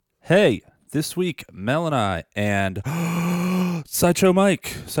Hey, this week, Mel and I and Sideshow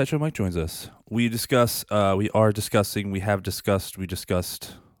Mike joins us. We discussed last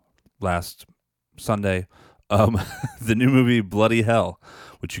Sunday, the new movie Bloody Hell,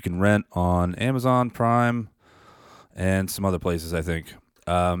 which you can rent on Amazon Prime and some other places, I think.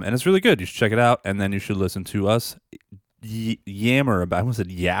 And it's really good. You should check it out, and then you should listen to us yammer about. I almost said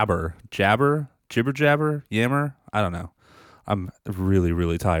jibber jabber, yammer. I don't know. I'm really,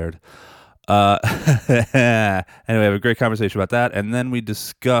 really tired. Anyway, I have a great conversation about that, and then we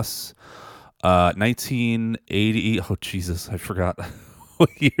discuss 1980. Oh Jesus, I forgot what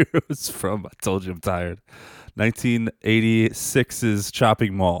year it was from. I told you I'm tired. 1986's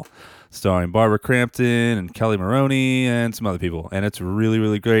Chopping Mall, starring Barbara Crampton and Kelly Maroney and some other people, and it's really,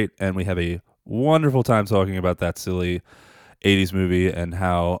 really great. And we have a wonderful time talking about that silly 80s movie and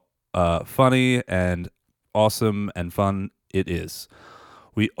how funny and awesome and fun it is.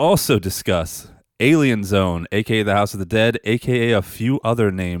 We also discuss Alien Zone, aka The House of the Dead, aka a few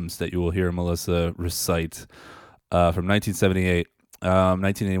other names that you will hear Melissa recite from 1978,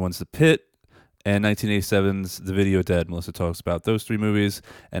 1981's The Pit, and 1987's The Video Dead. Melissa talks about those three movies,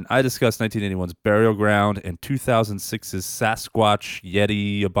 and I discuss 1981's Burial Ground and 2006's Sasquatch,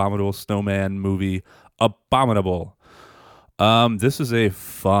 Yeti, Abominable Snowman movie, Abominable. This is a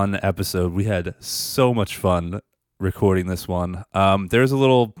fun episode. We had so much fun recording this one. There's a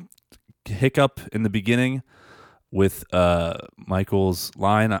little hiccup in the beginning with Michael's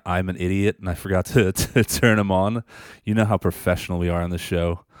line, "I'm an idiot," and I forgot to turn him on. You know how professional we are on the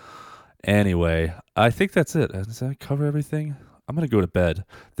show. Anyway, I think that's it. Does that cover everything? I'm going to go to bed.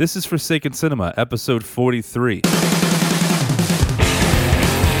 This is Forsaken Cinema, episode 43.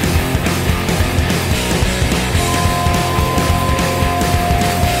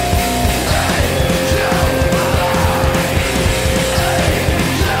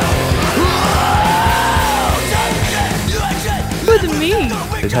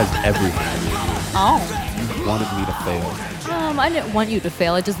 It has everything. Oh. You wanted me to fail. I didn't want you to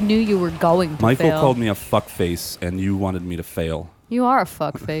fail. I just knew you were going to Michael fail. called me a fuckface, and you wanted me to fail. You are a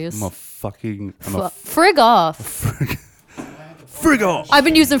fuckface. I'm a fucking... Frig off. Frig off. I've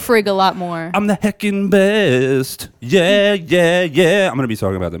been using frig a lot more. I'm the heckin' best. Yeah, yeah, yeah. I'm going to be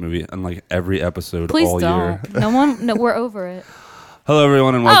talking about that movie in like every episode Please all don't. year. No, we're over it. Hello,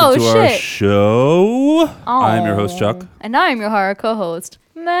 everyone, and welcome to our shit. show. Oh. I'm your host, Chuck. And I'm your horror co-host,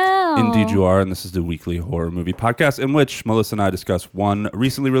 Mel. Indeed you are, and this is the weekly horror movie podcast in which Melissa and I discuss one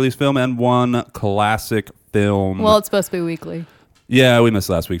recently released film and one classic film. Well, it's supposed to be weekly. Yeah, we missed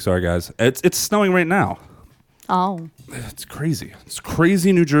last week. Sorry, guys. It's snowing right now. Oh. It's crazy. It's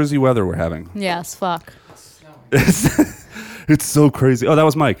crazy New Jersey weather we're having. Yes, fuck. It's so crazy. Oh, that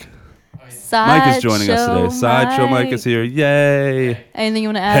was Mike. Mike is joining us today. Sideshow Mike is here. Yay. Anything you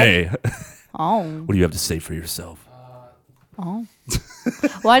want to add? Hey. Oh. What do you have to say for yourself? Oh.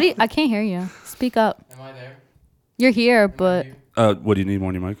 Why do you... I can't hear you. Speak up. Am I there? You're here, but... What do you need more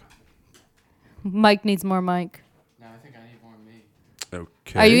on your mic? Mike needs more mic. No, I think I need more of me.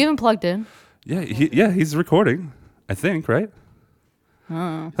 Okay. Are you even plugged in? Yeah, he's recording. I think, right?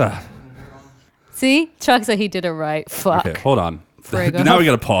 Oh. Ah, See? Chuck said he did it right. Fuck. okay, hold on. Frig Now off. we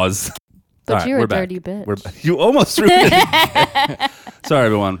got to pause. But All right, you're we're a back. dirty bitch. You almost ruined it. Sorry,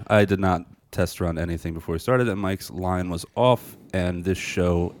 everyone. I did not test run anything before we started, and Mike's line was off, and this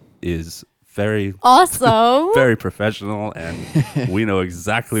show is very, Awesome. very professional, and we know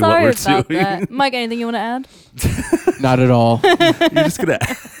exactly Sorry what we're about doing. that. Mike, anything you want to add? Not at all. You're just going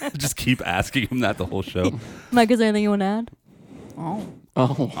to just keep asking him that the whole show. Mike, is there anything you want to add? Oh.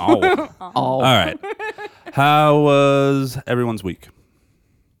 Oh. Oh. All right. How was everyone's week?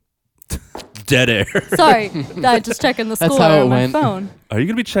 Dead air. Sorry. Just checking the That's score how it on my went. phone. Are you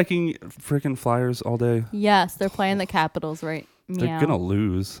going to be checking freaking Flyers all day? Yes, they're playing the Capitals right They're meow. going to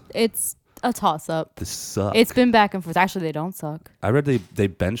lose. It's a toss-up. This sucks. It's been back and forth. Actually, they don't suck. I read they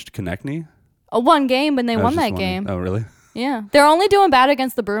benched Konechny. One game, but they I was won just that wondering. game. Oh, really? Yeah. They're only doing bad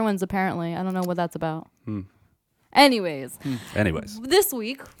against the Bruins, apparently. I don't know what that's about. Anyways, Anyways. this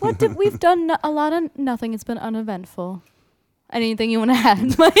week, we've done a lot of nothing. It's been uneventful. Anything you want to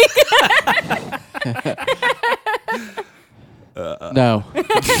add, Mike? No.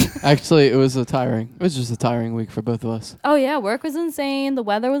 Actually, it was just a tiring week for both of us. Oh, yeah. Work was insane. The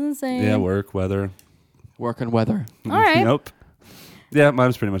weather was insane. Yeah, work, weather. Work and weather. All right. Nope. Yeah, mine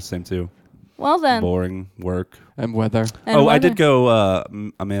was pretty much the same too. Well, then. Boring work. And weather. And I weather. did go.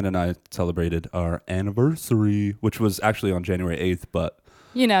 Amanda and I celebrated our anniversary, which was actually on January 8th, but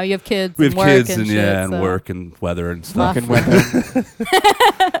You know, you have kids. We and have work kids and and shit, yeah, and so. work and weather and stuff. Fucking weather.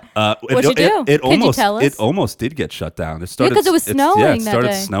 What'd you do? It Could you almost tell us? it almost did get shut down. It started 'cause it was snowing Yeah, it that started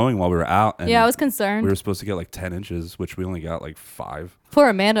day. snowing while we were out. And Yeah, I was concerned. we were supposed to get like 10 inches, which we only got like 5. Poor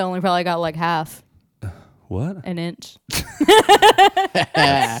Amanda only probably got like half What? an inch.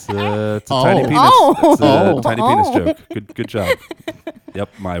 It's a tiny Oh. penis. Oh. It's a tiny penis Oh. joke. Good job. Yep,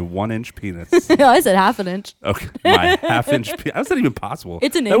 my 1-inch penis. I said half an inch. Okay, my half-inch penis. How's that even possible?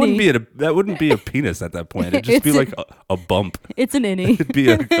 It's an that wouldn't innie. that wouldn't be a penis at that point. It'd just be It's like a bump. It's an innie. It'd be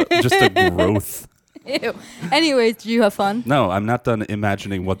just a growth. Ew. Anyways, did you have fun? No, I'm not done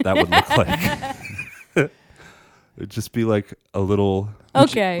imagining what that would look like. It'd just be like a little.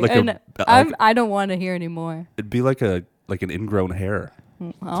 Okay, Like and I don't want to hear anymore. it'd be like an ingrown hair.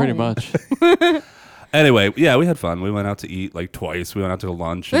 Pretty Oh. much. Anyway, yeah, we had fun. We went out to eat like twice. We went out to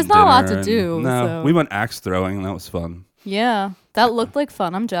lunch. There's and not a lot dinner to do, and- No, so- we went axe throwing, and that was fun. Yeah, that looked like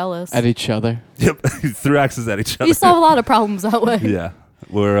fun. I'm jealous. At each other. Yep, threw axes at each other. You solve a lot of problems that way. Yeah,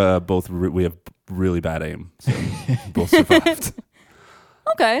 we're both we have really bad aim, so both survived.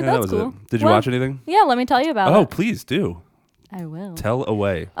 Okay, Yeah, that that's was cool. it. Did you Well, watch anything? Yeah, let me tell you about Oh, it. please do. I will. Tell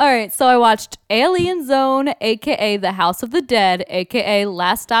away. All right, so I watched Alien Zone, aka The House of the Dead, aka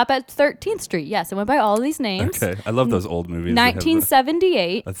Last Stop at 13th Street. Yes, it went by all of these names. Okay, I love those old movies. They have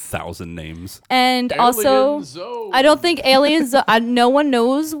 1978, 1,000 names. and also I don't think Alien Zone. No one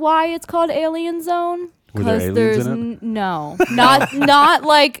knows why it's called Alien Zone. Were there 'Cause aliens there's in it? no, not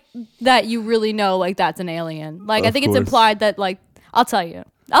like that. You really know like that's an alien. Like I Of think it's course. implied that like I'll tell you.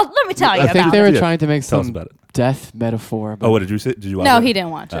 Let me tell you I think about they it. were Yeah. trying to make Tell us some about it. death metaphor. But Oh, what did you say? Did you watch No, it? he didn't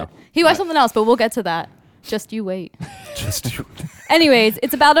watch Oh. it. He watched something else, but we'll get to that. Just you wait. Just you. Anyways,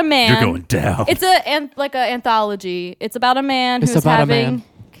 it's about a man. You're going down. It's like a anthology. It's about a man It's who's about a having. man.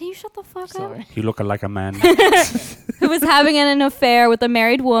 Can you shut the fuck up? Sorry. You look like a man. Who was having an affair with a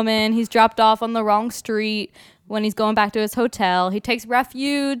married woman. He's dropped off on the wrong street when he's going back to his hotel. He takes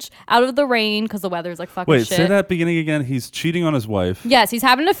refuge out of the rain because the weather's like fucking Wait, shit. say that beginning again. He's cheating on his wife. Yes, he's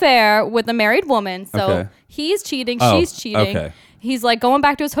having an affair with a married woman. So Okay. he's cheating. Oh, She's cheating. okay. He's like going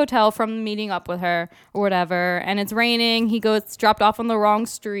back to his hotel from meeting up with her or whatever. And it's raining. He goes dropped off on the wrong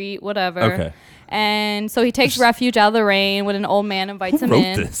street, whatever. Okay. And so he takes refuge out of the rain when an old man invites Who him wrote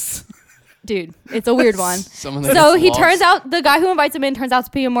in. this? Dude, it's a weird one. Someone that So gets he lost. turns out the guy who invites him in turns out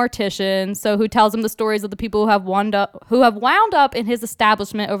to be a mortician. So who tells him the stories of the people who have wound up in his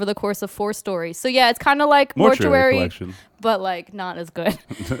establishment over the course of 4 stories. So yeah, it's kind of like mortuary, collection. but like not as good.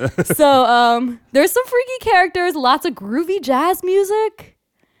 So there's some freaky characters, lots of groovy jazz music.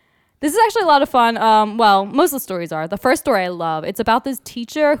 This is actually a lot of fun. Well, most of the stories are. The first story I love. It's about this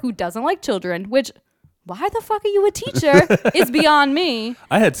teacher who doesn't like children, which why the fuck are you a teacher is beyond me.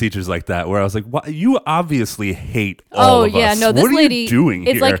 I had teachers like that where I was like, "What? You obviously hate all of us. No, this what are lady you doing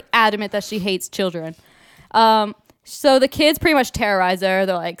is here?" like adamant that she hates children. So the kids pretty much terrorize her.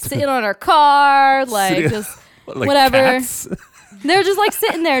 They're like sitting on her car, like Sitting- just Like whatever. cats? They're just like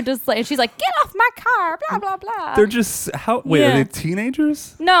sitting there, just like, and she's like, "Get off my car!" Blah blah blah. They're just how? Wait, Yeah. are they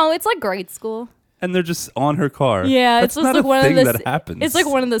teenagers? No, it's like grade school. And they're just on her car. Yeah, That's it's just not like a one thing of the that happens. It's like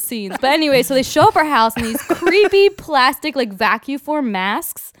one of the scenes. But anyway, so they show up her house in these creepy plastic like vacuum form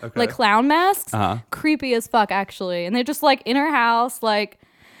masks, Okay. like clown masks. Uh-huh. Creepy as fuck, actually. And they're just like in her house, like.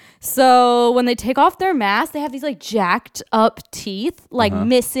 So when they take off their mask, they have these like jacked up teeth, like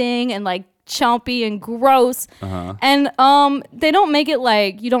missing and like chompy and gross. And they don't make it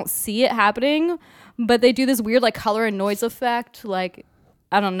like you don't see it happening, but they do this weird like color and noise effect, like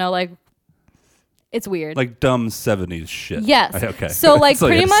I don't know, like it's weird. like dumb 70s shit. Yes. Okay. So like That's all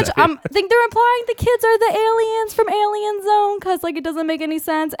pretty you gotta much, say. I think they're implying the kids are the aliens from Alien Zone because like it doesn't make any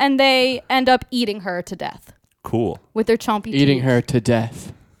sense, and they end up eating her to death Cool. with their chompy Eating teeth. her to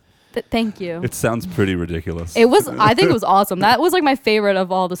death. Thank you. It sounds pretty ridiculous. It was. I think it was awesome. That was like my favorite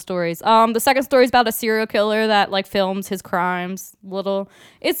of all the stories. The second story is about a serial killer that like films his crimes.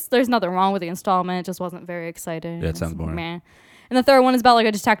 There's nothing wrong with the installment. It just wasn't very exciting. Yeah, it sounds It's boring. meh. And the third one is about like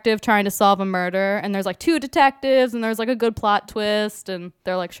a detective trying to solve a murder, and there's like 2 detectives, and there's like a good plot twist, and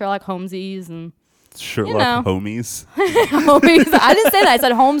they're like Sherlock Holmesies and Sherlock know. homies. homies. I didn't say that. I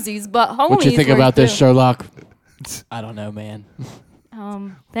said Holmesies, but homies. What you think works about this, too. Sherlock? I don't know, man.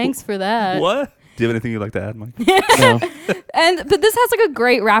 Thanks for that. What? Do you have anything you'd like to add, Mike? No. But this has like a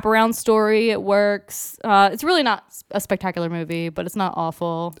great wraparound story. It works. It's really not a spectacular movie, but it's not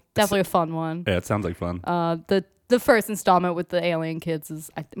awful. Definitely a fun one. Yeah, it sounds like fun. The first installment with the alien kids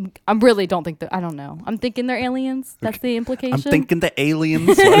is I really don't think that I don't know. I'm thinking they're aliens. That's the implication. I'm thinking the aliens.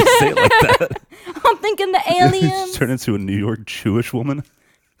 Why do you say it like that? I'm thinking the aliens. Turn into a New York Jewish woman.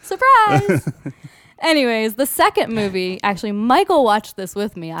 Surprise. Anyways, the second movie, actually, Michael watched this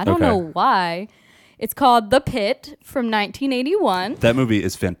with me. I don't Okay. know why. It's called The Pit from 1981. That movie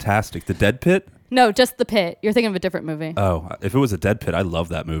is fantastic. The Dead Pit? No, just The Pit. You're thinking of a different movie. Oh, if it was a Dead Pit, I love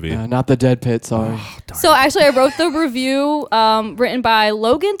that movie. Not the Dead Pit. Sorry. So actually, I wrote the review written by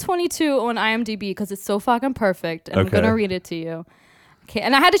Logan22 on IMDb because it's so fucking perfect. And I'm Okay. going to read it to you. Okay,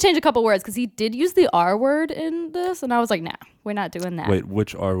 and I had to change a couple words because he did use the R word in this. And I was like, nah, we're not doing that. Wait,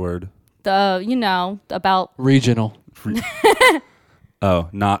 which R word? About, Regional. Oh,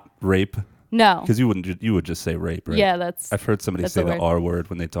 not rape? no. Because you would just say rape, right? Yeah, that's, I've heard somebody that's say a the word. R word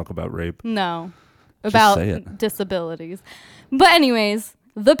when they talk about rape. no. Just About say it. disabilities. But anyways,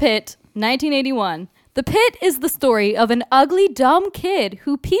 The Pit, 1981. The Pit is the story of an ugly, dumb kid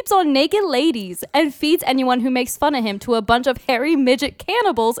who peeps on naked ladies and feeds anyone who makes fun of him to a bunch of hairy midget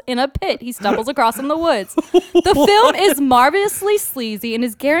cannibals in a pit he stumbles across in the woods. The film is marvelously sleazy and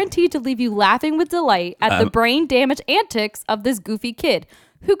is guaranteed to leave you laughing with delight at the brain-damaged antics of this goofy kid,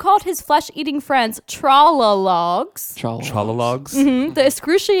 who called his flesh-eating friends Trolologs. Trolologs? The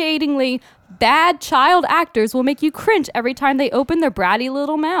excruciatingly bad child actors will make you cringe every time they open their bratty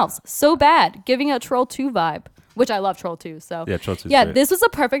little mouths. So bad, giving a Troll 2 vibe, which I love Troll 2. So Yeah, Troll 2 's yeah, great. this was a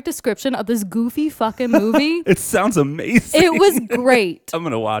perfect description of this goofy fucking movie. It sounds amazing. It was great. I'm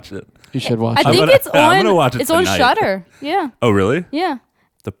going to watch it. You should watch I it. think gonna- it's I'm on. gonna watch it It's on tonight. Shudder. Yeah, Oh, really? yeah.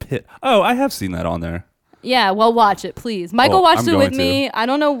 The Pit. Oh, I have seen that on there. Yeah, well, watch it, please. Michael Oh, watched I'm it with going me. I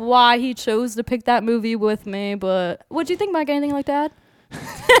don't know why he chose to pick that movie with me, but what'd you think, Mike? Anything like that? Do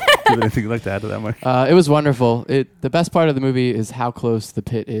you have anything like to add to that, Mike? It was wonderful. The best part of the movie is how close the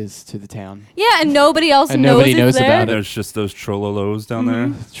pit is to the town. Yeah, and nobody else And knows nobody it's knows there. about it. There's just those trollolos down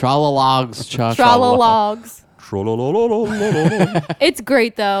Trolologs, Chuck. Trolologs. there. Trollolololololo. It's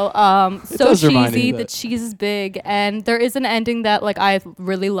great though. So does remind me cheesy. of The that. cheese is big, and there is an ending that like I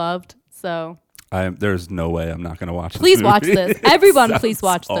really loved. So There's no way I'm not going to watch this please watch movie. this. It Everyone, sounds please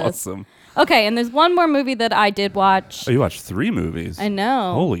watch this. awesome. Okay, and there's one more movie that I did watch. Oh, you watched 3 movies? I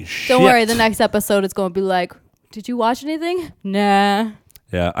know. Holy shit. Don't worry. The next episode is going to be like, did you watch anything? Nah.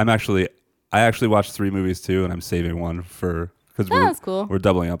 Yeah, I actually watched 3 movies too, and I'm saving one because That's cool. we're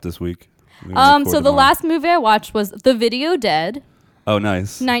doubling up this week. We're gonna record So the them all. last movie I watched was The Video Dead, Oh,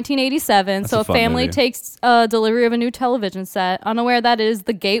 nice. 1987. That's So a a fun family movie. takes delivery of a new television set, unaware that it is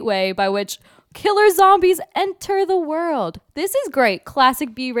the gateway by which killer zombies enter the world. This is great.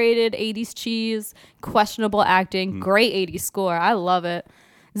 Classic B-rated, 80s cheese, questionable acting, great 80s score. I love it.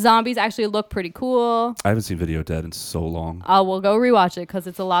 Zombies actually look pretty cool. I haven't seen Video Dead in so long. We'll go rewatch it because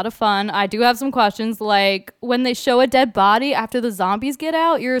it's a lot of fun. I do have some questions, like when they show a dead body after the zombies get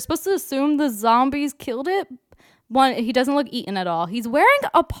out, you're supposed to assume the zombies killed it. One, he doesn't look eaten at all. He's wearing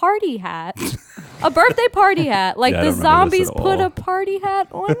a party hat, a birthday party hat. Like Yeah, I the don't remember this zombies at put all. a party hat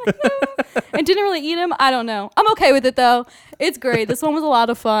on him and didn't really eat him. I don't know. I'm okay with it though. It's great. This one was a lot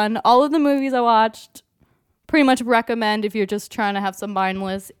of fun. All of the movies I watched, pretty much recommend if you're just trying to have some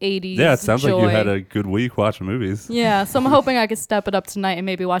mindless 80s Yeah, it sounds like you joy. had a good week watching movies. Yeah, so I'm hoping I could step it up tonight and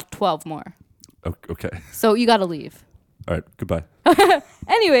maybe watch 12 more. Okay. So you got to leave. All right. Goodbye.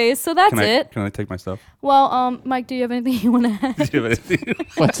 Anyways, so that's Can it. I take my stuff? Well, Mike, do you have anything you want to add? Do you have anything?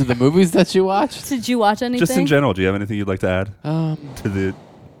 What's the movies that you watched? Did you watch anything? Just in general, do you have anything you'd like to add Um, to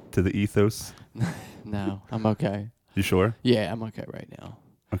the ethos? no, I'm okay. You sure? Yeah, I'm okay right now.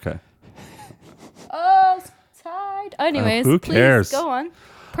 Okay. Oh, tied. Anyways, who please cares? go on.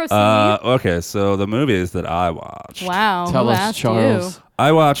 Proceed. Okay, so the movies that I watched. Wow. Tell who us, asked Charles. You?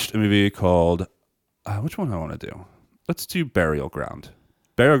 I watched a movie called. Which one do I want to do? Let's do Burial Ground.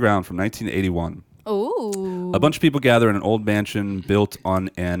 Burial Ground from 1981. Ooh. A bunch of people gather in an old mansion built on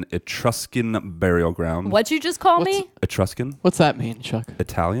an Etruscan burial ground. What'd you just call What's- me? Etruscan? What's that mean, Chuck?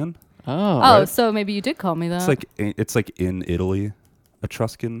 Italian? Oh, Oh, right. so maybe you did call me that. It's like in Italy.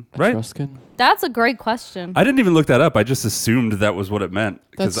 Etruscan, right? Etruscan. That's a great question. I didn't even look that up. I just assumed that was what it meant.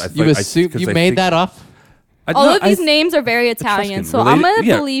 That's I you assume you made that up. All of these names are very Italian, Etruscan. so I'm Related- going to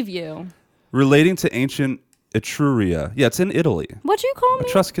yeah. believe you. relating to ancient Etruria. Yeah, it's in Italy. What'd you call me?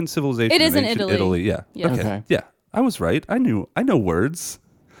 Etruscan civilization. It is in ancient Italy. Yeah. Yeah. Okay. Yeah, I was right. I know words.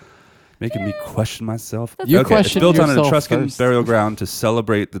 Making me question myself. You It's question built on an yourself Etruscan first. burial ground to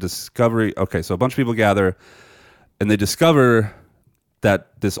celebrate the discovery. Okay, so a bunch of people gather, and they discover that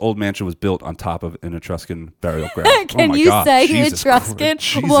this old mansion was built on top of an Etruscan burial ground. Can oh my you God. say Jesus Etruscan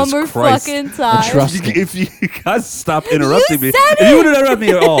Christ. one Jesus more Christ. fucking time? Etruscan. If you guys stop interrupting me, said if you would interrupt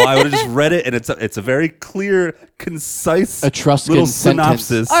me at all, I would have just read it, and it's a very clear, concise Etruscan little sentence.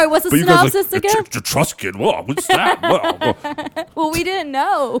 synopsis. All right, what's the But you guys are synopsis again? Etruscan. Whoa, what's that? Whoa. Well, we didn't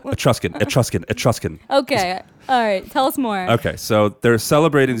know. Etruscan. Okay. All right, tell us more. Okay, so they're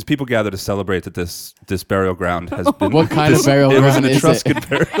celebrating. These people gather to celebrate that this burial ground has been. What kind of burial It was ground an is Etruscan it?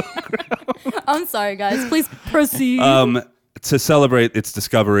 burial. I'm sorry, guys. Please proceed. To celebrate its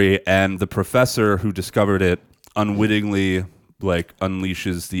discovery, and the professor who discovered it unwittingly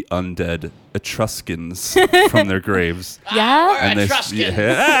unleashes the undead Etruscans from their graves. Yeah? And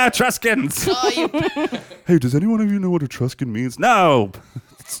Etruscans! Hey, does anyone of you know what Etruscan means? No!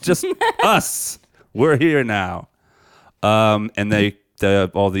 It's just us. We're here now. And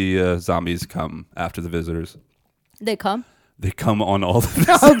all the zombies come after the visitors. They come? They come on all the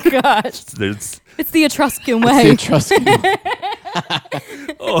visitors. Oh, gosh. It's the Etruscan way. The Etruscan.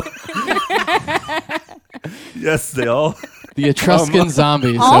 Yes, they all... The Etruscan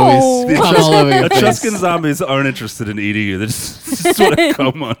zombies Oh. always come all over your face. Etruscan zombies aren't interested in eating you. They just want to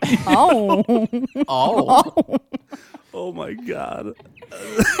come on you. Oh. Oh. Oh, my God.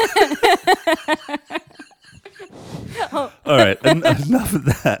 All right, enough of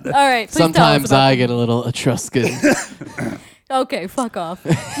that. All right. Please Sometimes tell us I about get a little Etruscan. Okay, fuck off.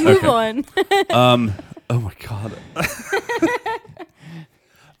 Move on. Oh my God.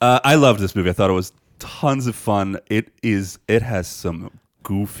 I loved this movie. I thought it was tons of fun. It has some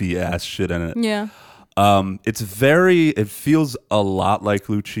goofy ass shit in it. Yeah. It feels a lot like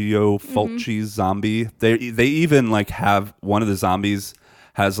Lucio Fulci's Zombie. They even have one of the zombies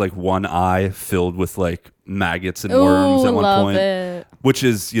has one eye filled with maggots and worms at one love point, it. which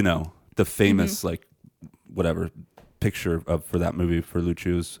is the famous whatever picture for that movie for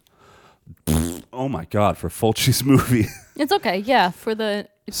Lucio's. Oh my God, for Fulci's movie. It's okay. Yeah, for the...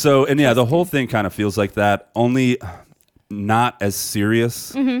 So, and yeah, the whole thing kind of feels like that, only not as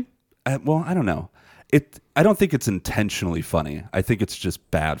serious. Well, I don't know. I don't think it's intentionally funny. I think it's just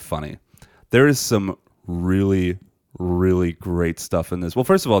bad funny. There is some really, really great stuff in this. Well,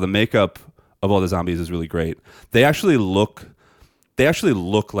 first of all, the makeup of all the zombies is really great. They actually look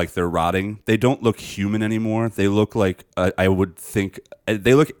like they're rotting. They don't look human anymore. They look like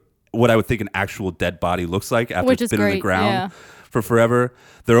they look what I would think an actual dead body looks like after Which it's is been in the great, ground yeah. for forever.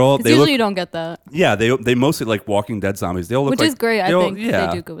 They Usually look, you don't get that. yeah, they mostly like Walking Dead zombies. They all look Which like, is great. I they all- think yeah.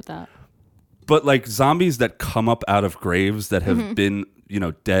 they do good with that. But zombies that come up out of graves that have been,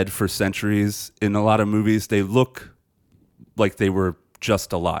 dead for centuries in a lot of movies, they look like they were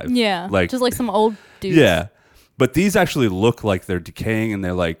just alive. Yeah. Just like some old dudes. Yeah. But these actually look like they're decaying, and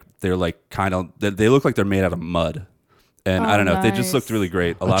they look like they're made out of mud. And I don't know, they just nice. looked really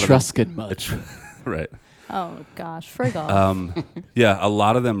great. A lot Etruscan mud. of them, right. Oh, gosh. Frig off. Yeah, a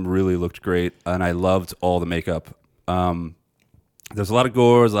lot of them really looked great, and I loved all the makeup. There's a lot of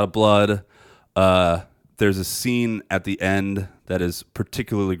gore, there's a lot of blood. There's a scene at the end that is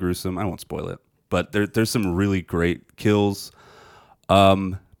particularly gruesome. I won't spoil it, but there's some really great kills.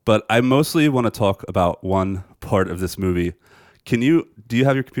 But I mostly want to talk about one part of this movie. Do you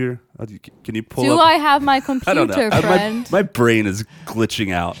have your computer? Can you pull Do up? I have my I don't computer, know. friend? My brain is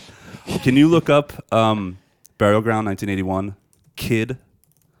glitching out. Can you look up Burial Ground 1981 kid?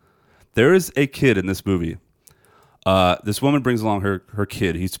 There is a kid in this movie. This woman brings along her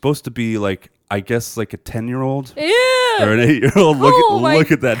kid. He's supposed to be I guess a 10-year-old Ew. or an 8-year-old. Oh my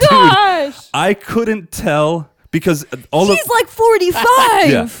Look at that gosh. dude. I couldn't tell because He's like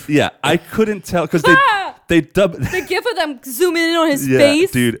 45. yeah. I couldn't tell because they dub The gif of them zooming in on his yeah,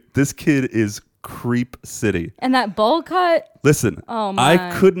 face. dude. This kid is creep city. And that bowl cut. Listen, Oh, my.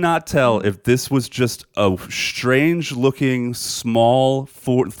 I could not tell if this was just a strange-looking, small,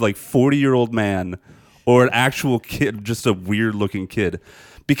 40-year-old man or an actual kid, just a weird-looking kid.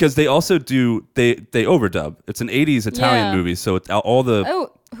 Because they also they overdub. It's an 80s Italian Yeah. movie, so it's all the...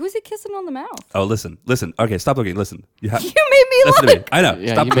 Oh, who's he kissing on the mouth? Oh, listen. Okay, stop looking. Listen. You made me Listen to me. look. I know.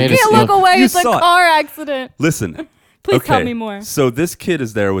 Yeah, Stop you made looking. us Can't look look. away. You It's a saw it. car accident. Listen. Please tell Okay, me more. So this kid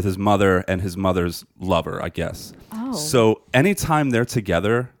is there with his mother and his mother's lover, I guess. Oh. So anytime they're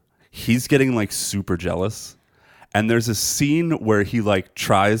together, he's getting super jealous. And there's a scene where he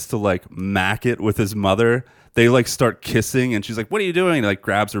tries to mack it with his mother. They start kissing, and she's like, "What are you doing?" And he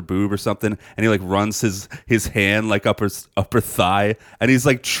grabs her boob or something, and he runs his hand up her upper thigh, and he's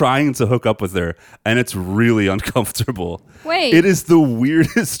trying to hook up with her, and it's really uncomfortable. Wait. It is the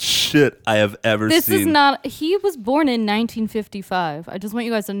weirdest shit I have ever This seen. is not. He was born in 1955. I just want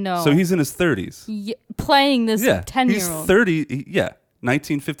you guys to know. So he's in his 30s. Playing this Yeah, 10-year-old. he's 30.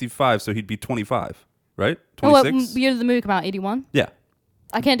 1955, so he'd be 25, right? Oh, what 26. year did the movie come out? 81? Yeah,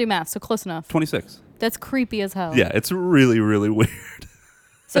 I can't do math, so close enough. 26. That's creepy as hell. Yeah, it's really, really weird.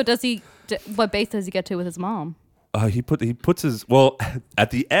 So does he? What base does he get to with his mom? He puts his at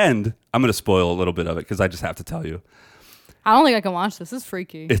the end. I'm going to spoil a little bit of it because I just have to tell you. I don't think I can watch this. This is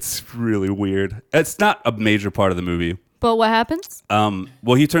freaky. It's really weird. It's not a major part of the movie. But what happens?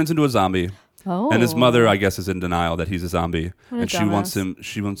 Well, he turns into a zombie. Oh. And his mother, I guess, is in denial that he's a zombie. What a And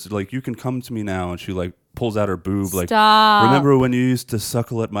she wants to, like, you can come to me now. And she, like, pulls out her boob. Like, Stop. remember when you used to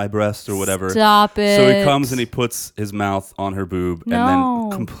suckle at my breast or whatever? Stop it. So he comes and he puts his mouth on her boob and No.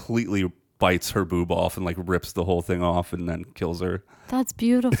 then completely bites her boob off and, like, rips the whole thing off and then kills her. That's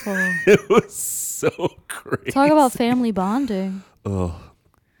beautiful. It was so crazy. Talk about family bonding. Oh,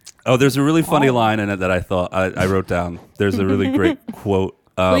 there's a really funny line in it that I thought I wrote down. There's a really great quote.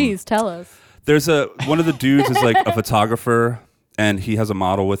 Please tell us. There's one of the dudes is like a photographer, and he has a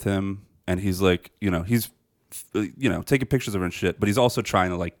model with him, and he's like, he's taking pictures of her and shit, but he's also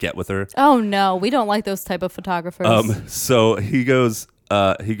trying to like get with her. Oh no, we don't like those type of photographers. So he says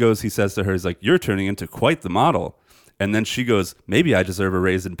to her, he's like, "You're turning into quite the model," and then she goes, "Maybe I deserve a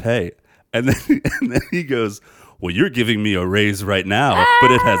raise in pay," and then he goes, "Well, you're giving me a raise right now, but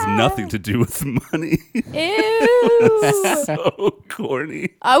it has nothing to do with money." Ew. So corny.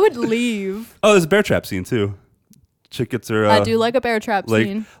 I would leave. Oh, there's a bear trap scene too. Chick gets her. I do like a bear trap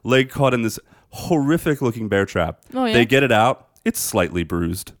scene. Leg caught in this horrific looking bear trap. Oh, yeah? They get it out. It's slightly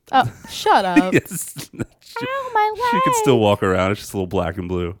bruised. Oh, shut up. Yes. Ow, my leg. She can still walk around. It's just a little black and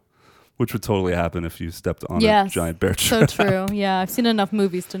blue, which would totally happen if you stepped on a giant bear So trap. true. Yeah, I've seen enough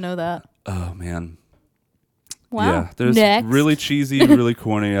movies to know that. Oh man. Wow. Yeah, there's Next. really cheesy, really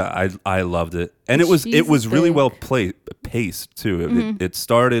corny. I loved it, and it was really big. well paced too. It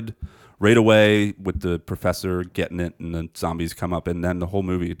started right away with the professor getting it, and the zombies come up, and then the whole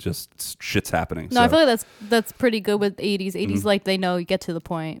movie just shit's happening. No, I feel like that's pretty good with 80s. 80s, like they know you get to the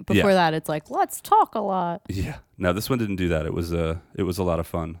point. Before that, it's like let's talk a lot. Yeah, no, this one didn't do that. It was a lot of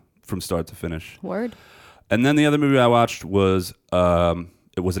fun from start to finish. Word. And then the other movie I watched was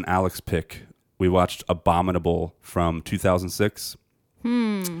it was an Alex pick. We watched Abominable from 2006.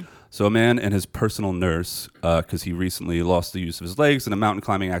 So a man and his personal nurse, because he recently lost the use of his legs in a mountain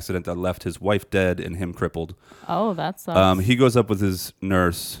climbing accident that left his wife dead and him crippled. Oh, that sucks. He goes up with his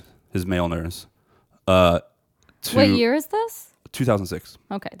nurse, his male nurse. To What year is this? 2006.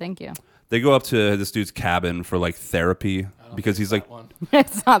 Okay, thank you. They go up to this dude's cabin for like therapy because he's like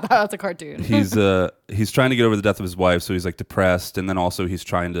It's not that. That's a cartoon. he's trying to get over the death of his wife, so he's like depressed, and then also he's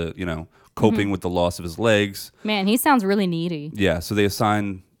trying to coping with the loss of his legs. Man, he sounds really needy. Yeah, so they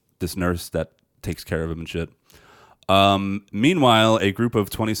assign this nurse that takes care of him and shit. Meanwhile, a group of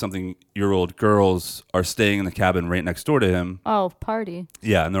 20-something-year-old girls are staying in the cabin right next door to him. Oh, party.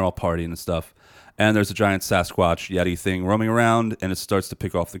 Yeah, and they're all partying and stuff. And there's a giant Sasquatch Yeti thing roaming around, and it starts to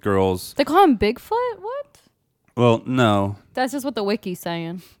pick off the girls. They call him Bigfoot? What? Well, no. That's just what the wiki's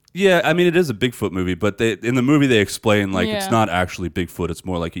saying. Yeah, I mean, it is a Bigfoot movie, but in the movie they explain, like, it's Yeah. not actually Bigfoot, it's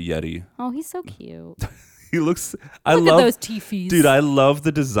more like a Yeti. Oh, he's so cute. He looks... Look at those teefies. Dude, I love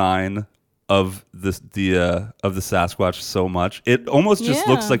the design of the Sasquatch so much. It almost just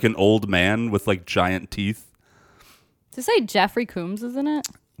Yeah. looks like an old man with, like, giant teeth. Does it say Jeffrey Combs is in it?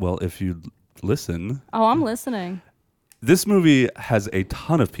 Well, if you listen... Oh, I'm listening. This movie has a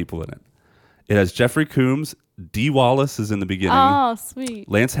ton of people in it. It has Jeffrey Combs. Dee Wallace is in the beginning. Oh, sweet.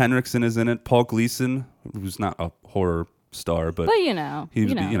 Lance Henriksen is in it. Paul Gleason, who's not a horror star, but But he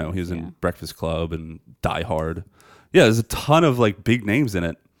was in Breakfast Club and Die Hard. Yeah, there's a ton of like big names in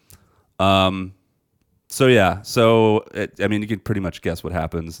it. So you can pretty much guess what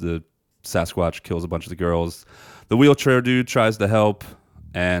happens. The Sasquatch kills a bunch of the girls. The wheelchair dude tries to help,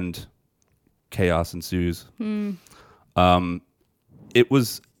 and chaos ensues. It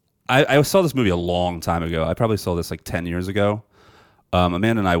was. I saw this movie a long time ago. I probably saw this like 10 years ago.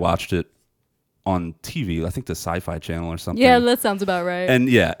 Amanda and I watched it on TV. I think the Sci-Fi Channel or something. Yeah, that sounds about right.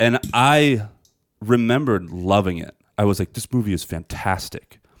 And I remembered loving it. I was like, this movie is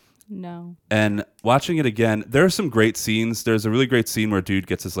fantastic. No. And watching it again, there are some great scenes. There's a really great scene where a dude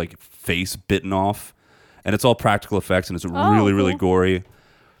gets his like face bitten off, and it's all practical effects, and it's really cool. gory.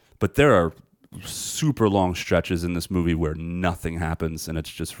 But there are super long stretches in this movie where nothing happens, and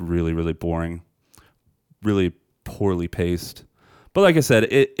it's just really, really boring, really poorly paced. But like I said,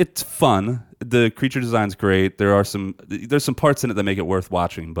 it's fun. The creature design's great. There's some parts in it that make it worth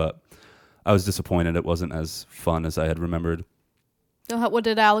watching, but I was disappointed it wasn't as fun as I had remembered. What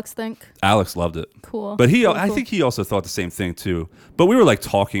did Alex think? Alex loved it. Cool. But Cool. I think he also thought the same thing too. But we were like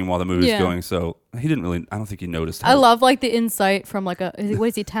talking while the movie was Yeah. going, so he didn't really. I don't think he noticed. I love like the insight from like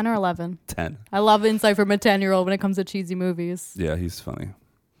is he 10 or 11? 10. I love insight from a 10-year-old when it comes to cheesy movies. Yeah, he's funny.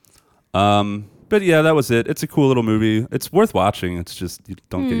 But yeah, that was it. It's a cool little movie. It's worth watching. It's just you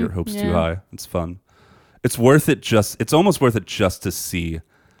don't get your hopes too yeah. high. It's fun. It's worth it. It's almost worth it just to see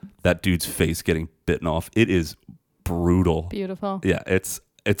that dude's face getting bitten off. It is brutal. Beautiful. Yeah, it's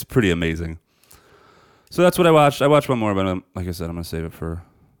pretty amazing. So that's what I watched. I watched one more, but like I said, I'm gonna save it for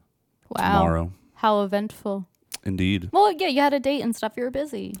tomorrow. How eventful. Indeed. Well, yeah, you had a date and stuff. You were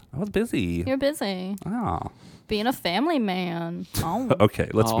busy. I was busy. You're busy. Ah. Being a family man. Oh. Okay,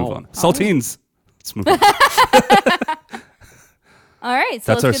 let's move on. Saltines. Let's move on. All right.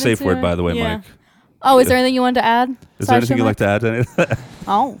 So That's our let's get safe into word, it. by the way, Yeah. Mike. Oh, is there anything you wanted to add? Is there anything you'd like to add to any of that?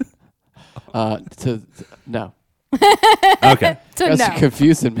 Oh. No. To Okay. That's no.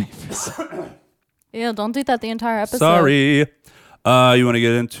 confusing me. Yeah, don't do that the entire episode. Sorry. You want to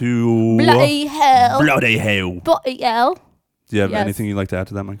get into Bloody hell. Bloody hell. Bloody hell. Do you have Yes. anything you'd like to add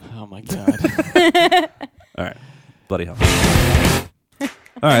to that, Mike? Oh my god. All right. Bloody hell.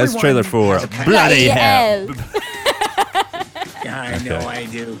 All right, this trailer for Bloody Hell. I know I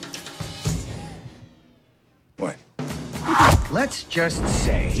do. What? Let's just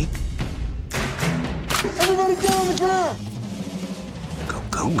say. Everybody get on the ground!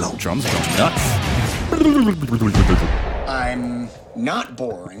 Go. Drums go nuts. I'm not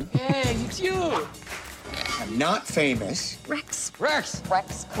boring. Hey, it's you! I'm not famous. Rex. Rex.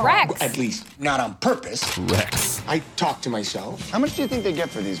 At least not on purpose. Rex. I talk to myself. How much do you think they get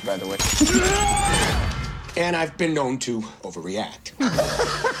for these, by the way? And I've been known to overreact.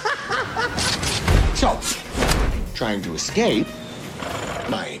 So, trying to escape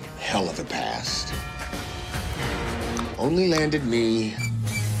my hell of a past only landed me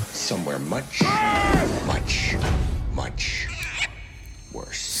somewhere much, much, much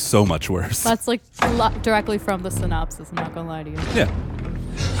worse. So much worse. That's like directly from the synopsis. I'm not gonna lie to you. Yeah.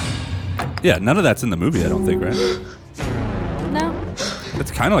 Yeah, none of that's in the movie, I don't think, right? No.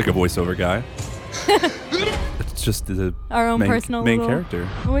 It's kind of like a voiceover guy. It's just the Our own personal main little character.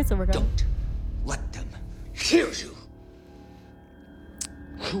 voiceover guy. Don't let them kill you.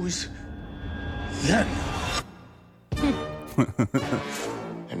 Who's them?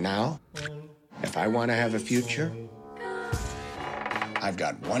 And now, if I want to have a future, I've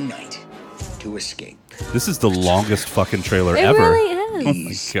got one night to escape. This is the longest fucking trailer It ever. really Oh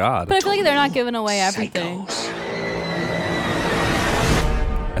is. my god. But I feel like they're not giving away everything. Psychos.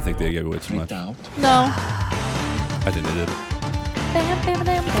 I think they gave away too much. Out. No. I think they did.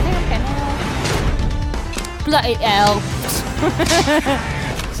 Bloody hell.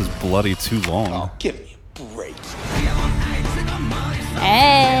 This is bloody too long. Oh, give me a break.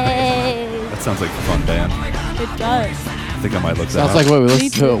 Hey. That sounds like a fun band. It does. I think I might look that Sounds up. like what we listen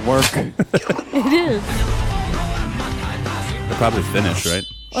to at work. It is. They're probably Finnish, right?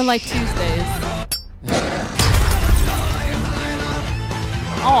 On like Tuesdays.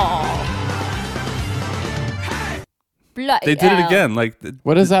 Oh. Bloody They did it hell. again. Like,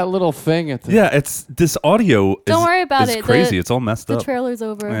 What is that little thing at the? yeah, it's this audio. Don't worry about is it. Crazy. It's all messed The up. trailer's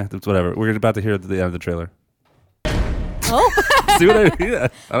over. Yeah, it's whatever. We're about to hear the end of the trailer. Oh. See what I mean? I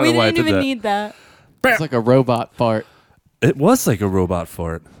don't We know why I didn't did even that. need that. It's like a robot fart. It was like a robot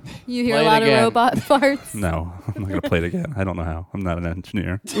fart. You hear Play a it lot again. of robot farts. No, I'm not gonna play it again. I don't know how. I'm not an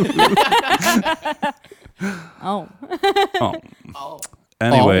engineer. Oh. Oh.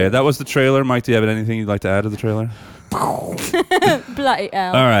 Anyway, that was the trailer. Mike, do you have anything you'd like to add to the trailer? Bloody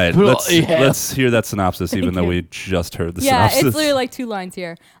hell. All right, Bloody hell. let's hear that synopsis, even though you. we just heard the Yeah, synopsis. it's literally like 2 lines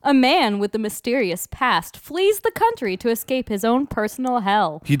here. A man with a mysterious past flees the country to escape his own personal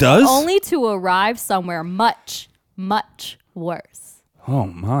hell. He does? Only to arrive somewhere much, much worse. Oh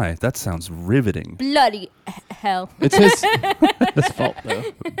my, that sounds riveting. Bloody hell. It's his fault though.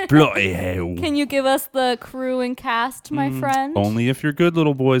 Bloody hell. Can you give us the crew and cast, my friend? Only if you're good,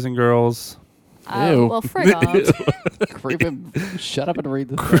 little boys and girls. Ew. Well, frig off. Creeping. Shut up and read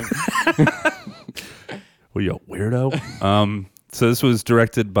the thing. Well, you weirdo. So this was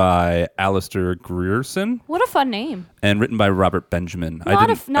directed by Alistair Grierson What a fun name. and written by Robert Benjamin. Not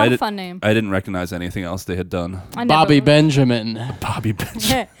a fun name. I didn't recognize anything else they had done. I Bobby never- Benjamin. Bobby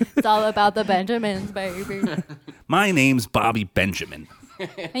Benjamin. It's all about the Benjamins, baby. My name's Bobby Benjamin.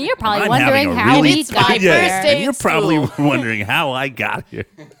 And you're probably I'm wondering having a how really we got yeah, there. and you're probably wondering how I got here.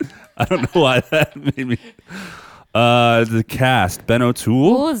 I don't know why that made me. The cast: Ben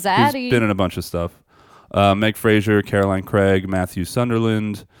O'Toole, Ooh, Zaddy. who's been in a bunch of stuff. Meg Fraser, Caroline Craig, Matthew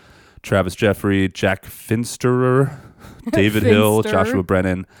Sunderland, Travis Jeffrey, Jack Finsterer, David Hill, Finster. Joshua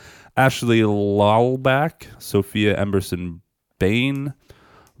Brennan, Ashley Lalbach, Sophia Emberson Bain,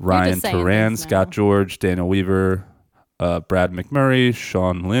 Ryan just saying Turan, things Scott now. George, Daniel Weaver, Brad McMurray,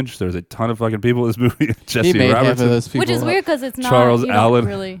 Sean Lynch. There's a ton of fucking people in this movie. Jesse He made half of Robertson. those people. Which is up. weird because it's not. Charles you don't Allen.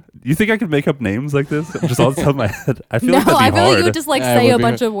 Really. You think I could make up names like this? Just off the top of my head. I feel No, like that'd be I feel hard. like you would just like Yeah, it say would a be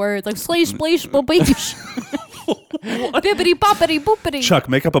bunch of words like splish, splish, babish. Bippity boppity boopity. Chuck,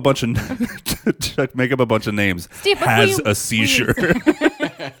 make up a bunch of names. Steve Has McQueen, a seizure.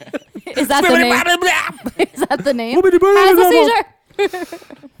 Is that the name? Is that the name? Has a seizure.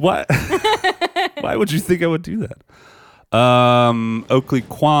 What? Why would you think I would do that? Oakley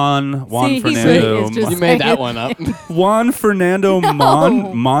Juan See, he Fernando, really is just- You made that one up. Juan Fernando No.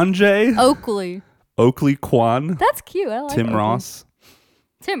 Monje, Oakley. Oakley Quan, That's cute. I like Tim Oakley. Ross.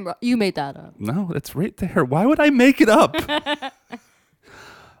 You made that up. No, it's right there. Why would I make it up?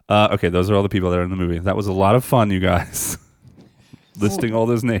 Okay, those are all the people that are in the movie. That was a lot of fun, you guys. Listing all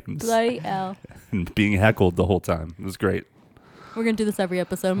those names Bloody hell. and being heckled the whole time. It was great. We're gonna do this every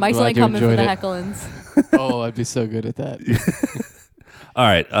episode. Mike's glad only you coming for the enjoyed it. heckling. Oh, I'd be so good at that. All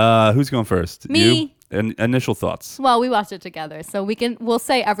right, who's going first? Me. You? Initial thoughts. Well, we watched it together, so we'll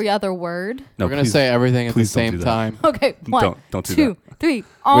say every other word. No, We're gonna please- say everything at the please don't same do that. time. Okay, one, Don't do two, that. three. We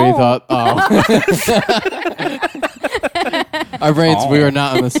Oh, thought, our brains, we were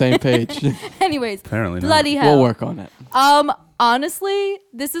not on the same page. anyways, Apparently not. bloody hell. We'll work on it. Honestly,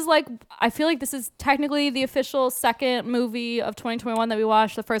 this is I feel like this is technically the official second movie of 2021 that we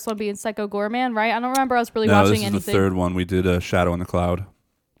watched. The first one being Psycho Gorman, right? I don't remember us really No, watching this is anything. the third one. We did Shadow in the Cloud.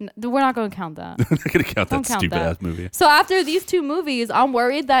 We're not going to count that. I'm not gonna count that Don't count stupid that. ass movie. So after these two movies, I'm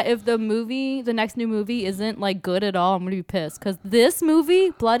worried that if the next new movie isn't like good at all, I'm gonna be pissed because this movie,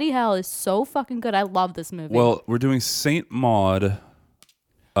 bloody hell, is so fucking good. I love this movie. Well, we're doing Saint Maud.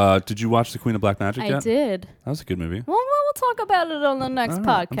 Did you watch The Queen of Black Magic I yet? did. That was a good movie. Well, we'll talk about it on the next All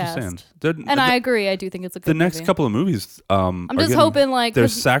right, I'm podcast. just saying. The- And the- I agree. I do think it's a good the next movie. couple of movies. I'm just hoping, like,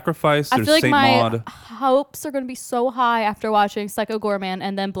 there's 'cause Sacrifice. I There's feel like Saint my Maud. hopes are going to be so high after watching Psycho Gorman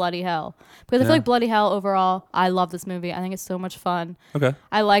and then Bloody Hell. Because I Yeah. feel like Bloody Hell overall, I love this movie. I think it's so much fun. Okay.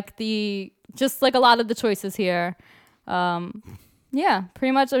 I like just like a lot of the choices here. Yeah,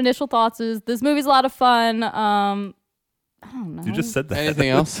 pretty much initial thoughts is this movie's a lot of fun. I don't know. You just said that. Anything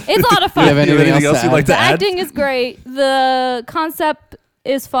else? It's a lot of Do you fun. have You have anything else to you'd like The to add? acting is great. The concept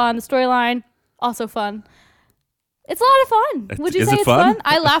is fun. The storyline also fun. It's a lot of fun. Would you Is say it it's fun? fun?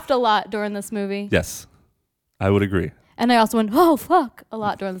 I laughed a lot during this movie. Yes, I would agree. And I also went, oh, fuck, a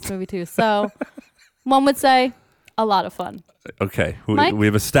lot during this movie, too. So one would say a lot of fun. Okay, Mike?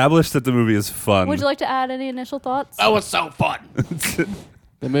 we've established that the movie is fun. Would you like to add any initial thoughts? That was so fun.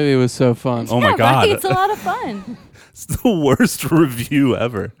 The movie was so fun. Oh my Yeah, god, right? It's a lot of fun. it's the worst review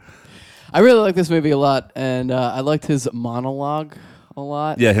ever. I really like this movie a lot, and I liked his monologue a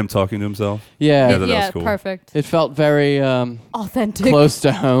lot. Yeah, him talking to himself. Yeah. Yeah, that Yeah, was cool. perfect. It felt very Authentic. close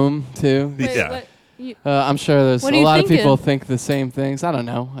to home, too. Wait, Yeah. what- you- I'm sure there's What a are you lot of people thinking? think the same things. I don't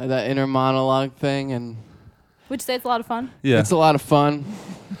know. That inner monologue thing, and would you say it's a lot of fun? Yeah. it's a lot of fun.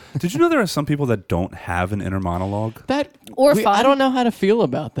 Did you know there are some people that don't have an inner monologue? That Or I fun. don't know how to feel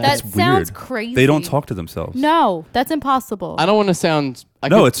about that. That That's sounds weird. crazy. They don't talk to themselves. No, that's impossible. I don't want to sound.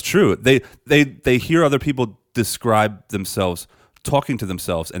 No, it's true. They hear other people describe themselves talking to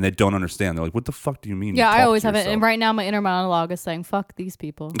themselves and they don't understand. They're like, "What the fuck do you mean?" Yeah, you I talk always to have it. yourself?" And right now, my inner monologue is saying, fuck these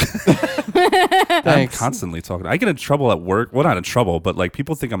people. I'm Thanks. constantly talking. I get in trouble at work. Well, not in trouble, but like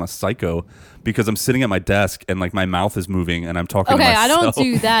people think I'm a psycho because I'm sitting at my desk and like my mouth is moving and I'm talking to Okay, myself. I don't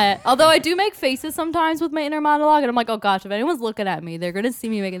do that. Although I do make faces sometimes with my inner monologue. And I'm like, oh gosh, if anyone's looking at me, they're going to see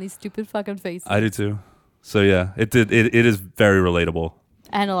me making these stupid fucking faces. I do too. So yeah, it is very relatable.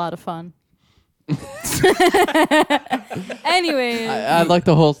 And a lot of fun. Anyway. I like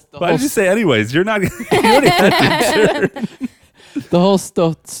the whole. Why did you say anyways? You're not. You already had your turn. The whole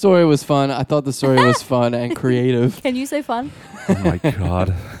story was fun. I thought the story was fun and creative. Can you say fun? Oh my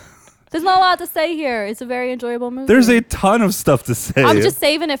god. There's not a lot to say here. It's a very enjoyable movie. There's a ton of stuff to say. I'm just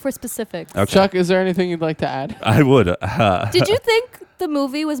saving it for specifics. Okay. Chuck, is there anything you'd like to add? I would. Did you think the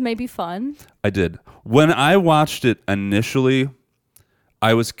movie was maybe fun? I did. When I watched it initially,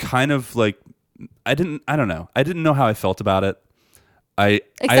 I was kind of like, I don't know. I didn't know how I felt about it.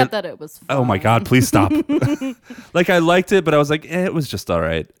 Except that it was fun. Oh my God, please stop. Like I liked it, but I was like, it was just all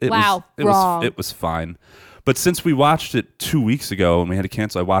right. Wow, it wrong. it was fine. But since we watched it 2 weeks ago and we had to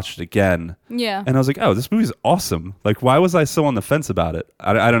cancel, I watched it again. Yeah. And I was like, oh, this movie's awesome. Like, why was I so on the fence about it?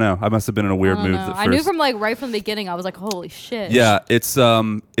 I don't know. I must have been in a weird I don't mood know. at first. I knew from right from the beginning. I was like, holy shit. Yeah, it's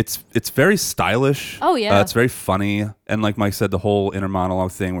very stylish. Oh, yeah. It's very funny, and like Mike said, the whole inner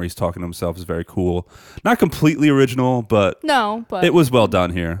monologue thing where he's talking to himself is very cool. Not completely original, but No, but it was well done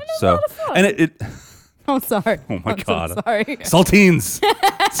here. So, lot of fun. and it I'm sorry. Oh my I'm so God. sorry. saltines.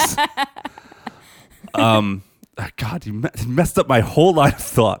 God, you messed up my whole line of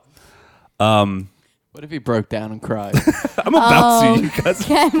thought. What if he broke down and cried? I'm about to. You guys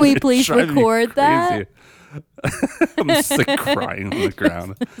Can we are please driving me record that? crazy. I'm just like crying on the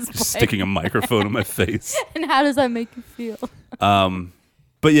ground, just sticking a microphone in my face. And how does that make you feel?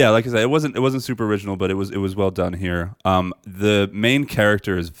 But yeah, like I said, it wasn't super original, but it was well done here. The main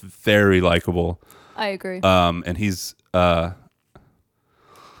character is very likable. I agree. And he's I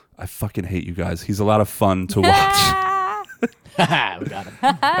fucking hate you guys. He's a lot of fun to watch. We got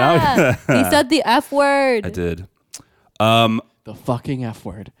him. He said the F word. I did. The fucking F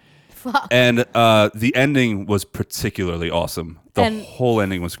word. Fuck. And the ending was particularly awesome. The And whole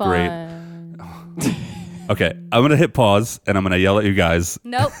ending was great. Fun. Okay, I'm gonna hit pause and I'm gonna yell at you guys.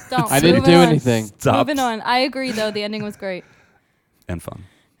 Nope, don't. I didn't Moving do on. anything. Stop. Moving on. I agree, though. The ending was great. And fun.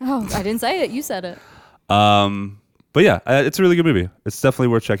 Oh, I didn't say it. You said it. But yeah, it's a really good movie. It's definitely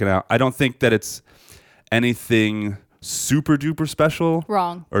worth checking out. I don't think that it's anything super duper special.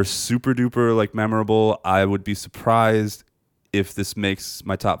 Wrong. Or super duper like memorable. I would be surprised if this makes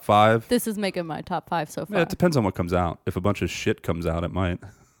my top 5. This is making my top 5 so far. Yeah, it depends on what comes out. If a bunch of shit comes out, it might.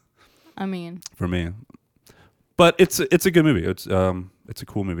 I mean, For me. But it's a good movie. It's a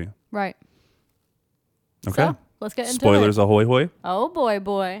cool movie. right. Okay. So, let's get into Spoilers it. ahoy hoy. Oh,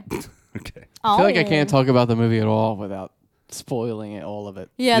 boy. Okay. I feel like I Oh. can't talk about the movie at all without spoiling it, all of it.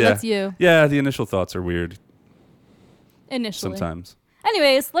 Yeah, that's you. Yeah, the initial thoughts are weird Initially. sometimes.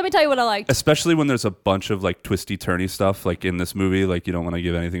 Anyways, let me tell you what I liked. Especially when there's a bunch of like twisty turny stuff like in this movie, like you don't want to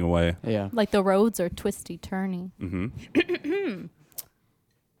give anything away. Yeah. Like the roads are twisty turny.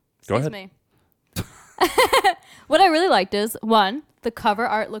 Go Excuse ahead. me. What I really liked is, one, the cover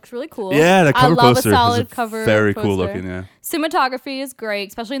art looks really cool. Yeah, the cover I love poster a solid is cover very poster. cool looking, yeah. Cinematography is great,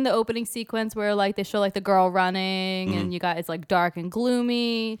 especially in the opening sequence where like they show like the girl running and you got it's like dark and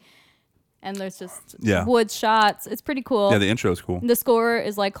gloomy and there's just Yeah. wood shots. It's pretty cool. Yeah, the intro is cool. The score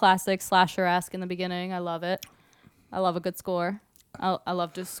is like classic slasher-esque in the beginning. I love it. I love a good score. I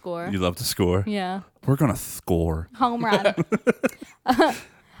love to score. You love to score. Yeah. We're gonna score. Home run.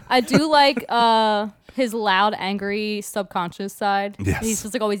 I do like his loud, angry, subconscious side. Yes. He's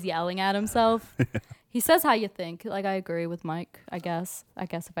just like always yelling at himself. He says how you think. Like I agree with Mike, I guess. I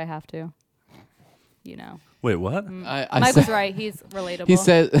guess if I have to. You know. Wait, what? I Mike said, was right. He's relatable. He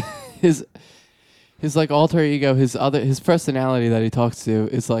said his like alter ego, his personality that he talks to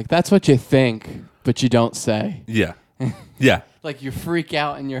is like, that's what you think, but you don't say. Yeah. Yeah. Like you freak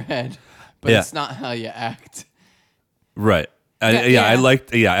out in your head, but Yeah. it's not how you act. Right. I Yeah.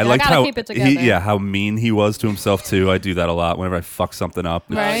 liked I liked gotta how keep it together. how mean he was to himself too. I do that a lot whenever I fuck something up.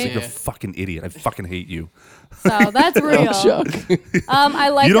 It's Right. just like, you're Yeah. a fucking idiot. I fucking hate you. So that's real. Oh, Chuck. I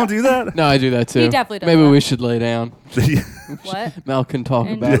like You don't do that? No, I do that too. He definitely does Maybe that. we should lay down. What? Mel can talk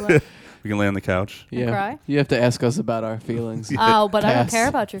And about do it. what? We can lay on the couch. Yeah. cry? You have to ask us about our feelings. Oh, but I don't Cass. care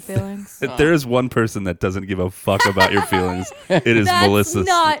about your feelings. If there is one person that doesn't give a fuck about your feelings, it is That's Melissa.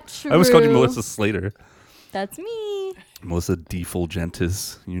 not true. I always called you Melissa Slater. That's me. Melissa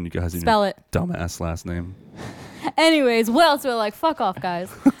DeFulgentis. You guys in Spell your it. dumbass last name. Anyways, what else do I like? Fuck off, guys.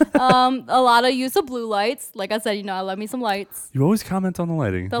 A lot of use of blue lights. Like I said, I love me some lights. You always comment on the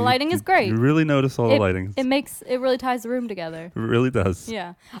lighting. The You- lighting is great. You really notice all the lighting. It really ties the room together. It really does.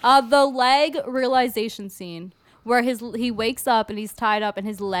 Yeah. The leg realization scene where he wakes up and he's tied up and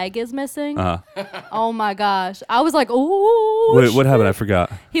his leg is missing. Oh my gosh. I was like, oh. Wait, what happened? I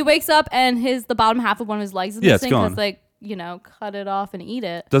forgot. He wakes up and the bottom half of one of his legs is Yeah, it's missing gone. because cut it off and eat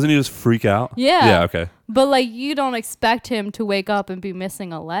it. Doesn't he just freak out? Yeah. Yeah, okay. But like you don't expect him to wake up and be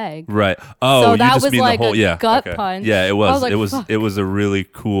missing a leg. Right. Oh, So you that just was mean like the whole a gut punch. Yeah, it I was. was like, it was fuck. it was a really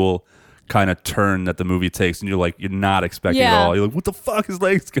cool kind of turn that the movie takes and you're not expecting at Yeah. all. You're like, what the fuck? His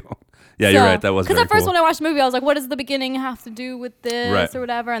legs going. Yeah, you're right. That was because very at first cool. when I watched the movie, I was like, "What does the beginning have to do with this Right. or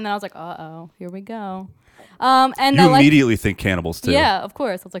whatever?" And then I was like, "Uh-oh, here we go." And You I like, immediately think cannibals too. yeah, of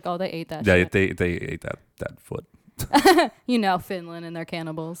course. I was like, "Oh, they ate that." Yeah, shit. they ate that foot. Finland and their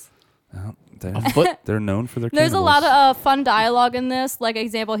cannibals. Oh, foot? they're known for their There's a cannibals. lot of fun dialogue in this. Like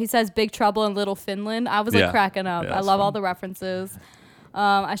example, he says "Big Trouble in Little Finland." I was like Yeah. cracking up. Yeah, I it's love all fun. the references.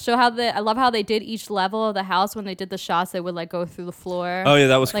 I love how they did each level of the house when they did the shots. They would like go through the floor. Oh yeah,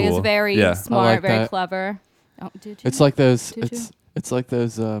 that was like cool. it's very yeah. smart, like very that. clever. Oh, did you? It's like those. Did you? It's like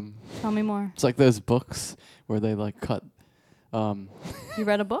those. Tell me more. It's like those books where they like cut. You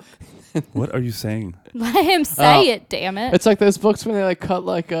read a book? What are you saying? Let him say it, damn it. It's like those books when they like cut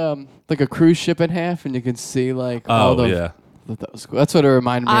like a cruise ship in half, and you can see like all Oh the. yeah. That was cool. That's what it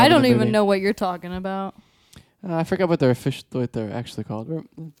reminded me. I of in don't the even movie. know what you're talking about. I forgot what they're actually called.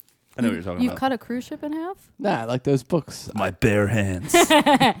 I know what you're talking You about. cut a cruise ship in half? Nah, like those books. My bare hands.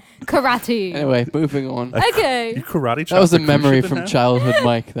 Karate. Anyway, moving on. Okay. You karate chopped That was a the cruise memory ship in from half? childhood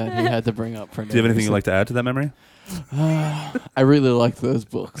Mike that he had to bring up for no Do you have anything reason. you'd like to add to that memory? I really liked those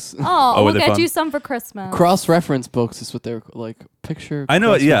books. Oh, were we'll they get fun? you some for Christmas. Cross-reference books is what they're like. Picture. I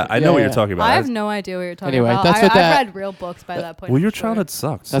know. Yeah, I know what you're talking about. I have no idea what you're talking Anyway, about. that's what that- I've read real books by that point. Well, your I'm sure. childhood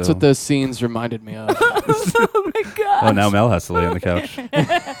sucked. That's so- what those scenes reminded me of. Oh my god. Oh, now Mel has to lay on the couch.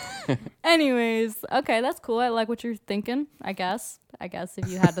 Anyways, okay, that's cool. I like what you're thinking. I guess if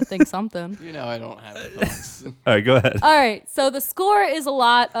you had to think something. You know, I don't have thoughts. All right, go ahead. All right, so the score is a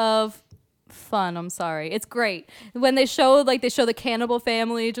lot of fun. I'm sorry, it's great when they show the cannibal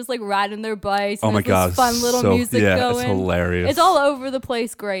family just like riding their bikes. Oh and my there's this God, fun little so- music yeah, going. it's hilarious. It's all over the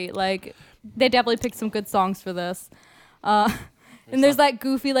place. Great, like they definitely picked some good songs for this. And there's that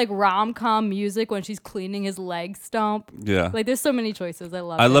goofy like rom-com music when she's cleaning his leg stump. Yeah. Like there's so many choices. I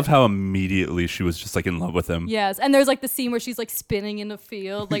love it. I love how immediately she was just like in love with him. Yes, and there's like the scene where she's like spinning in the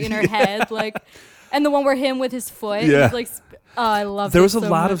field, like in her head, like, and the one where him with his foot. Yeah. He's like, oh, I love. There was a so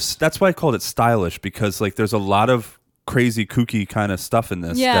lot much. of. That's why I called it stylish, because like there's a lot of crazy kooky kind of stuff in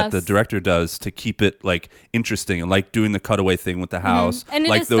this that the Yes. director does to keep it like interesting, and like doing the cutaway thing with the house, And it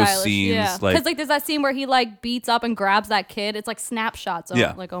like is those stylish, scenes, yeah. Because like there's that scene where he like beats up and grabs that kid. It's like snapshots,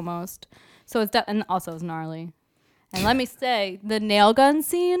 Yeah. like almost. So it's and also it's gnarly. And let me say, the nail gun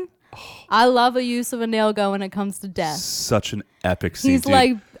scene. I love a use of a nail gun when it comes to death. such an epic scene. He's dude.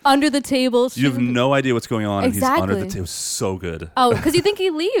 like under the table. you have shooting- no idea what's going on, and he's under the Exactly. table. So good. Oh, because you think he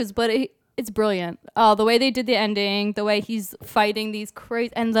leaves, but it's brilliant. Oh, the way they did the ending, the way he's fighting these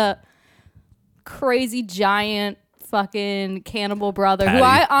crazy and the crazy giant fucking cannibal brother, who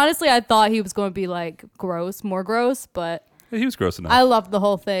Patty. I thought he was going to be like more gross, but Yeah, he was gross enough. I loved the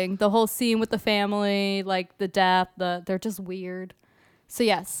whole thing, the whole scene with the family, like the death, they're just weird. So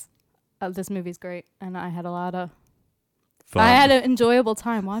yes, this movie's great, and I had Fun. I had an enjoyable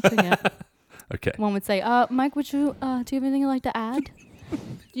time watching it. Okay. One would say, Mike, would you do you have anything you'd like to add?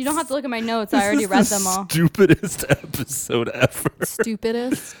 You don't have to look at my notes. I already read them all. Stupidest episode ever.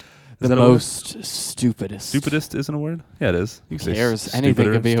 Stupidest. The that a word? most stupidest. Stupidest isn't a word? Yeah, it is. You can say Cares? Anything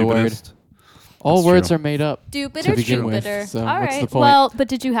stupider, could be a word. stupidest. All That's words true. are made up. Stupider, To begin with, stupider. so All what's right. the point? Well, but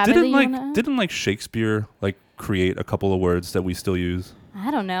did you have anything you want to Didn't like Shakespeare like create a couple of words that we still use?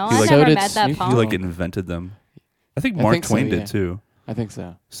 I don't know. He I like- never So did met that Snoopy. He poem. like invented them. I think I Mark think so, Twain yeah. did too. I think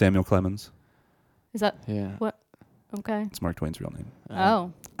so. Samuel Clemens. Is that Yeah. what? Okay. It's Mark Twain's real name.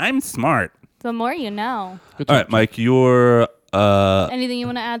 Oh, I'm smart. the more you know. Good All job. right, Mike, your Anything you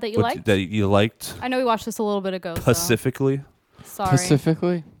want to add that you what liked? that you liked I know we watched this a little bit ago. so Pacifically. sorry.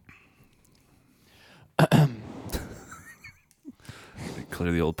 Specifically,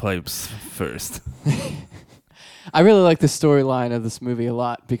 Clear the old pipes first. I really like the storyline of this movie a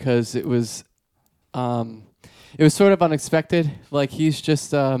lot because it was sort of unexpected. Like he's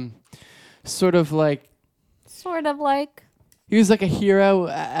just sort of like Sort of like he was like a hero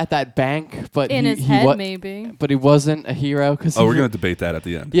at that bank, but in he, his he head, wa- maybe. but he wasn't a hero because Oh, we're gonna debate that at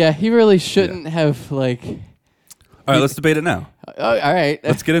the end. yeah, he really shouldn't have like. All right, let's debate it now. Oh, all right.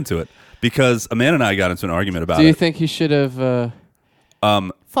 Let's get into it because Amanda and I got into an argument about Do you it. think he should have?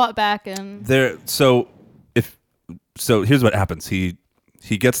 Fought back and So here's what happens. He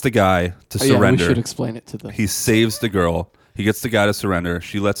gets the guy to Oh, yeah, we surrender. should explain it to them. He saves the girl. He gets the guy to surrender.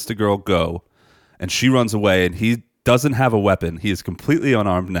 She lets the girl go, and she runs away. And he doesn't have a weapon. He is completely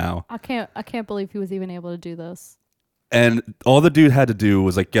unarmed now. I can't believe he was even able to do this. And all the dude had to do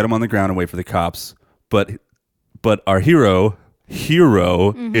was like get him on the ground and wait for the cops. But our hero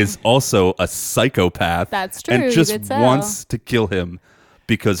is also a psychopath. That's true, And you just could tell. wants to kill him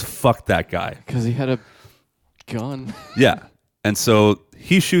because fuck that guy. Because he had a gun. Yeah. And so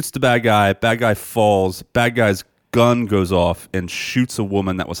he shoots the bad guy. Bad guy falls. Bad guy's gun goes off and shoots a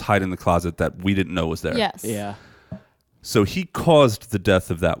woman that was hiding in the closet that we didn't know was there. Yes. Yeah. So he caused the death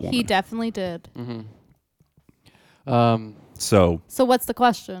of that woman. He definitely did. So So what's the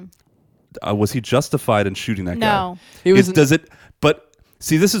question? was he justified in shooting that guy? No. He was. Does it? But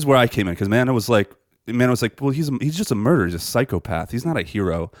see, this is where I came in because Amanda was like, well, he's just a murderer. He's a psychopath. He's not a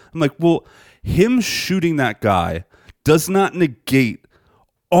hero. I'm like, well, him shooting that guy does not negate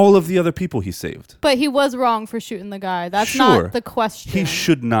all of the other people he saved. But he was wrong for shooting the guy. That's Sure. not the question. He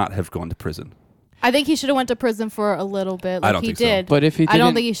should not have gone to prison. I think he should have went to prison for a little bit. Like I don't he think so. did. But if he I don't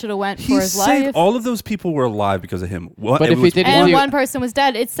didn't- think he should have went He for his saved life. all of those people were alive because of him. But if he didn't and do- one person was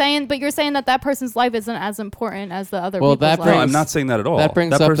dead. It's saying, but you're saying that person's life isn't as important as the other Well, people's that life. No, brings- I'm not saying that at all. that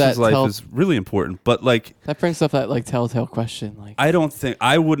brings up person's that life tell- is really important. But like, That brings up that like telltale question. Like, I don't think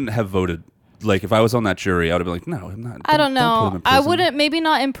I wouldn't have voted. Like, if I was on that jury, I would have been like, no, I'm not. I don't put him know. in I prison. wouldn't. Maybe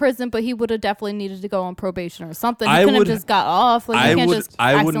not in prison, but he would have definitely needed to go on probation or something. He I couldn't would- have just got off. Like I you can't would. just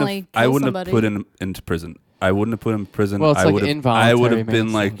I wouldn't accidentally have. I kill wouldn't somebody. have put him into prison. I wouldn't have put him in prison. Well, it's I like would have involuntary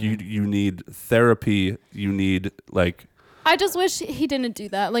been like, manslaughter. you need therapy. You need like. I just wish he didn't do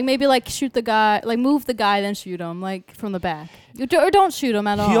that. Like maybe like shoot the guy, like move the guy, then shoot him like from the back, or don't shoot him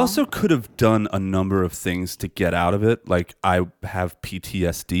at all. He also could have done a number of things to get out of it. Like I have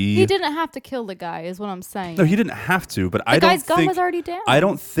PTSD. He didn't have to kill the guy, is what I'm saying. No, he didn't have to. But the I don't guy's gun think was already down. I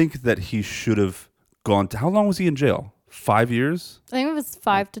don't think that he should have gone to. How long was he in jail? 5 years? I think it was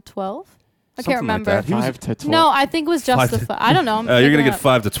 5 to 12. I Something can't like remember. that. He was- 5 to 12. No, I think it was justified. I don't know. I'm You're making gonna it get up.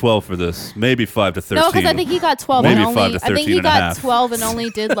 5 to 12 for this. Maybe 5 to 13. No, because I think he got 12 Maybe and 5 only. to I think 13 he and a got half. 12 and only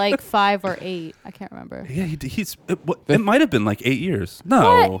did like 5 or 8. I can't remember. Yeah, it might have been like 8 years.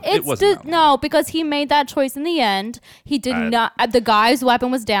 No, But it wasn't. that long. no, because he made that choice in the end. He did I- not. The guy's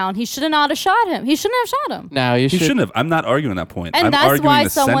weapon was down. He should have not have shot him. He shouldn't have shot him. No, you He should. shouldn't have. I'm not arguing that point. And I'm that's arguing why the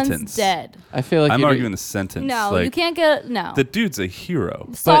someone's sentence. dead. I feel like I'm you arguing the sentence. No, like, you can't get no. The dude's a hero.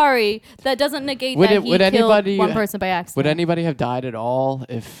 Sorry, that doesn't negate Would that it- he would killed anybody- one person by accident. Would anybody have died at all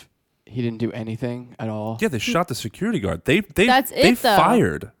if he didn't do anything at all? Yeah, they shot the security guard. They That's they it, though.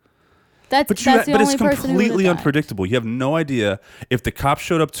 fired. That's But that's the but only it's person who completely would've died. unpredictable. You have no idea if the cops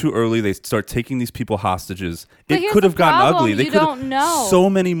showed up too early. They start taking these people hostages. But It here's could the have gotten problem, ugly. They you could don't know. So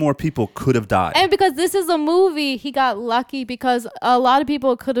many more people could have died. And because this is a movie, he got lucky because a lot of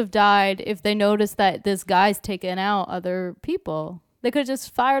people could have died if they noticed that this guy's taking out other people. They could have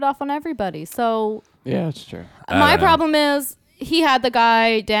just fired off on everybody. So Yeah, that's true. I my don't know. problem is he had the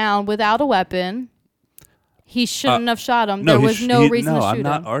guy down without a weapon. He shouldn't have shot him. There was no reason to shoot I'm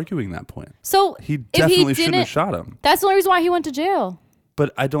not him. arguing that point. So He if definitely he shouldn't didn't, have shot him. that's the only reason why he went to jail.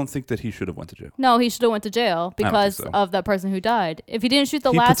 But I don't think that he should have went to jail. No, he should have went to jail think because so. of the person who died. If he didn't shoot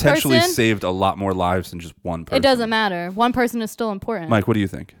the He last potentially person, saved a lot more lives than just one person. it doesn't matter. One person is still important. Mike, what do you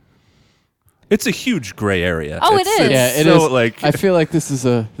think? It's a huge gray area. Oh, it It's- is. it's Yeah, it so, is. Like, I feel like this is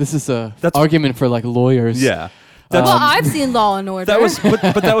a That's- argument for like lawyers. yeah. well, I've seen Law and Order. That was, but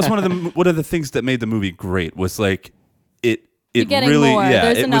that was one of the things that made the movie great. Was like it getting really, more. yeah,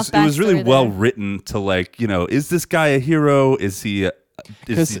 There's it enough was really backstory well there. written to like, is this guy a hero? Is he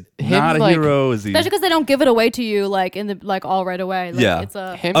 'Cause he him, not a like- hero? Is he? Especially because they don't give it away to you like in the like all right away. Like, Yeah. it's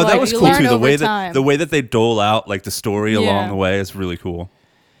a Him, Oh, that like, was you cool learn too. The over way time. that they dole out like the story Yeah. along the way is really cool.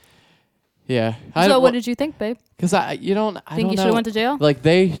 Yeah. So what did you think, babe? Because I Think don't you should have know. went to jail, Like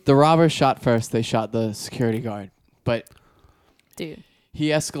the robbers shot first. They shot the security guard, but dude? he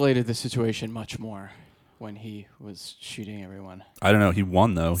escalated the situation much more when he was shooting everyone. I don't know. He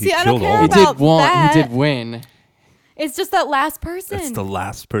won though. He See, I don't killed care all. He of them. about did won. that. He did win. It's just that last person. That's the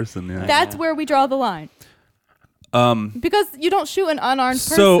last person. Yeah. That's where we draw the line. Because you don't shoot an unarmed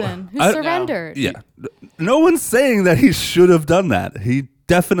So, person who I- surrendered. Yeah. No one's saying that he should have done that. He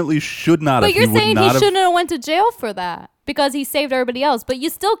definitely should not But have. you're He would saying not he have. shouldn't have went to jail for that because he saved everybody else. But you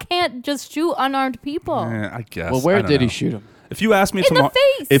still can't just shoot unarmed people. I guess. Well, I where don't did he know. shoot him? If you ask me In the tomorrow,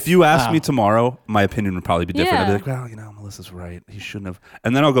 face. if you ask Oh. me tomorrow, my opinion would probably be different. I'd be Yeah. like, well, Melissa's right. He shouldn't have.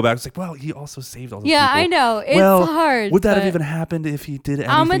 And then I'll go back. It's like, well, he also saved all those Yeah, people. I know. It's well, hard, Would that have but even happened if he did anything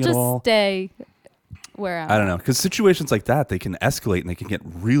I'm gonna at just all? stay where I'm. I don't know, because situations like that, they can escalate and they can get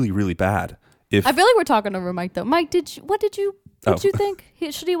really, really bad. If I feel like we're talking over Mike though. Mike, what did you Oh. think?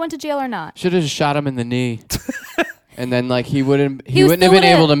 Should he went to jail or not? Should have just shot him in the knee, and then like he wouldn't He wouldn't have still been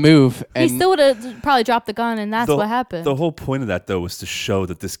able to would've- move. He And still would have probably dropped the gun, and that's the, what happened. The whole point of that, though, was to show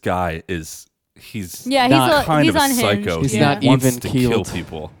that this guy he's yeah, not kind he's of a unhinged. psycho. He's He not wants even to kill keeled.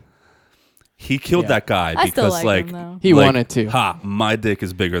 people. He killed Yeah. that guy I still because, like him, though. He like, wanted to. Ha! My dick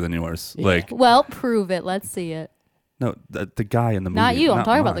is bigger than yours. Yeah. Like, Well, prove it. Let's see it. no, the guy in the movie. Not you. I'm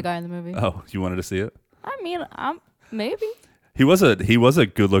talking about mine. the guy in the movie. Oh, you wanted to see it? I mean, maybe. He was a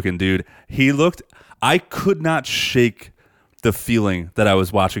good looking dude. I could not shake the feeling that I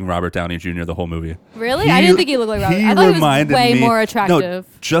was watching Robert Downey Jr. the whole movie. Really? I didn't think he looked like Robert. I thought he was reminded way me- more No,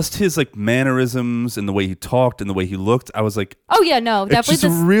 attractive. just his like mannerisms and the way he talked and the way he looked. I was like, Oh yeah, no, definitely. just The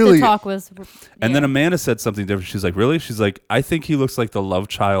really- talk was. and yeah. then Amanda said something different. She's like, really? She's like, I think he looks like the love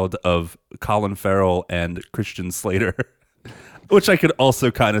child of Colin Farrell and Christian Slater, which I could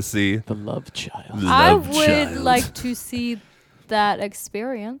also kind of see. the love child. I Love would child. like to see that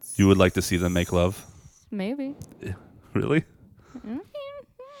experience. You would like to see them make love? Maybe. Really?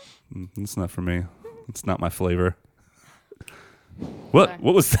 It's not for me. It's not my flavor. What? Sorry.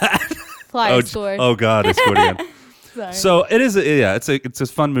 What was that? Fly oh, scored. oh God, I scored again. Sorry. So it is. It's a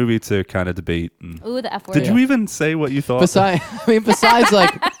fun movie to kind of debate. And Ooh, the F word. did you even say what you thought? Besides,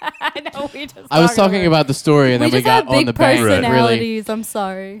 like I know we just. I was talked talking about the story, and We then we just have got on big the bank. Really, personalities. I'm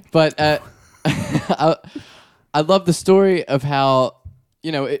sorry. but I love the story of how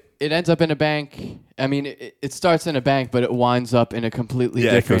it ends up in a bank. I mean, it starts in a bank, but it winds up in a completely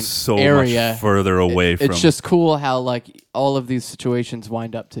Yeah, it different goes so area. much further away from. It's just cool how like all of these situations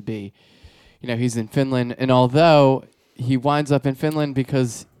wind up to be. You know, he's in Finland, and although he winds up in Finland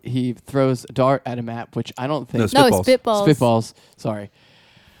because he throws a dart at a map, which I don't think. No, it's spitballs. Spitballs. Sorry.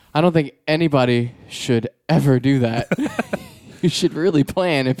 I don't think anybody should ever do that. You should really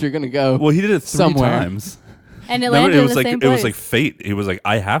plan if you're going to go. Well, he did it 3 somewhere. times. And it Remember, landed it in was the like same it place. was like fate. He was like,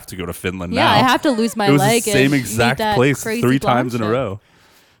 I have to go to Finland yeah, now. I have to lose my It was leg. the same and exact meet that place crazy 3 blonde times in a chick. row.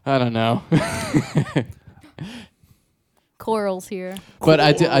 I don't know. Corals here. But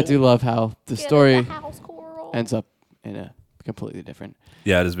I do love how the story House coral. ends up in a completely different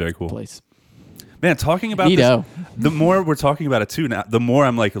Yeah, it is very cool. place. Man, talking about Neato. this, the more we're talking about it too now, the more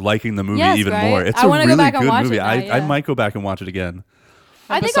I'm like liking the movie Yes, even right? more. It's I a wanna go really back and good watch movie. it now, I yeah. might go back and watch it again.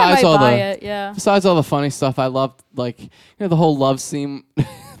 I think I might Besides all buy the- it. Yeah. Besides all the funny stuff, I loved the whole love scene,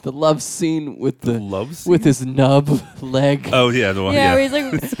 the love scene with the love scene? with his nub leg. Oh yeah, the one. Yeah, Yeah, where he's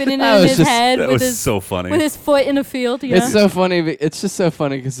like spinning it That in was his just- head that with was his so funny. with his foot in a field. Yeah. It's so funny. It's just so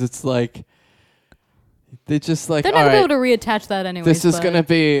funny because it's like they just like They're all not gonna right, be able to reattach that anyway. this is gonna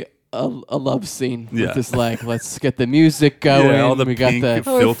be a love scene Yeah. with his leg. Let's get the music going. Yeah, all the we got pink the.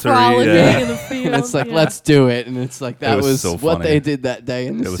 filtery. frolicking Yeah. in the field. And it's like yeah. let's do it, and it's like that was was so what funny. they did that day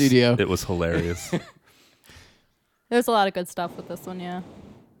in the studio. It was hilarious. There's a lot of good stuff with this one. Yeah.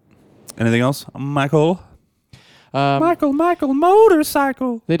 Anything else, Michael? Um, Michael,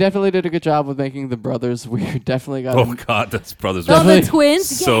 motorcycle. They definitely did a good job with making the brothers weird. Definitely got. Oh God, that's brothers. Oh, are Definitely- the twins.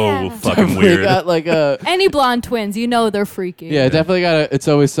 so yeah. fucking definitely weird. got like a. Any blonde twins, you know they're freaky. Yeah, definitely got a. It's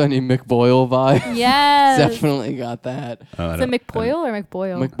Always Sunny McBoyle vibe. Yes. Definitely got that. Oh, I Is it don't- McBoyle or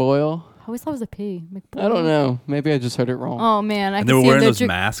McBoyle? McBoyle. I always thought it was a P. McBoyle. I don't know. Maybe I just heard it wrong. Oh man, I And can they were see wearing them. those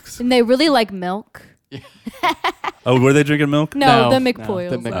masks. And they really like milk. Oh, were they drinking milk? No, the the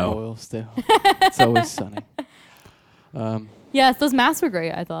McBoyles. McBoyle still. It's Always Sunny. Yes, those masks were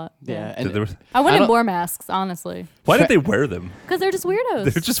great. I thought. Yeah, There and was- I I wanted don't- more masks, honestly, Why did they wear them? because they're just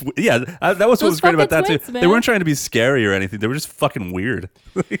weirdos. They're just yeah. That was what Those was great about that fucking too. twins, They man. weren't trying to be scary or anything. They were just fucking weird.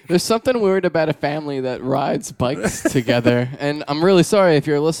 there's something weird about a family that rides bikes together. And I'm really sorry if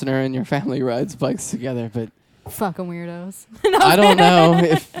you're a listener and your family rides bikes together, but Fucking weirdos. I don't know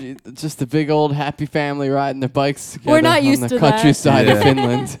if just a big old happy family riding their bikes together We're not on used the to that. countryside of Yeah.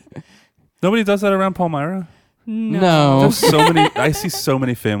 Finland. Nobody does that around Palmyra. No. There's so many. I see so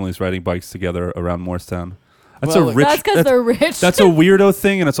many families riding bikes together around Morristown. That's Well, a rich. That's because they're rich. That's a weirdo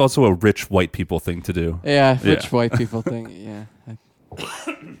thing, and it's also a rich white people thing to do. Yeah, Yeah. rich white people thing. Yeah.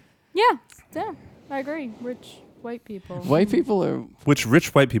 yeah. I agree. Rich white people. White people are Which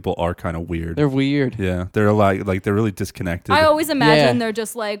rich white people are kind of weird. they're weird. Yeah, they're like they're really disconnected. I always imagine Yeah. they're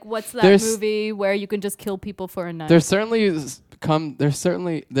just like, what's that There's- movie where you can just kill people for a night? There certainly is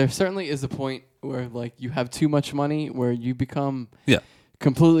a point where like you have too much money where you become Yeah.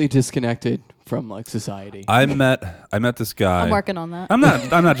 completely disconnected from like society. I met this guy. I'm working on that. I'm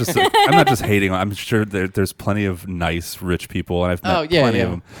not just hating on. I'm sure there's plenty of nice rich people, and I've met Oh, yeah, plenty yeah.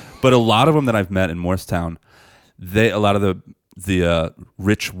 of them. But a lot of them that I've met in Morristown, a lot of the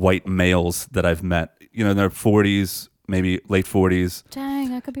rich white males that I've met, you know, in their 40s, maybe late 40s,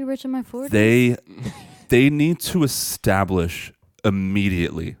 Dang, I could be rich in my 40s. they need to establish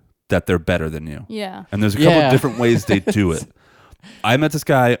immediately that they're better than you. yeah. And there's a couple Yeah. of different ways they do it. I met this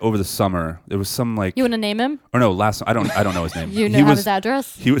guy over the summer. There was some like, You want to name him? or no, I don't know his name. You He know was- his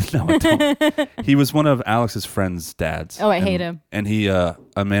address? He was no, I don't. He was one of Alex's friends' dads. Oh, I And- hate him. And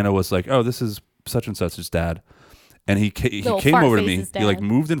Amanda was like, "Oh, this is such and such's dad," and he Little came fart over to me. face's He like dad.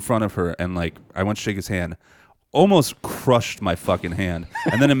 moved in front of her, and like I went to shake his hand, almost crushed my fucking hand,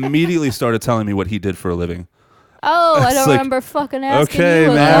 and then immediately started telling me what he did for a living. Oh, I It's don't like, remember fucking asking okay,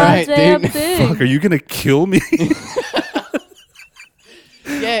 you a man. All right, goddamn dude. thing. Fuck, are you gonna kill me?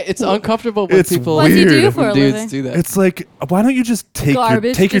 Yeah, it's uncomfortable when It's people What does he do weird. for a dudes living? do that. It's like, why don't you just take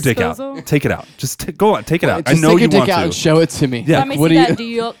Garbage your dick disposal? out? Take it out. Just go on, take it out. I Just know take you your dick want out to. and show it to me. Yeah. Let me What see do that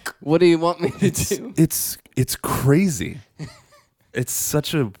you dick. What do you want me to do? It's crazy. It's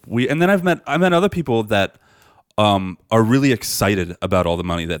such a weird. And then I met other people that are really excited about all the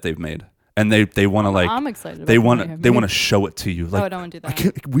money that they've made, and they want to like. I'm excited about They the want money I've they made. want to show it to you. Like, I don't wanna do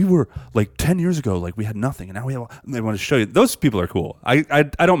that. We were like 10 years ago, like we had nothing, and now we have. And they want to show you. Those people are cool. I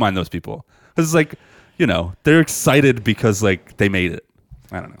don't mind those people. It's like, you know, they're excited because like they made it.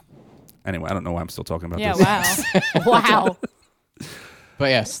 I don't know. Anyway, I don't know why I'm still talking about Yeah, this. wow. wow. But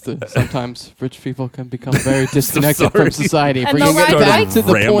yes, sometimes rich people can become very disconnected sorry. from society. And Bringing they'll it ride back bikes. to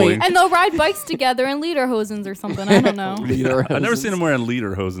the Rambling. point. And they'll ride bikes together in lederhosens or something. I don't know. I've never seen them wearing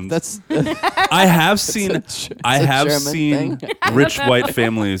lederhosen. That's I have seen it's a I have German seen thing. rich white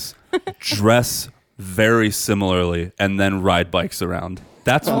families dress very similarly and then ride bikes around.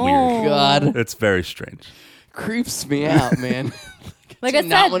 That's Oh. weird. God, It's very strange. creeps me out, man. Like I do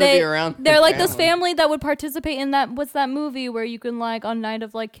not said, wanna be around they're the like this family. family that would participate in that. What's that movie where you can like on night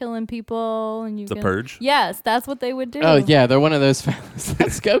of like killing people and you The can, Purge? Yes, that's what they would do. Oh yeah, they're one of those families.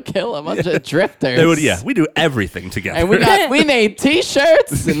 Let's go kill a bunch of drifters. They would, we do everything together. And we made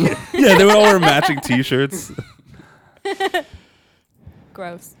T-shirts. And yeah, they would all wear matching T-shirts.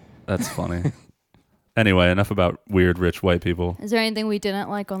 Gross. That's funny. Anyway, enough about weird rich white people. Is there anything we didn't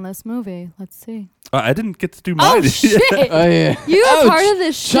like on this movie? Let's see. I didn't get to do mine. Oh shit! oh yeah, You were Oh, part of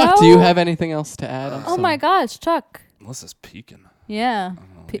this Chuck, show. do you have anything else to add? I'm Oh my sorry. gosh, Chuck. Melissa's peeking. Yeah,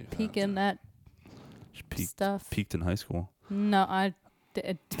 leave that peeking at She peaked, stuff. peaked in high school. No, I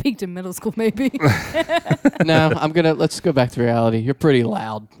peaked in middle school maybe. No, let's go back to reality. You're pretty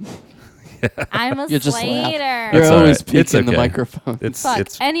loud. I'm a You're just loud. Slater. You're It's always all right. peeking It's the okay. microphone. It's Fuck.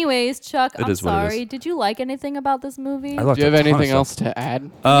 it's. Anyways, Chuck, it I'm is what it is. sorry. Did you like anything about this movie? I loved Do you have a ton of anything stuff. else to add? We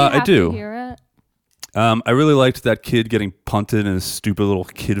I have to do. hear it. I really liked that kid getting punted in his stupid little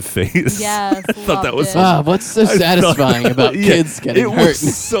kid face. Yes, I thought that loved was. it. Ah, what's so satisfying about Yeah, kids getting it hurt?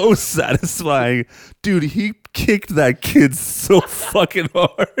 was so satisfying, dude. He kicked that kid so fucking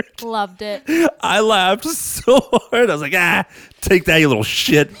hard. Loved it. I laughed so hard. I was like, take that, you little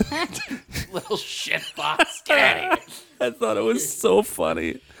shit. Little shit box, daddy. I thought it was so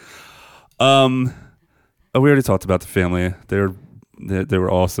funny. We already talked about the family. They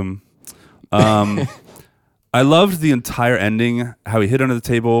were awesome. I loved the entire ending. How he hid under the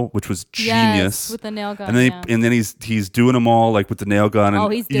table, which was genius. Yes, with the nail gun. and then yeah. and then he's doing them all like with the nail gun, and Oh,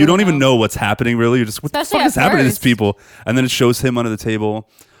 he's you doing don't even them. know what's happening really. You're just what Especially the fuck is at happening to these first. people? And then it shows him under the table.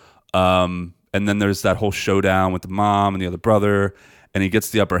 And then there's that whole showdown with the mom and the other brother, and he gets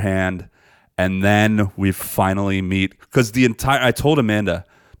the upper hand. And then we finally meet, because I told Amanda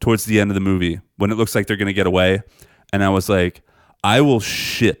towards the end of the movie when it looks like they're gonna get away, and I was like, I will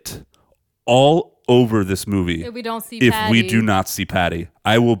shit all over this movie If we don't see if we Patty. do not see Patty.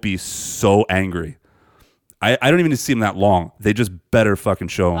 I will be so angry. I don't even see him that long. They just better fucking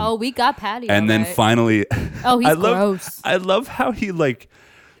show him. Oh, we got Patty. and then alright. finally, Oh, he's I love, gross. I love how he like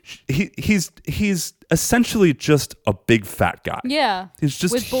he's essentially just a big fat guy. Yeah. He's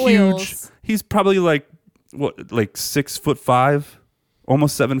just with huge. boils. He's probably like 6'5",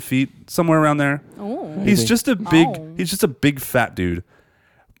 almost 7 feet, somewhere around there. Oh. He's just a big. Oh. He's just a big fat dude,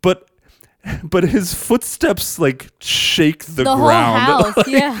 but his footsteps like shake the The whole ground. house, like,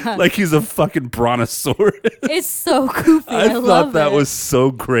 yeah. like he's a fucking brontosaurus. It's so goofy. I, I love thought that it. was so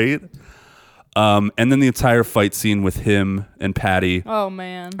great. And then the entire fight scene with him and Patty, Oh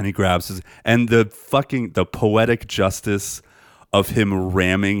man. and he grabs his, and the poetic justice of him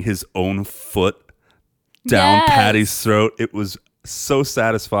ramming his own foot down Yes. Patty's throat. It was so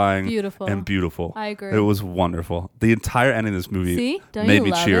satisfying, Beautiful. and beautiful. I agree. It was wonderful. The entire ending of this movie See? Don't made you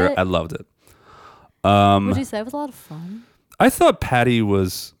me love cheer. it? I loved it. Would you say it was a lot of fun? I thought Patty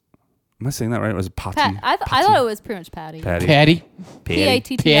was. Am I saying that right? Was it Patty? I thought it was pretty much Patty. Patty. Patty.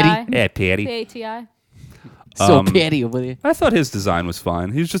 P-A-T-T-I. Yeah, Patty. P-A-T-I. So Patty over there. I thought his design was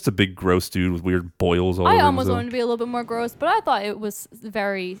fine. He's just a big gross dude with weird boils all over I him. almost wanted to be a little bit more gross, but I thought it was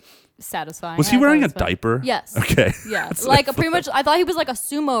very satisfying. Was he I thought wearing it a was fun. diaper? Yes. Okay. Yeah, That's like what I pretty much. I thought he was like a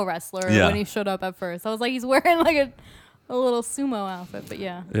sumo wrestler Yeah. when he showed up at first. I was like, he's wearing like a little sumo outfit, but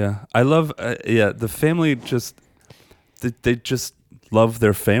yeah. Yeah, I love. The family just they just love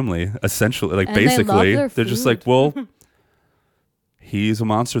their family essentially. Like And they love basically, their they're just food. like, well, he's a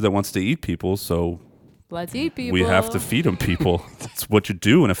monster that wants to eat people, so Let's eat people. we have to feed him people. That's what you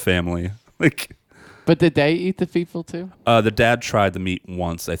do in a family. Like But did they eat the people too? the dad tried the meat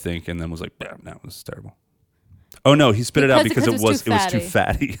once, I think, and then was like, no, it was terrible. Oh no, he spit it out because it was too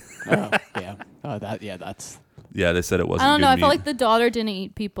fatty. Oh, yeah. Oh, that's. Yeah, they said it wasn't. I don't know. good I felt meat. like the daughter didn't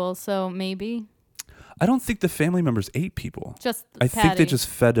eat people, so maybe I don't think the family members ate people. just. I think they Patty. just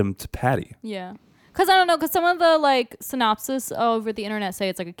fed him to Patty. Yeah. Because I don't know, because some of the like synopsis over the internet say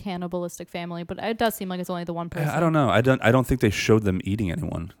it's like a cannibalistic family, but it does seem like it's only the one person. I don't know. I don't think they showed them eating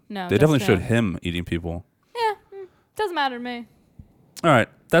anyone. No, They just definitely showed him. him eating people. Doesn't matter to me. All right,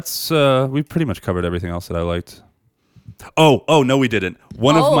 that's we pretty much covered everything else that I liked. Oh no, we didn't.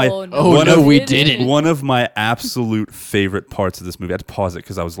 One of my we didn't. one of my absolute favorite parts of this movie. I had to pause it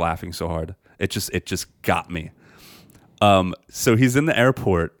because I was laughing so hard. It just got me. So he's in the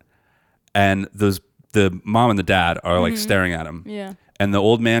airport, and the mom and the dad are like staring at him. Yeah. And the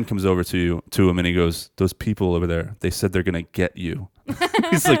old man comes over to him and he goes, "Those people over there, they said they're gonna get you."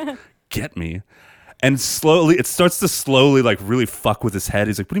 He's like, "Get me?" And slowly, it starts to slowly like really fuck with his head.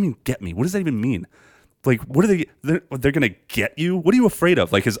 He's like, "What do you mean get me? What does that even mean?" like, what are they? They're gonna get you. What are you afraid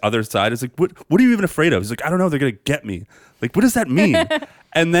of? Like his other side is like, what are you even afraid of? He's like, I don't know. They're gonna get me. Like, what does that mean?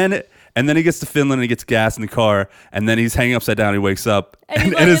 and then he gets to Finland and he gets gas in the car, and then he's hanging upside down. He wakes up,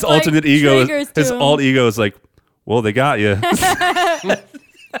 and like, his alternate ego, his him. alt ego is like, well, they got you.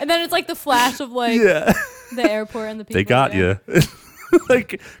 And then it's like the flash of like Yeah. the airport and the people. They got there. you.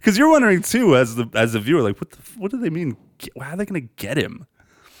 Like, because you're wondering too, as the viewer, like, what do they mean? How are they going to get him?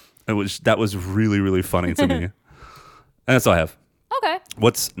 That was really, really funny to me. And that's all I have. Okay.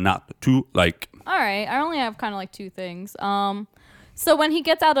 What's not to like? All right. I only have kind of like two things. So when he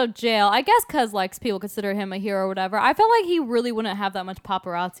gets out of jail, I guess because like people consider him a hero or whatever, I felt like he really wouldn't have that much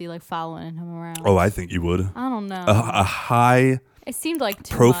paparazzi like following him around. Oh, I think you would. I don't know. A high It seemed like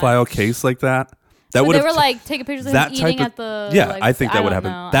too profile much. case like that. That When would they have were like taking pictures of him that eating type at the. Yeah, like, I think that would don't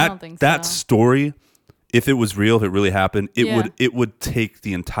happen. know. I That don't think that so. story, if it was real, if it really happened, Yeah. it would take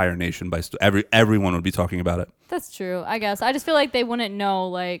the entire nation by everyone would be talking about it. That's true. I guess I just feel like they wouldn't know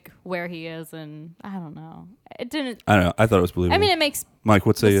like where he is, and I don't know. It didn't. I don't know. I thought it was believable. I mean, it makes Mike,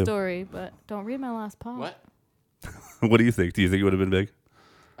 what say the you? story, but don't read my last part. What? What do you think? Do you think it would have been big?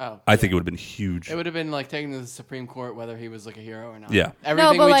 Oh, I think it would have been huge. it would have been like taken to the Supreme Court whether he was like a hero or not. Yeah.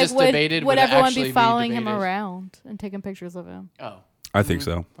 Everything no, but we like just would, debated would would everyone actually be following him debated. around and taking pictures of him? Oh, I think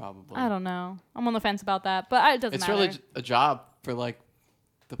so. probably. I don't know. I'm on the fence about that, but it doesn't It's matter. really a job for like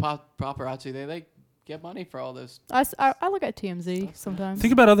the paparazzi. They get money for all this. I look at TMZ sometimes.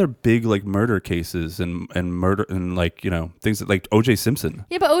 Think about other big like murder cases and murder and like, you know, things that, like O.J. Simpson.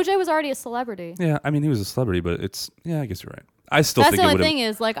 Yeah, but OJ was already a celebrity. Yeah, I mean, he was a celebrity, but I guess you're right. I still That's think the it only would thing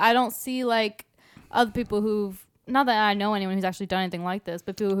is like I don't see like other people who've not that I know anyone who's actually done anything like this,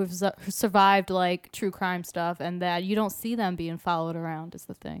 but people who've survived like true crime stuff, and that you don't see them being followed around is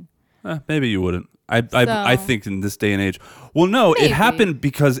the thing. maybe you wouldn't. I think in this day and age. Well, no, Maybe. it happened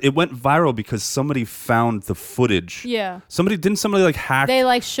because it went viral because somebody found the footage. Yeah, Somebody like hack they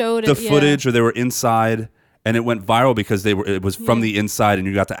like showed the it, footage, or they were inside, and it went viral because it was from the inside, and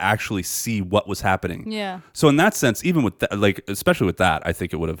you got to actually see what was happening. Yeah. So in that sense, even with that, like especially with that, I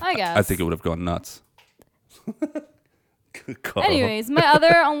think it would have. I guess. I think it would have gone nuts. Good call. Anyways, my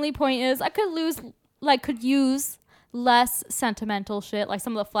other only point is I could use less sentimental shit, like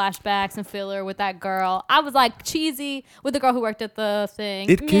some of the flashbacks and filler with that girl. I was like cheesy with the girl who worked at the thing.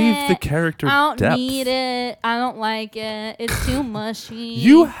 It gave Meh. the character I don't depth. need it. I don't like it. It's too mushy.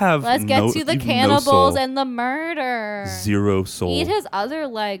 You have Let's get no- to the you've no cannibals soul. and the murder. Zero soul. Eat his other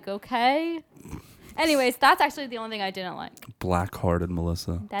leg, okay? Anyways, that's actually the only thing I didn't like. Black-hearted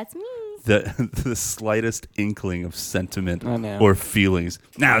Melissa. That's me. The slightest inkling of sentiment I know. or feelings.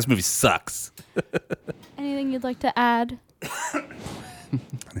 Nah, this movie sucks. Anything you'd like to add?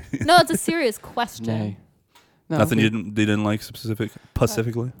 No, it's a serious question. Nay. No, Nothing okay. you didn't like specifically?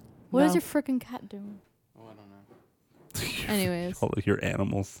 What is No. your freaking cat doing? Oh, I don't know. Anyways. All of your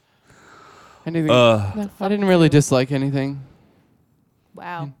animals. Anything? Uh, No, I didn't really dislike anything.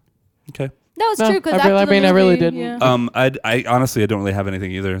 Wow. Okay. No, it's No, true because I really didn't. Yeah. I honestly, I don't really have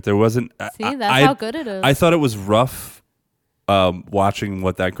anything either. There wasn't. See, that's I, how good it is. I thought it was rough, watching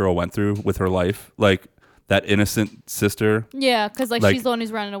what that girl went through with her life, like that innocent sister. Yeah, because like, Like- she's the one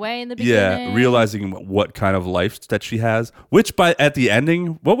who's running away in the beginning. Yeah, realizing what kind of life that she has. Which at the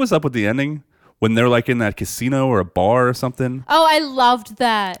ending, what was up with the ending when they're like in that casino or a bar or something? Oh, I loved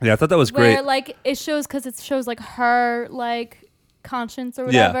that. Yeah, I thought that was Where great. like it shows because it shows like her like conscience or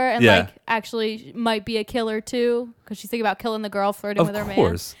Yeah, whatever, and yeah. like actually might be a killer too because she's thinking about killing the girl flirting Of with her man.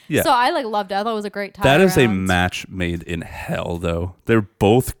 course, yeah. So I like loved it. I thought it was a great time. That is a match made in hell, though. They're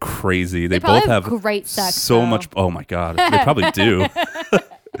both crazy. They probably both have have great sex, So though. much. Oh my god, they probably do.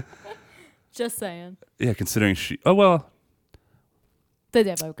 Just saying, Yeah, considering she. Oh well, they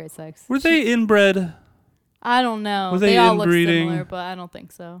did have great sex. were they inbred? I don't know. Were They they all look inbreeding? similar, but I don't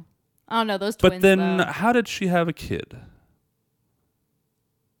think so. I don't know those twins. But then, though. how did she have a kid?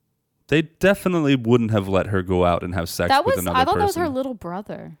 They definitely wouldn't have let her go out and have sex that with was. another I thought person. that was her little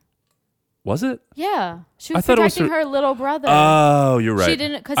brother. Was it? Yeah, she I was thought it was protecting her little brother. Oh, you're right. She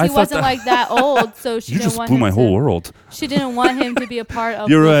didn't because I he thought wasn't that- like that old, so she You didn't just want blew him my to, whole world. She didn't want him to be a part of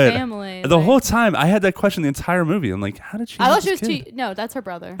You're the right. family. The like- whole time I had that question the entire movie. I'm like, how did she? I have thought she this was kid? too. No, that's her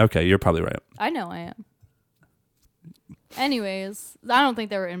brother. Okay, you're probably right. I know I am. Anyways, I don't think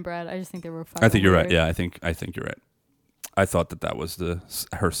they were inbred. I just think they were. I think you're right. weird. Yeah, I think you're right. I thought that was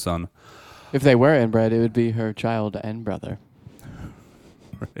her son. If they were inbred, it would be her child and brother.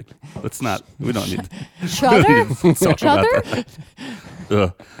 Right. Let's not. We don't need. Shudder? Talk about Shudder? that.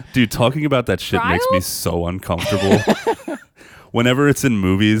 Ugh. Dude, talking about that shit makes me Trials? so uncomfortable. Whenever it's in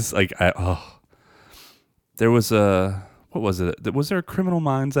movies, like there was what was it? Was there a Criminal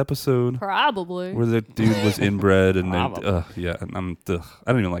Minds episode Probably. where the dude was inbred and Probably. yeah, and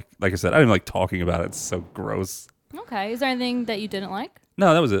I don't even like I said, I don't even like talking about it. It's so gross. Okay. Is there anything that you didn't like?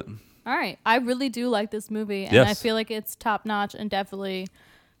 No, that was it. All right. I really do like this movie, and I Yes. feel like it's top notch and definitely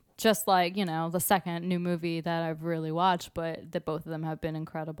just like, the second new movie that I've really watched, but that both of them have been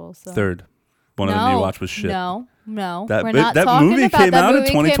incredible. So Third. One of them you watched was shit. No. That We're not that talking movie about came that out in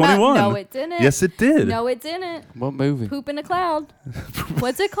movie came out- 2021. No, it didn't. Yes, it did. No, it didn't. What movie? Poop in a cloud.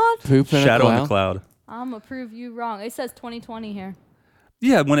 What's it called? Poop in Shadow a on Cloud? the Cloud. I'm gonna prove you wrong. It says 2020 here.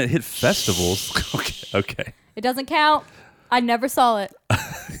 Yeah, when it hit festivals. Okay. It doesn't count. I never saw it.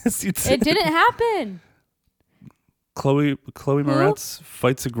 Yes, you did. It didn't happen. Chloe Moretz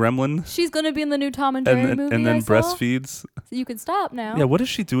fights a gremlin She's gonna be in the new Tom and Jerry movie. and then I saw. breastfeeds. So you can stop now. Yeah, what is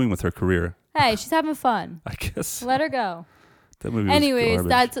she doing with her career? Hey, she's having fun. I guess Let her go. that movie was Anyways,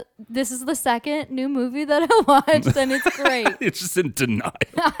 garbage. this is the second new movie that I watched, and it's great. It's just in denial.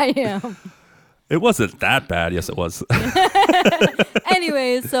 I am. It wasn't that bad. Yes, it was.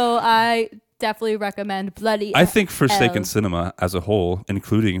 Anyways, so I definitely recommend Bloody. I think Forsaken Hell. Cinema as a whole,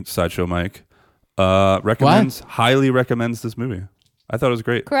 including Sideshow Mike, highly recommends this movie. I thought it was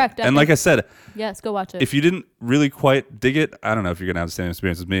great. Correct, And like I said, Yes, go watch it. if you didn't really quite dig it, I don't know if you're gonna have the same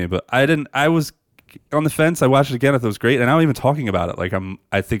experience as me, but I didn't. I was on the fence. I watched it again. I thought it was great, and now I'm even talking about it. Like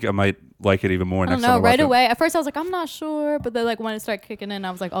I think I might like it even more I next don't time. know. I watch Right it. away, at first I was like, I'm not sure, but then like when it started kicking in,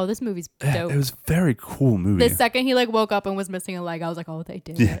 I was like, oh, this movie's dope. It was a very cool movie. The second he like woke up and was missing a leg, I was like, oh, they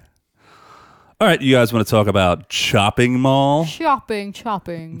did Yeah. it. All right, you guys want to talk about Chopping Mall, Chopping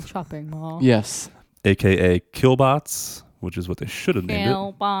mall. Yes. aka Killbots, which is what they should have named it.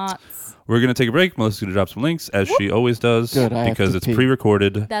 Killbots. We're gonna take a break. Melissa's gonna drop some links as she always does Good, I have because to it's pee.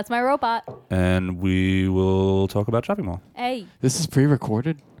 pre-recorded, That's my robot. and we will talk about Chopping Mall. Hey. This is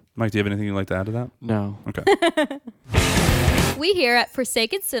pre-recorded? Mike, do you have anything you'd like to add to that? No. Okay. We here at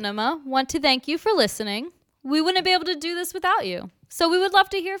Forsaken Cinema want to thank you for listening. We wouldn't be able to do this without you. So we would love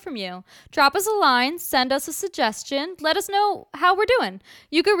to hear from you. Drop us a line, send us a suggestion, let us know how we're doing.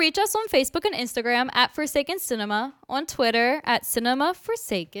 You can reach us on Facebook and Instagram at Forsaken Cinema, on Twitter at Cinema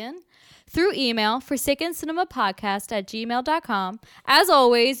Forsaken, through email, forsakencinemapodcast@gmail.com. As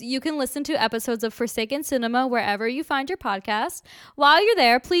always, you can listen to episodes of Forsaken Cinema wherever you find your podcast. While you're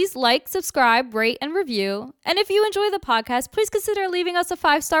there, please like, subscribe, rate, and review. And if you enjoy the podcast, please consider leaving us a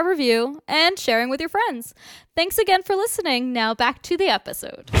 5-star review and sharing with your friends. Thanks again for listening. Now back to the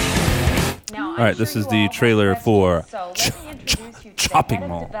episode. All right, this is the trailer for Chopping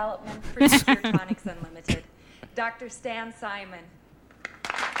Mall. Development for Electronics Unlimited. Dr. Stan Simon.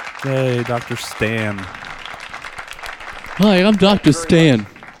 Yay, Dr. Stan. Hi, I'm Dr. Stan.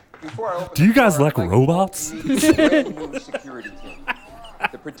 Do you guys like robots? Brand new security team.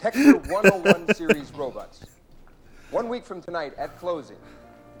 The Protector 101 series robots. 1 week from tonight at closing,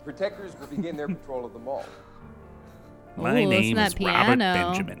 the Protectors will begin their patrol of the mall. My Ooh, name listen is to that Robert piano.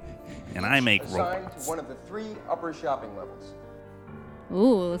 Benjamin, and I make Assigned robots. to one of the 3 upper shopping levels.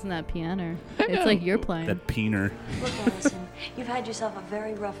 Ooh, listen to that piano. It's like you're playing. That peener. Look, Allison, you've had yourself a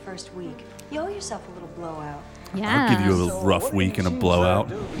very rough first week. You owe yourself a little blowout. Yeah. I'll give you a So rough what do week you and a teams blowout.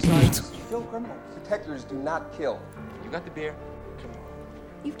 do besides kill criminals? Protectors do not kill. You got the beer?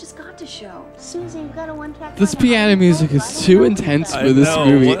 You've just got to show. Susie, you got a one-track. This mind. piano music is too intense I for this know,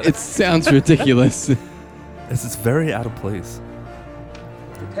 movie. what? It sounds ridiculous. This is very out of place.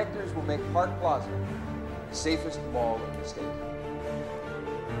 Protectors will make Park Plaza the safest mall in the state.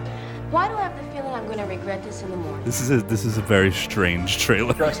 Why do I have the feeling I'm going to regret this in the morning? This is a very strange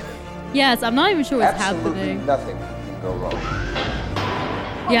trailer. Trust me, Yes, I'm not even sure what's absolutely happening. nothing can go wrong.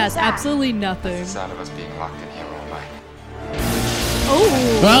 Yes, absolutely nothing. Sound of us being locked in here all night. Oh,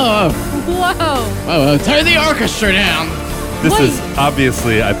 Whoa, whoa. whoa, turn the orchestra down. This Wait. is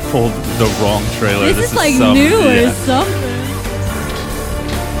obviously I pulled the wrong trailer. This is like some, new yeah. or something.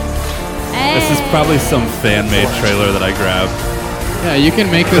 This is probably some fan-made trailer that I grabbed. Yeah, you can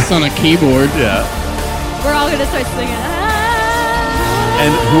make this on a keyboard. Yeah. We're all gonna start singing. Ah.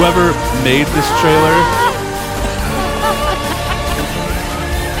 And whoever made this trailer,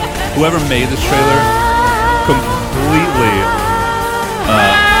 completely.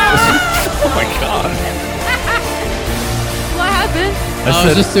 Oh my god! What happened? I I was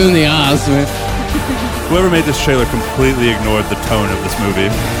said just doing the Oz, man. whoever made this trailer completely ignored the tone of this movie.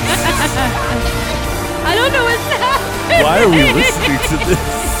 I don't know what's happening. Why are we listening to this?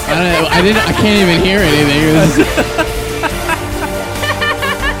 I can't even hear anything. It was,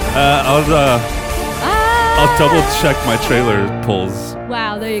 I'll double check my trailer pulls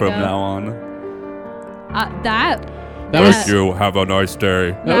Wow, there you from go. now on. That that was You have a nice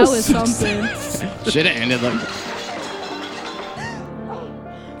day. was something. should have ended like.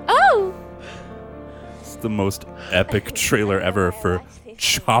 the most epic trailer ever for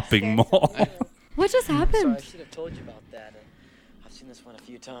Chopping Mall. What just Sorry, happened? I should have told you about that. I've seen this one a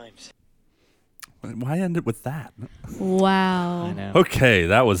few times. Why end it with that? Wow. I know. Okay,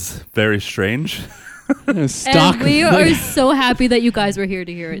 that was very strange. Stock. And we are so happy that you guys were here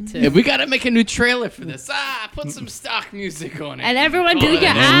to hear it too. Yeah, we gotta make a new trailer for this. Put some stock music on it. And everyone do your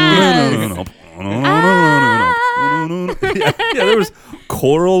yeah, ass. yeah, there was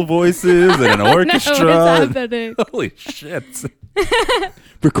choral voices and an No, orchestra. what's and- happening? Holy shit.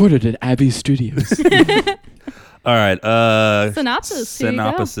 Recorded at Abbey Studios. All right. Synopsis, here you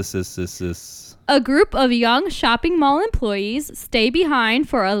go. Synopsis. A group of young shopping mall employees stay behind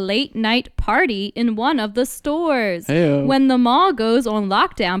for a late night party in one of the stores. Heyo. When the mall goes on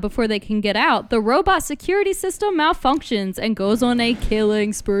lockdown before they can get out, the robot security system malfunctions and goes on a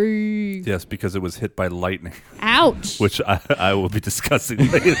killing spree. Yes, because it was hit by lightning, Ouch. which I will be discussing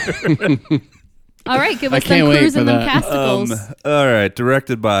later. All right, give I us can't some wait cruise for and them that. casticles. All right,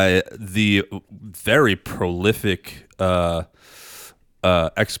 directed by the very prolific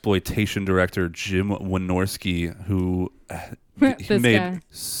exploitation director Jim Wynorski, who he This made guy.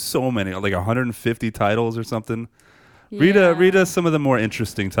 so many, like 150 titles or something. Yeah. Read us some of the more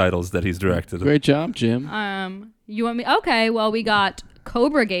interesting titles that he's directed. Great job, Jim. You want me? Okay, well, we got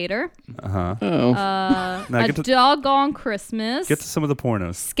Cobra Gator, Uh-huh. Oh. Now A get to Doggone Christmas, get to some of the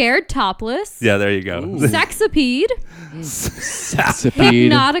pornos. Scared Topless, Yeah, there you go. Sexapede,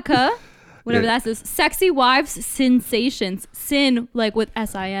 Sexapede. Hypnotica, whatever Yeah. that is, Sexy Wives Sensations, sin like with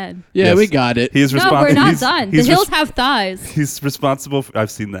S-I-N. Yeah, Yes. we got it. He's No, responsible. we're not done. The hills have thighs. He's responsible.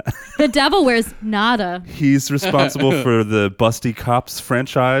 I've seen that. The devil wears nada. He's responsible for the Busty Cops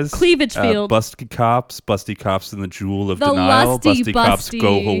franchise. Cleavage Field. Busty Cops and the Jewel of The Denial. Lusty Busty Cops Busty.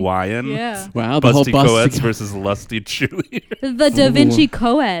 Go Hawaiian. Yeah. Wow, the whole Busty Busty Coeds Co- versus Lusty Chewie. The Da Vinci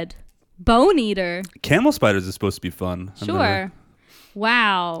Coed. Bone Eater. Camel Spiders is supposed to be fun. I've Sure. never-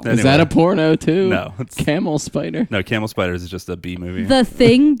 Wow. Anyway. Is that a porno too? No, it's- Camel Spider. No, Camel Spiders is just a B movie. The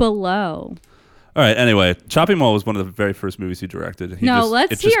Thing Below. All right. Anyway, Chopping Mall was one of the very first movies he directed.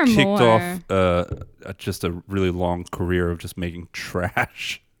 Let's it just hear kicked more. off just a really long career of just making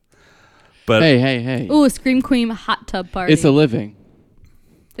trash. But Hey. Ooh, Scream Queen Hot Tub Party. It's a living.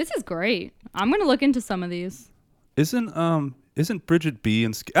 This is great. I'm gonna look into some of these. isn't Bridget B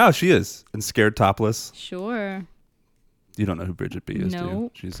in she is in Scared Topless. Sure. You don't know who Bridget B is, do you?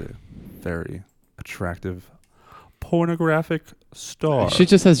 Nope. She's a very attractive pornographic star. She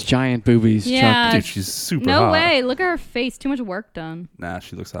just has giant boobies. Yeah. Dude, she's super No hot. way. Look at her face. Too much work done. Nah,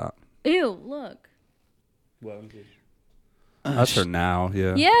 she looks hot. Ew, look. That's her now,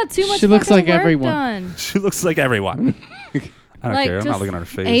 yeah. Yeah, too much She looks fucking like work everyone. done. She looks like everyone. I don't Like, care. I'm not just looking at her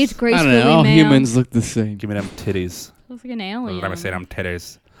face. age I gracefully, don't know. All ma'am. humans look the same. Give me them titties. Looks like an alien. Let me say them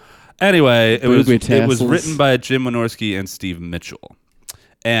titties. Anyway, it was tassels. written by Jim Wynorski and Steve Mitchell.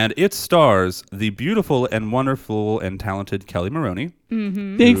 And it stars the beautiful and wonderful and talented Kelly Maroney.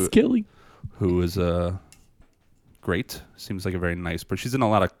 Mm-hmm. Thanks, Kelly. Who is great. Seems like a very nice person. She's in a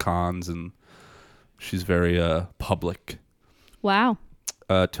lot of cons and she's very public. Wow.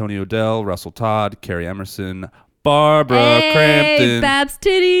 Tony O'Dell, Russell Todd, Carrie Emerson, Barbara Hey, Crampton. Babs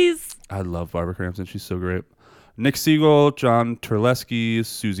titties. I love Barbara Crampton. She's so great. Nick Siegel, John Terlesky,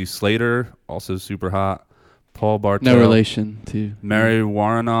 Susie Slater, also super hot. Paul Bartel. No relation to Mary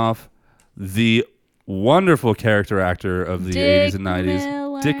Warrenoff. The wonderful character actor of the Dick 80s and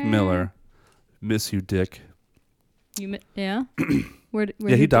 90s. Dick Miller. Miss you, Dick. Yeah. Where'd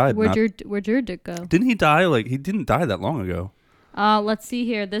Yeah, he died. Where'd your dick go? Didn't he die? He didn't die that long ago. Let's see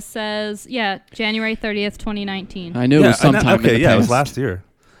here. This says, January 30th, 2019. I knew it was sometime in the it was past. last year.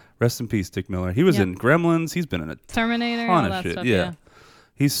 Rest in peace, Dick Miller. He was in Gremlins. He's been in a Terminator, ton all of that shit. stuff. Yeah. Yeah.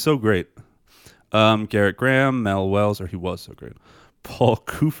 He's so great. Garrett Graham, Mel Wells, or he was so great. Paul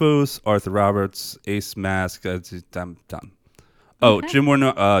Kufos, Arthur Roberts, Ace Mask. I'm done. Oh, Okay.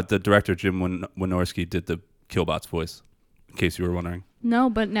 the director Jim Wynorski did the Killbots voice. In case you were wondering. No,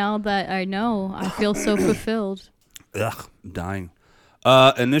 but now that I know, I feel so fulfilled. Ugh, I'm dying.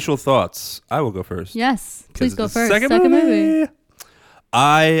 Initial thoughts. I will go first. Yes, please go It's the first. Second movie.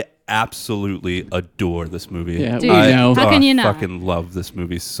 I absolutely adore this movie. Yeah, Dude, we know. how can you not? I fucking love this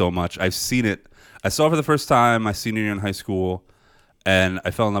movie so much. I've seen it. I saw it for the first time my senior year in high school, and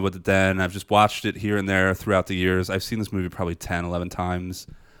I fell in love with it then. I've just watched it here and there throughout the years. I've seen this movie probably 10, 11 times,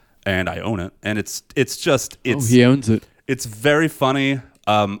 and I own it. And it's He owns it. It's very funny,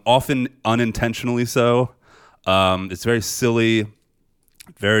 often unintentionally so. It's very silly,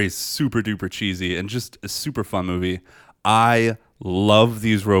 very super duper cheesy, and just a super fun movie. I love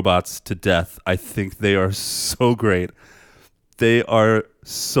these robots to death. I think they are so great. They are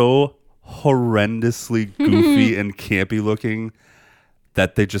so horrendously goofy and campy looking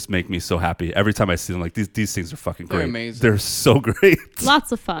that they just make me so happy every time I see them. Like these things are fucking great. They're amazing. They're so great.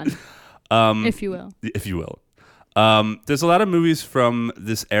 Lots of fun, if you will. If you will. There's a lot of movies from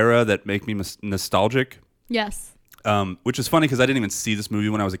this era that make me nostalgic. Yes. Which is funny because I didn't even see this movie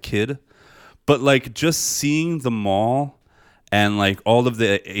when I was a kid. But like just seeing the mall and like all of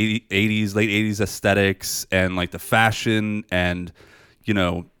the 80s, late 80s aesthetics and like the fashion and, you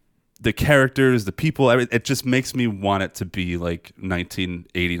know, the characters, the people, it just makes me want it to be like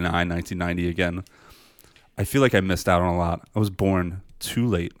 1989, 1990 again. I feel like I missed out on a lot. I was born too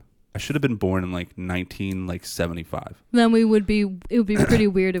late. I should have been born in like 1975. Then it would be pretty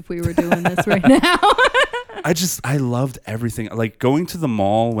weird if we were doing this right now. I loved everything. Like going to the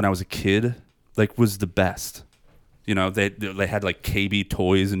mall when I was a kid, like was the best. You know, they had like KB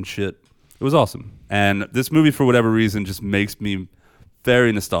toys and shit. It was awesome. And this movie, for whatever reason, just makes me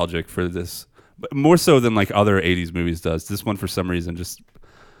very nostalgic for this. But more so than like other 80s movies does. This one, for some reason, just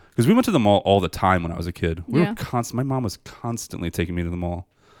because we went to the mall all the time when I was a kid. My mom was constantly taking me to the mall.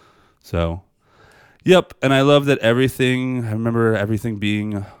 So, yep. And I love that I remember everything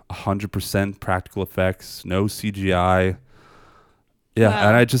being 100% practical effects, no CGI. Yeah,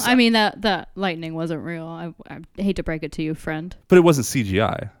 Wow. and I mean, that lightning wasn't real. I hate to break it to you, friend. But it wasn't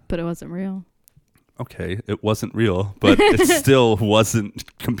CGI. But it wasn't real. Okay, it wasn't real, but it still wasn't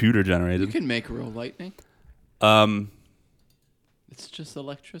computer generated. You can make real lightning. It's just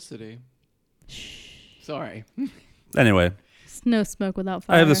electricity. Sorry. Anyway. It's no smoke without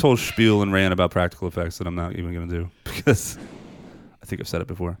fire. I have this whole spiel and rant about practical effects that I'm not even going to do because I think I've said it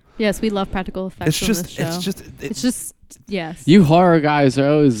before. Yes, we love practical effects on this show. It's just, yes. You horror guys are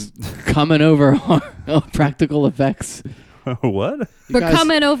always coming over on practical effects. What? We're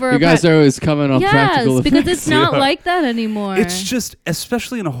coming over. You guys are always coming on practical effects. Yes, because it's not like that anymore. It's just,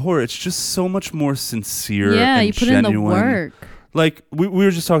 especially in a horror, it's just so much more sincere. Yeah, and you put genuine. in the work. Like we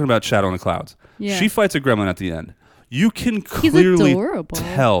were just talking about Shadow in the Clouds. Yeah. She fights a gremlin at the end. You can clearly adorable.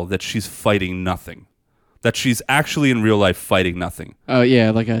 tell that she's fighting nothing. That she's actually in real life fighting nothing. Oh yeah,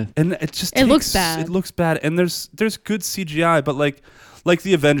 and it just looks bad. It looks bad, and there's good CGI, but like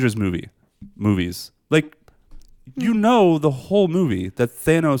the Avengers movies, like you know the whole movie that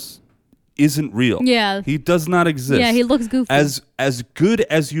Thanos isn't real. Yeah, he does not exist. Yeah, he looks goofy. As good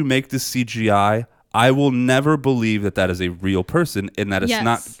as you make the CGI, I will never believe that is a real person and that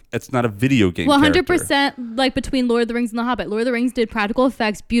it's not a video game. 100% like between Lord of the Rings and The Hobbit. Lord of the Rings did practical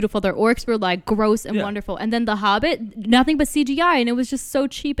effects, beautiful. Their orcs were like gross and wonderful. And then The Hobbit, nothing but CGI, and it was just so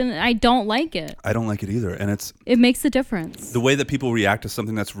cheap, and I don't like it. I don't like it either, and it makes a difference. The way that people react to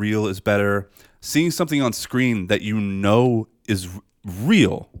something that's real is better. Seeing something on screen that you know is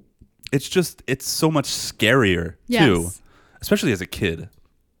real, it's so much scarier too, especially as a kid.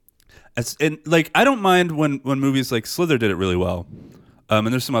 And like I don't mind when movies like Slither did it really well, and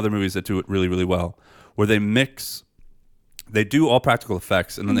there's some other movies that do it really, really well, where they do all practical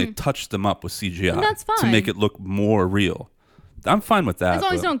effects and then they touch them up with CGI. And that's fine. To make it look more real. I'm fine with that. As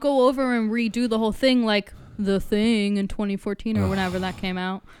long as don't go over and redo the whole thing like The Thing in 2014 or whenever that came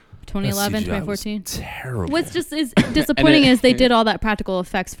out. 2011, 2014. Terrible. What's just is disappointing is they did all that practical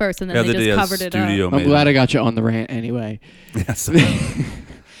effects first and then they just covered it up. I'm glad I got you on the rant anyway. Yes. I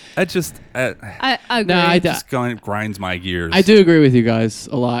agree. No, it just grinds my gears. I do agree with you guys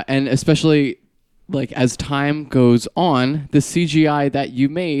a lot, and especially like as time goes on, the CGI that you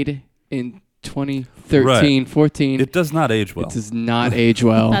made in 2013, 14, it does not age well. It does not age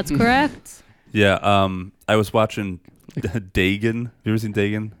well. That's correct. Yeah. I was watching Dagon. Have you ever seen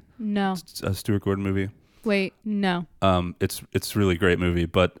Dagon? No. It's a Stuart Gordon movie. Wait, no. It's really great movie,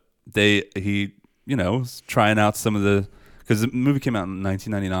 but he was trying out some of the. Because the movie came out in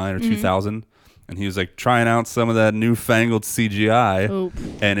 1999 or 2000, and he was like trying out some of that newfangled CGI,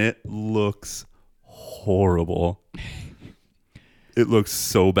 and it looks horrible. It looks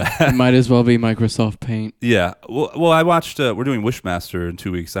so bad. It might as well be Microsoft Paint. Yeah. Well, I watched. We're doing Wishmaster in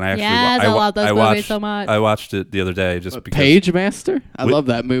 2 weeks, and I actually I love those movies so much. I watched it the other day just because. Page Master? I love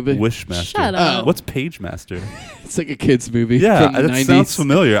that movie. Wishmaster. Shut up. What's Page Master? It's like a kids movie. Yeah, from the that 90s. sounds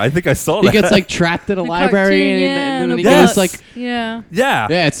familiar. I think I saw that. He gets like trapped in a library, cartoon, and then he Yes. goes like, yeah,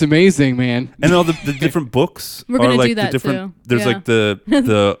 it's amazing, man. And all the different books. We're gonna are like do that the different, too. There's Yeah. like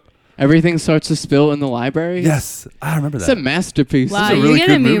the Everything starts to spill in the library. Yes, I remember that. It's a masterpiece. Wow, a really you're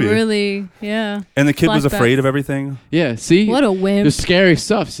getting good me movie. really, yeah. And the kid was Flashbacks. afraid of everything. Yeah, see? What a wimp. There's scary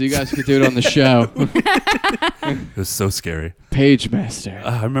stuff, so you guys could do it on the show. It was so scary. Page Master.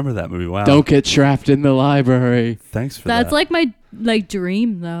 I remember that movie. Wow. Don't get trapped in the library. Thanks for That's that. like my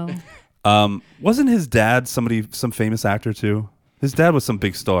dream though. Wasn't his dad some famous actor too? His dad was some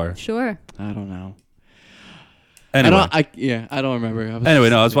big star. Sure. I don't know. Anyway. I don't remember.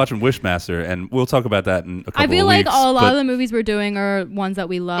 I was watching Wishmaster, and we'll talk about that in a couple I feel of like weeks. a lot of the movies we're doing are ones that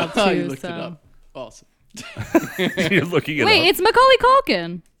we love too. You looked so. it up. Awesome. You're looking it Wait, up. it's Macaulay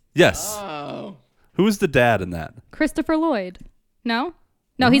Culkin. Yes. Oh. Who was the dad in that? Christopher Lloyd. No,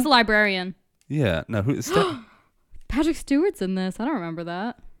 he's a librarian. Yeah. No. Who is that? Patrick Stewart's in this. I don't remember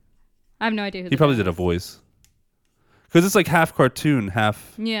that. I have no idea who. He probably did a voice. Because it's like half cartoon,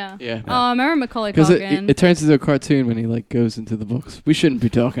 half. Yeah. Yeah. Oh, I remember Macaulay Because Culkin. it turns into a cartoon when he like goes into the books. We shouldn't be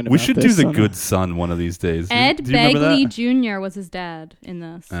talking about We should do this The on Good Son one of these days. Ed Do you remember Begley that? Jr. was his dad in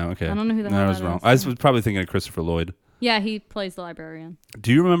this. Oh, okay. I don't know who the No, hell I was that wrong. is. I was probably thinking of Christopher Lloyd. Yeah, he plays the librarian.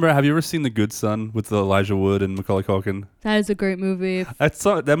 Do you remember? Have you ever seen The Good Son with Elijah Wood and Macaulay Culkin? That is a great movie. I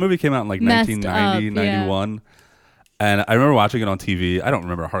saw that movie came out in like Messed 1990, up, yeah. 91. And I remember watching it on TV. I don't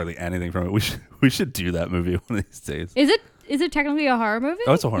remember hardly anything from it. We should do that movie one of these days. Is it technically a horror movie?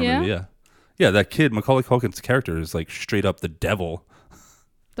 Oh, it's a horror movie, yeah. Yeah, that kid, Macaulay Culkin's character is like straight up the devil.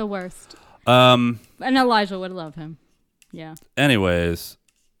 The worst. Um. And Elijah would love him. Yeah. Anyways,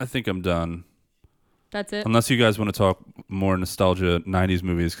 I think I'm done. That's it. Unless you guys want to talk more nostalgia 90s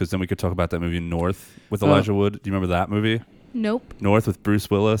movies, because then we could talk about that movie North with Elijah Wood. Do you remember that movie? Nope. North with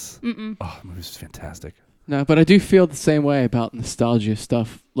Bruce Willis? Mm-mm. Oh, the movie's fantastic. No, but I do feel the same way about nostalgia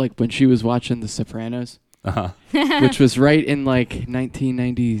stuff. Like when she was watching The Sopranos, which was right in like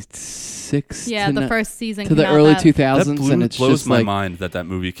 1996. Yeah, the first season to came the out early that- 2000s, and it's blows just my like mind that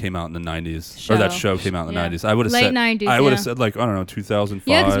movie came out in the 90s, or that show came out in the Yeah. 90s. I would have Late said 90s, I would have yeah. said like I don't know 2005.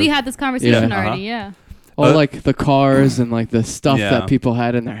 Yeah, because we had this conversation Yeah. already. Yeah. all like the cars and like the stuff Yeah. that people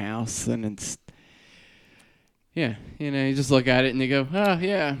had in their house, and it's you just look at it and you go, oh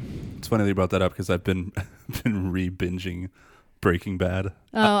yeah. It's funny that you brought that up because I've been re-binging Breaking Bad.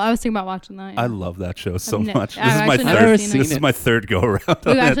 Oh, I was thinking about watching that. Yeah. I love that show so ne- much. I've actually never third. seen it. This is my third go around. We've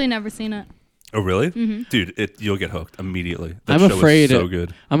on actually it. never seen it. Oh really, Mhm. dude? You'll get hooked immediately. That I'm show afraid is so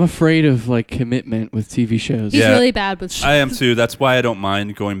good. I'm afraid of like commitment with TV shows. He's really bad with shows. I am too. That's why I don't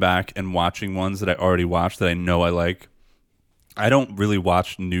mind going back and watching ones that I already watched that I know I like. I don't really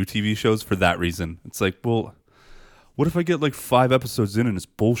watch new TV shows for that reason. It's like, well, what if I get like 5 episodes in and it's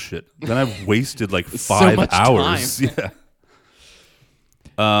bullshit? Then I've wasted like 5 much hours. time.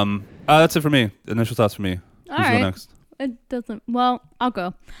 Yeah. That's it for me. Initial thoughts for me. All Who's right. going next? It doesn't. Well, I'll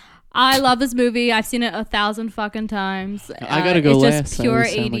go. I love this movie. I've seen it 1,000 fucking times. I gotta go it's last. just I pure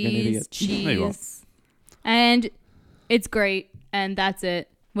always sound like an 80s idiot. No, you won't. cheese. And it's great. And that's it.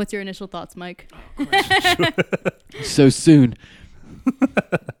 What's your initial thoughts, Mike? So soon.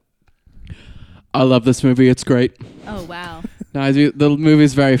 I love this movie. It's great. Oh, wow. No, I do. The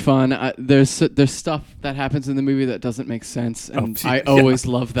movie's very fun. There's stuff that happens in the movie that doesn't make sense, and I yeah. always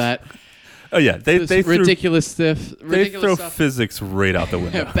love that. Oh yeah, they This threw, ridiculous stuff. they Ridiculous throw stuff. physics right out the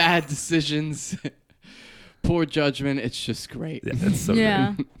window. Bad decisions, poor judgment. It's just great. Yeah, it's so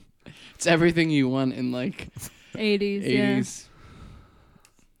Yeah. good. It's everything you want in like 80s. 80s.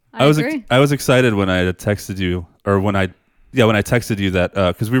 Yeah. I agree. I was excited when I had texted you, or when I texted you that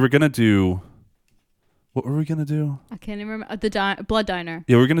because we were gonna do. What were we gonna do? I can't even remember. The Blood Diner.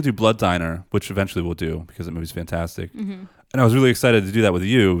 Yeah, we're gonna do Blood Diner, which eventually we'll do because the movie's fantastic. Mm-hmm. And I was really excited to do that with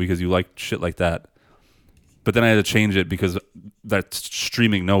you because you like shit like that. But then I had to change it because that's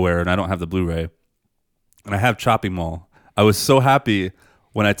streaming nowhere, and I don't have the Blu-ray. And I have Chopping Mall. I was so happy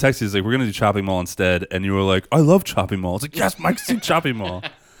when I texted you, it's like, we're gonna do Chopping Mall instead, and you were like, I love Chopping Mall. It's like, yes, Mike's seen Chopping Mall.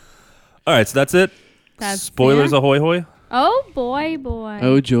 All right, so that's it. Spoilers, yeah. ahoy hoy. Oh, boy.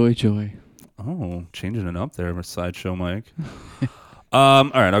 Oh joy, joy. Oh, changing it up there, Sideshow Mike. All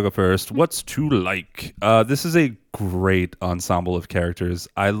right, I'll go first. What's to like? This is a great ensemble of characters.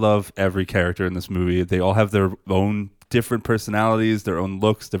 I love every character in this movie. They all have their own different personalities, their own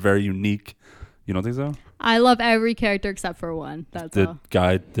looks. They're very unique. You don't think so? I love every character except for one. That's The all.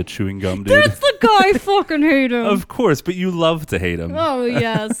 guy, the chewing gum dude. That's the guy. I fucking hate him. Of course, but you love to hate him. Oh,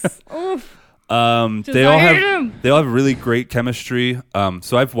 yes. Oof. They I all hate him. have really great chemistry.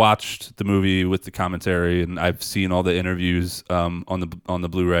 So I've watched the movie with the commentary, and I've seen all the interviews on the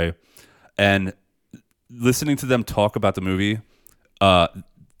Blu-ray, and listening to them talk about the movie,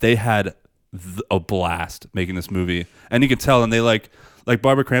 they had a blast making this movie, and you can tell. And they like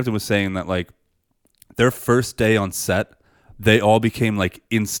Barbara Crampton was saying that like their first day on set, they all became like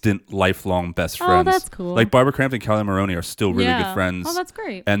instant lifelong best friends. Oh, that's cool. Like Barbara Crampton and Kelly Maroney are still really Yeah. good friends. Oh, that's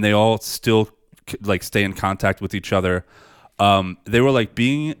great. And they all still like stay in contact with each other. They were like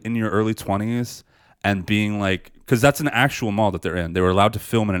being in your early 20s and being like, because that's an actual mall that they're in. They were allowed to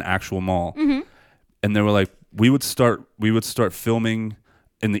film in an actual mall, Mm-hmm. and they were like, we would start filming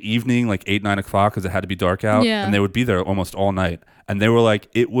in the evening, like 8, 9 o'clock, because it had to be dark out. Yeah. And they would be there almost all night. And they were like,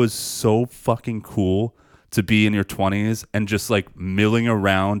 it was so fucking cool to be in your 20s and just like milling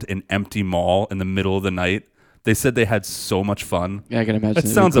around an empty mall in the middle of the night. They said they had so much fun. Yeah, I can imagine. That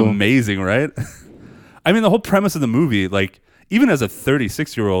sounds cool. amazing, right? I mean, the whole premise of the movie, like, even as a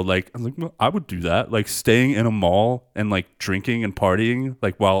 36-year-old, like, I was like, well, I would do that. Like, staying in a mall and like drinking and partying,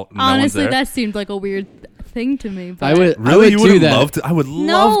 like, while no one's Honestly, there. that seemed like a weird thing to me. But I would Really, you do would that. love to. I would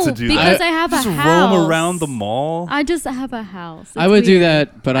love to do that. because I have a just house. roam around the mall. I just have a house. I It's would do weird.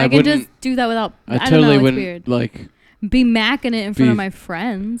 that, but I can wouldn't. just do that without. I don't totally know, it's wouldn't weird. like. Be macking it in front Be- of my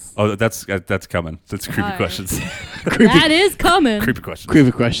friends. Oh, that's coming. That's creepy Alright. questions. That is coming. Creepy questions.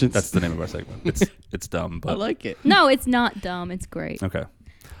 Creepy questions. That's the name of our segment. It's dumb, but I like it. No, it's not dumb. It's great. okay.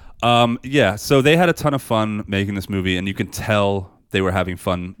 Yeah. So they had a ton of fun making this movie, and you can tell they were having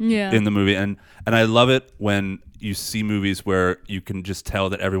fun Yeah. in the movie. And I love it when you see movies where you can just tell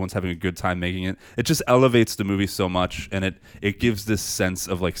that everyone's having a good time making it. It just elevates the movie so much, and it gives this sense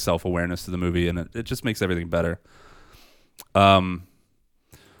of like self-awareness to the movie, and it just makes everything better.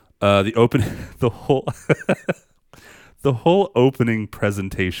 The whole opening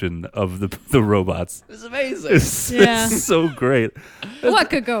presentation of the robots It's amazing. is so great. What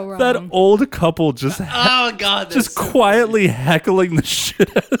could go wrong? That old couple just Oh God! just quietly heckling the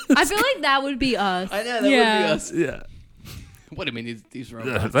shit out of I feel like that would be us. I know that yeah. would be us. yeah. What do you mean these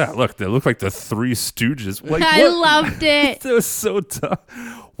robots? Look, they look like the Three Stooges. Like, I what? loved it. That was so dumb.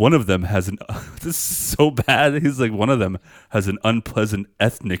 One of them has this is so bad. He's like, one of them has an unpleasant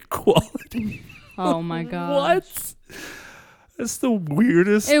ethnic quality. Oh my god. What? That's the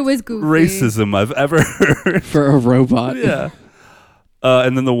weirdest It was goofy. racism I've ever heard. For a robot. Yeah.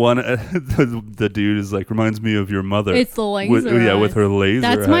 And then the one, the dude is like, reminds me of your mother. It's the laser. Yeah, with her laser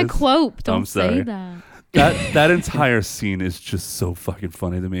That's my eyes. quote. Don't I'm sorry. say that. That entire scene is just so fucking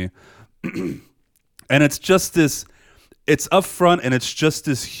funny to me. And it's just this, it's up front and it's just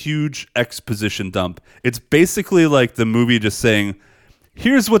this huge exposition dump. It's basically like the movie just saying,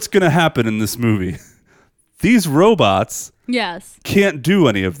 here's what's going to happen in this movie. These robots Yes. can't do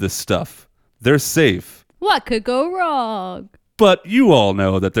any of this stuff. They're safe. What could go wrong? But you all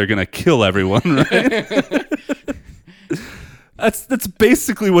know that they're going to kill everyone, right? That's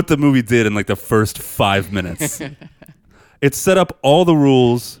basically what the movie did in like the first 5 minutes. It set up all the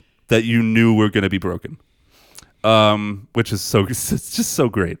rules that you knew were going to be broken, which is it's just so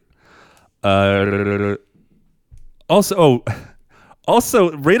great. Also,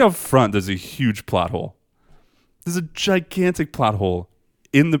 right up front, there's a huge plot hole. There's a gigantic plot hole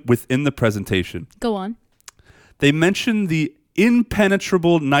within the presentation. Go on. They mention the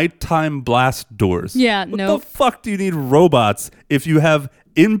impenetrable nighttime blast doors. Yeah, what nope. the fuck do you need robots if you have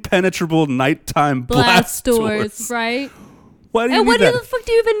impenetrable nighttime blast doors? Right? Why do you And need what that? the fuck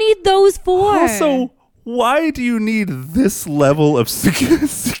do you even need those for? Also, why do you need this level of security?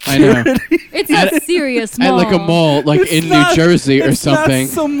 I know. It's a serious mall. At like a mall, like It's in not- New Jersey or it's not something.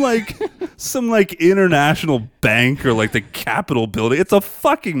 some like international bank or like the Capitol building. It's a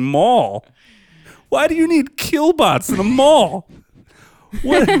fucking mall. Why do you need killbots in a mall?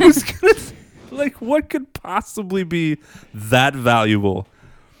 What could possibly be that valuable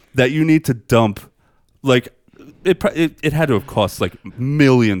that you need to dump? Like it had to have cost like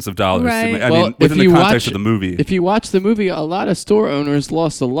millions of dollars. Right. I mean, within the context of the movie. If you watch the movie, a lot of store owners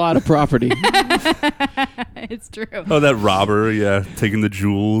lost a lot of property. It's true. Oh, that robber, yeah, taking the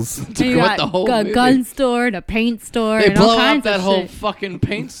jewels. And you What got the whole a movie? gun store and a paint store They and all blow kinds up that of whole shit. fucking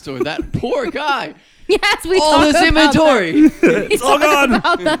paint store. That poor guy. Yes, we All talk his about inventory. That. It's all gone.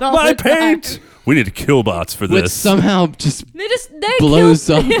 About that all My the time. paint. We need killbots for Which this. somehow just They blows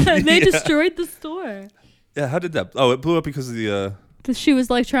killed, up. Yeah, they Yeah. destroyed the store. Yeah, how did that? Oh, it blew up because of the. She was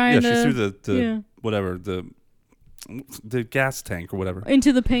like trying Yeah, to she threw the yeah, whatever the gas tank or whatever.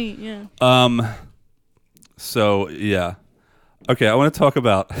 into the paint. Yeah. So yeah, okay. I want to talk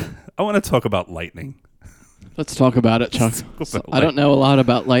about lightning. Let's talk about it, Chuck. about I don't know a lot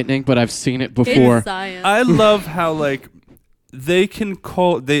about lightning, but I've seen it before. It's science. I love how like they can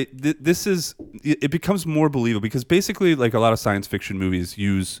call this is it becomes more believable because basically like a lot of science fiction movies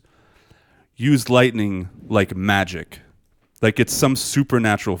use lightning like magic. Like it's some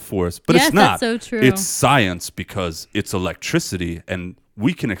supernatural force, but Yes, it's not. that's so true. It's science because it's electricity and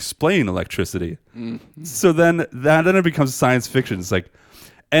we can explain electricity. Mm-hmm. So then it becomes science fiction. It's like,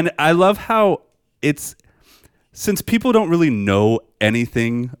 and I love how it's, since people don't really know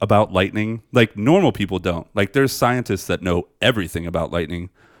anything about lightning, like normal people don't. Like there's scientists that know everything about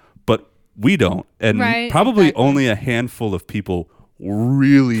lightning, but we don't. And Right, probably exactly. only a handful of people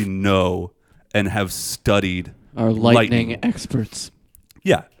really know and have studied Our lightning experts.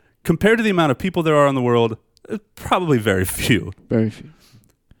 Yeah. Compared to the amount of people there are in the world, probably very few. Very few.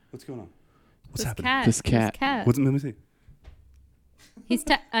 What's going on? What's This happening? cat. This cat. Let me see. He's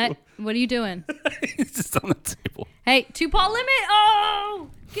what are you doing? He's just on the table. Hey, 2-paw limit. Oh,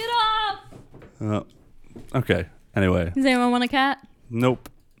 get off. Okay. Anyway. Does anyone want a cat? Nope.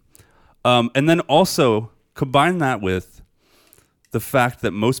 And then also combine that with the fact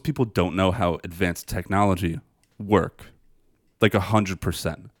that most people don't know how advanced technology work. Like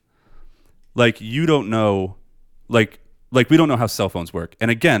 100%. Like you don't know, like we don't know how cell phones work. And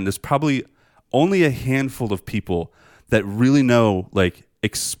again, there's probably only a handful of people that really know like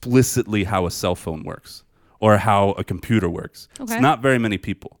explicitly how a cell phone works or how a computer works. Okay. It's not very many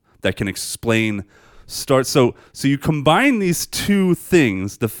people that can explain so you combine these two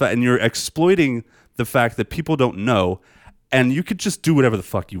things, and you're exploiting the fact that people don't know, and you could just do whatever the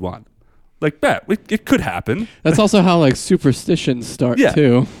fuck you want. Like that, it could happen. That's also how like superstitions start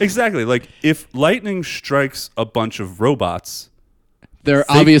too. Exactly. Like if lightning strikes a bunch of robots, They're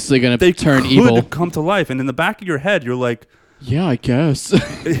obviously going to turn evil. They could come to life, and in the back of your head, you're like, yeah, I guess.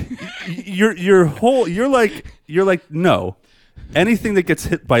 you're like, no. Anything that gets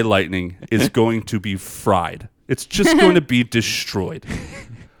hit by lightning is going to be fried. It's just going to be destroyed.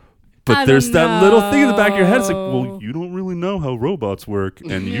 But there's that little thing in the back of your head. It's like, well, you don't really know how robots work,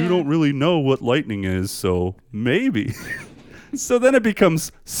 and you don't really know what lightning is, so maybe. So then it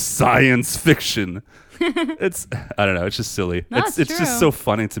becomes science fiction. I don't know. It's just silly. It's just so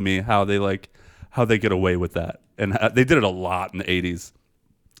funny to me how they get away with that, and they did it a lot in the 80s.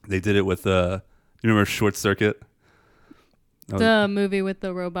 They did it with you remember Short Circuit? The movie with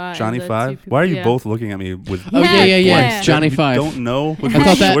the robot. Johnny Five? Why are you both looking at me with... Oh, yeah. Johnny Five. Don't know? With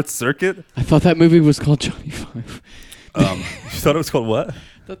I thought Short Circuit? I thought that movie was called Johnny Five. You thought it was called what? I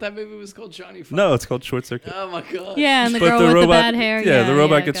thought that movie was called Johnny Five. No, it's called Short Circuit. Oh, my God. Yeah, and the girl with the bad hair. Yeah, the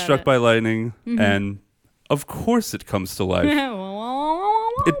robot gets got struck it. by lightning, and of course it comes to life.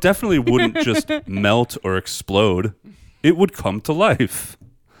 It definitely wouldn't just melt or explode. It would come to life.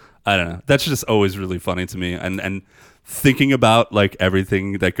 I don't know. That's just always really funny to me. And thinking about like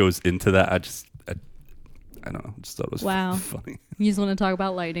everything that goes into that, I don't know. Just thought it was funny. You just want to talk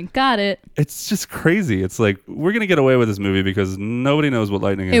about lightning. Got it. It's just crazy. It's like we're gonna get away with this movie because nobody knows what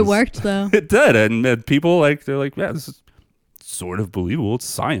lightning is. It worked though. It did, and people they're like, yeah, this is sort of believable. It's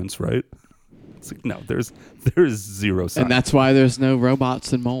science, right? It's like no, there is zero science, and that's why there's no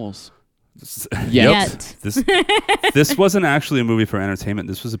robots and moles. Yet. This wasn't actually a movie for entertainment.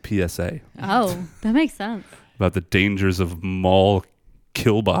 This was a PSA. Oh, that makes sense. About the dangers of mall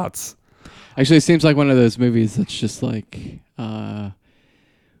killbots. Actually, it seems like one of those movies that's just like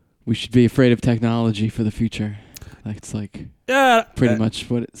we should be afraid of technology for the future. Like it's like pretty much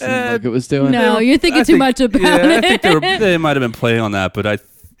what it seemed like it was doing. No, you're thinking too much about it. I think they might have been playing on that, but I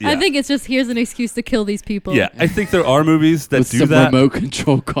think it's just here's an excuse to kill these people. Yeah, I think there are movies that with do some that. Remote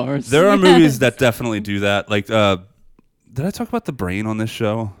control cars. There are movies that definitely do that. Like, did I talk about The Brain on this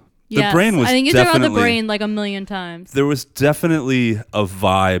show? Yes. The Brain was I think you definitely... talked about The Brain like a million times. There was definitely a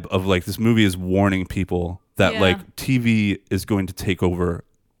vibe of like this movie is warning people that like TV is going to take over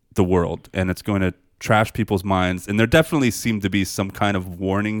the world and it's going to trash people's minds. And there definitely seemed to be some kind of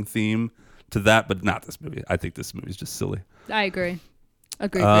warning theme to that, but not this movie. I think this movie is just silly. I agree.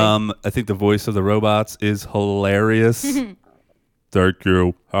 Agreed. I think the voice of the robots is hilarious. Thank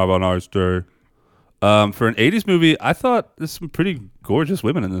you. Have a nice day. For an 80s movie, I thought there's some pretty gorgeous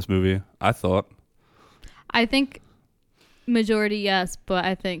women in this movie. I think majority yes, but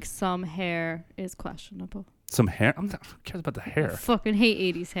I think some hair is questionable. Some hair? Who cares about the hair? I fucking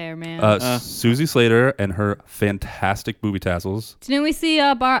hate 80s hair, man. Susie Slater and her fantastic booby tassels. Didn't we see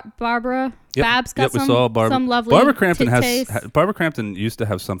Barbara? Yep. Babs got we saw some lovely Barbara Crampton taste. Barbara Crampton used to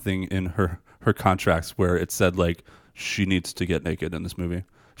have something in her contracts where it said like she needs to get naked in this movie.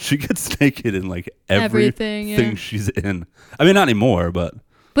 She gets naked in like everything she's in. I mean, not anymore, but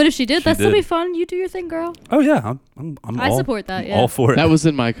if she did, that'd still be fun. You do your thing, girl. Oh yeah, I support that. Yeah, all for it. That was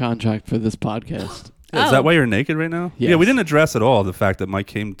in my contract for this podcast. Yeah, is that why you're naked right now? Yes. Yeah, we didn't address at all the fact that Mike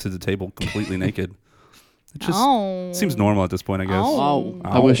came to the table completely naked. It just seems normal at this point, I guess.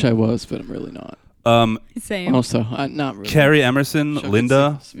 I wish I was, but I'm really not. Same. Also, not really. Carrie Emerson,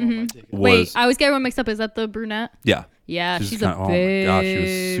 Linda, was... Wait, I always get everyone mixed up. Is that the brunette? Yeah. Yeah, she's kinda, a oh my gosh, she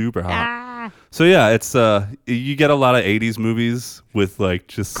was super hot. Ah. So yeah, it's you get a lot of 80s movies with like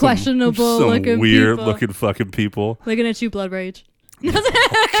just questionable some looking weird people. looking fucking people. Looking at you, Blood Rage. Oh,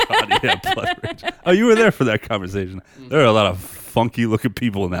 God, yeah, Blood Rage. Oh, you were there for that conversation. There are a lot of funky looking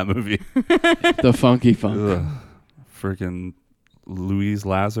people in that movie. The funky funk. Freaking Louise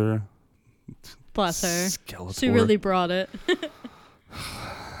Lazar. Bless her. Skeletor. She really brought it.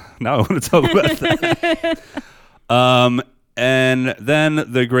 Now I want to talk about that. And then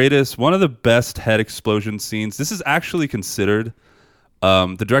one of the best head explosion scenes. This is actually considered.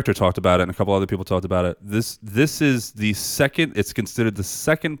 The director talked about it, and a couple other people talked about it. This is the second. It's considered the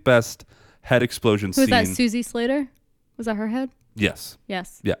second best head explosion scene. Who was that? Susie Slater? Was that her head? Yes.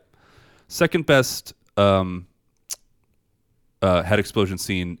 Yes. Yeah. Second best head explosion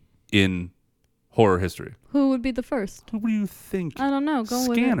scene in horror history. Who would be the first? What do you think? I don't know. Go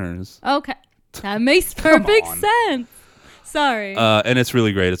Scanners. with it. Okay. That makes perfect sense. Sorry. And it's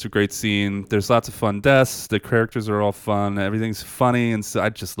really great. It's a great scene. There's lots of fun deaths. The characters are all fun. Everything's funny, and so I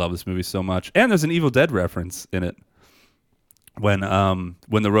just love this movie so much. And there's an Evil Dead reference in it. When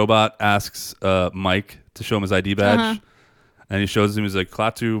the robot asks Mike to show him his ID badge, and he shows him, he's like,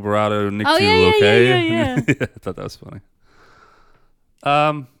 Klaatu, Barado, Niktu, okay? Yeah. I thought that was funny.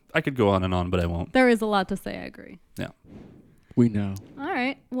 I could go on and on, but I won't. There is a lot to say. I agree. Yeah. We know. All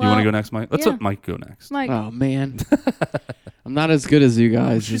right. Well, you want to go next, Mike? Let's yeah. let Mike go next. Mike. Oh man, I'm not as good as you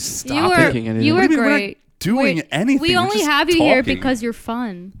guys. Just stop thinking anything. You were What do you mean we're not great. doing anything. We We're only just have you here talking. because you're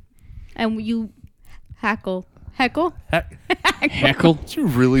fun, and you heckle. Heckle? Heckle? Did you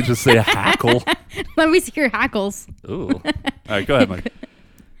really just say hackle? Let me see your hackles. Ooh. All right, go ahead, Mike.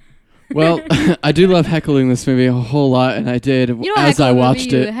 Well, I do love heckling this movie a whole lot, and I did You don't as heckle I a movie,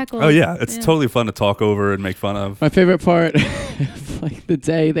 watched you it. heckle. Oh yeah, it's totally fun to talk over and make fun of. My favorite part, like the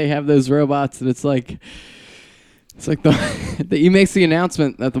day they have those robots, and it's like he makes the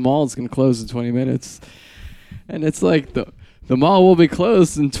announcement that the mall is going to close in 20 minutes, and it's like the mall will be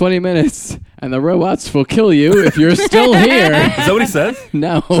closed in 20 minutes, and the robots will kill you if you're still here. Is that what he said?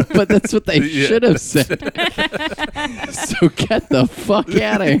 No, but that's what they Yeah. should have said. So get the fuck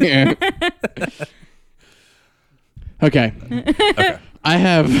out of here. Okay. I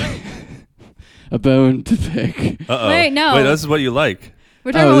have a bone to pick. Uh-oh. Wait, no. Wait, this is what you like.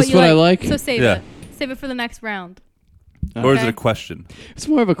 We're talking Oh, about this what is you what I like. like? So save Yeah. it. Save it for the next round. Or is Okay. it a question? It's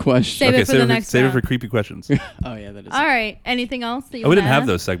more of a question. Save it for the next save it round. for creepy questions. Oh, yeah, that is. All right. Anything else that you Oh, we didn't wanna have add?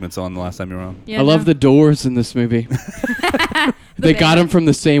 those segments on the last time you were on. Yeah, I love no. the doors in this movie. They got them from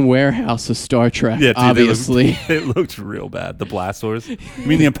the same warehouse as Star Trek, Yeah, dude, obviously. It looked real bad. The blast doors. You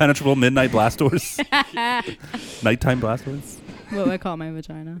mean the impenetrable midnight blast doors? Nighttime blast doors? What I call my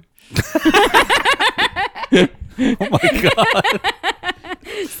vagina. Oh my god.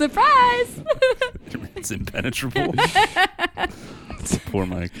 Surprise! It's impenetrable. Poor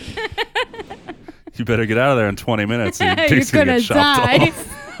Mike. You better get out of there in 20 minutes. Or your You're dick's gonna gonna get chopped die.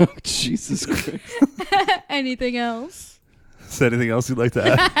 off. Oh, Jesus Christ. Anything else? Is there anything else you'd like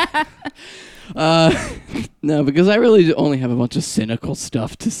to add? No, because I really only have a bunch of cynical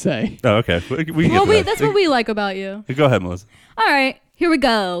stuff to say. Oh, okay. We can Well, get to that. that's what we like about you. Go ahead, Melissa. All right, here we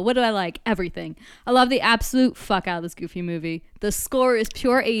go. What do I like? Everything. I love the absolute fuck out of this Goofy movie. The score is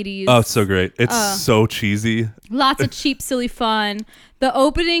pure 80s. Oh, it's so great. It's so cheesy. Lots of cheap, silly fun. The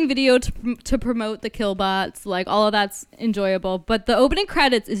opening video to promote the Killbots, like all of that's enjoyable. But the opening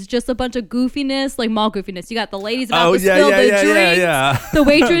credits is just a bunch of goofiness, like mall goofiness. You got the ladies about to spill the drinks. Yeah. The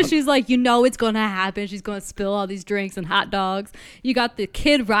waitress, she's like, you know it's going to happen. She's going to spill all these drinks and hot dogs. You got the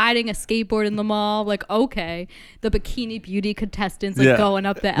kid riding a skateboard in the mall. Like, okay. The bikini beauty contestants like going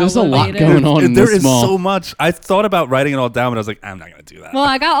up the There's elevator. a lot going on in There this is mall. so much. I thought about writing it all down, but I was like, I'm not going to do that. Well,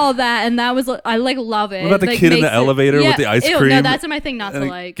 I got all that, and that was I like love it. What about the Like, kid in the makes it- elevator with the ice ew, cream? No, that's my thing not And to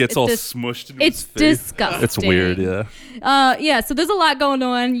it like. gets It's all dis- smushed into It's his face. disgusting. It's weird, yeah. Yeah. So there's a lot going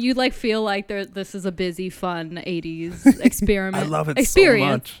on. You like feel like this is a busy, fun '80s experiment. I love it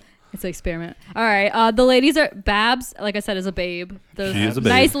Experience. so much. It's an experiment. All right. The ladies are Babs. Like I said, is a babe. Those She is a babe.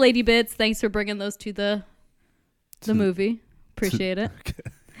 nice lady bits. Thanks for bringing those to the movie. Appreciate it.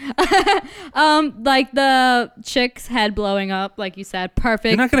 Like the chick's head blowing up, like you said, perfect.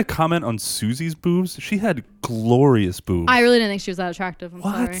 You're not going to comment on Susie's boobs? She had glorious boobs. I really didn't think she was that attractive. I'm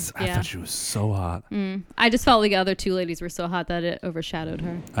What? sorry. I Yeah. thought she was so hot. I just felt like the other two ladies were so hot that it overshadowed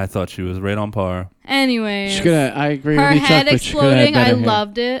her. I thought she was right on par. Anyways, I agree her with you, head Chuck, but she could have had exploding, I better hair.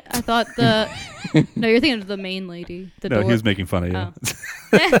 loved it. I thought no, you're thinking of the main lady. The No, door. he was making fun of you.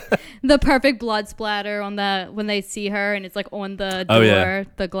 Oh. The perfect blood splatter on when they see her and it's like on the door, Oh, yeah.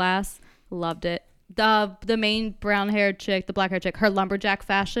 the glass. Loved it. The main brown haired chick, the black haired chick, her lumberjack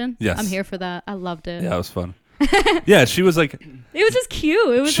fashion. Yes. I'm here for that. I loved it. Yeah, it was fun. Yeah, she was like... It was just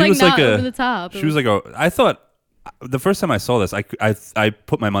cute. It was she like was not like over the top. She was like a... I thought... The first time I saw this, I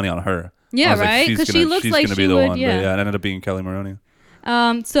put my money on her. Yeah, I was like, right? she's 'Cause she gonna- looks she's like gonna she be the would, one. yeah. But yeah, it ended up being Kelly Maroney.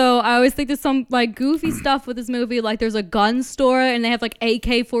 So I always think there's some like goofy stuff with this movie. Like there's a gun store and they have like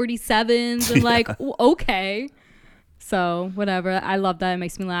AK-47s and like okay. So whatever, I love that. It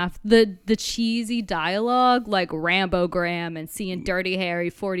makes me laugh. The cheesy dialogue, like Rambogram and seeing Dirty Harry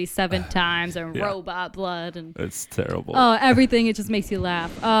 47 times and robot blood and it's terrible. Oh, everything. It just makes you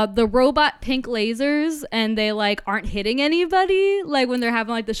laugh. The robot pink lasers and they like aren't hitting anybody like when they're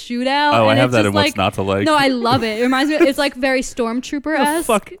having like the shootout. Oh, and I have it's that just in What's Not to Like. No, I love it. It reminds me. It's like very Stormtrooper-esque.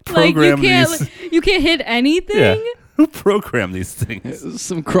 Fuck Like program these. you can't hit anything. Yeah. Who programmed these things?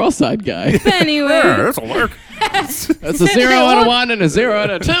 Some cross-eyed guy. Anyway, This'll work. That's a 0 and a 1 and a 0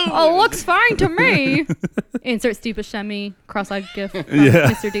 and a 2. Oh, looks fine to me. Insert Steve Buscemi cross-eyed gif from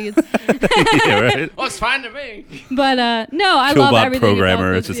Yeah. Mr. Deeds. Yeah, right. Looks fine to me. But no, I love Killbot everything. programmer.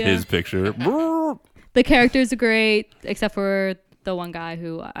 about It's this, just yeah. his picture. The characters are great, except for the one guy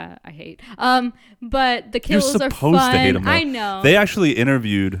who I hate. But the You're kills are supposed fun. to hate him. Though. I know. They actually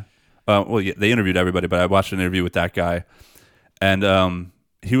interviewed. They interviewed everybody, but I watched an interview with that guy, and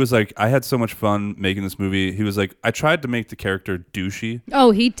he was like, "I had so much fun making this movie." He was like, "I tried to make the character douchey."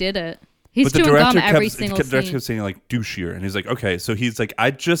 Oh, he did it. He's but the chewing gum director every kept, single the director scene. kept saying like douchier, and he's like, "Okay," so he's like,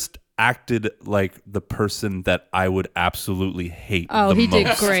 "I just acted like the person that I would absolutely hate." Oh, the he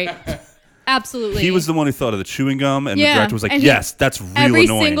most. did great. Absolutely. He was the one who thought of the chewing gum, and Yeah, the director was like, and "Yes, that's real every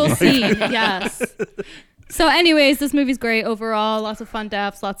annoying." single Like- scene. Yes. So, anyways, this movie's great overall. Lots of fun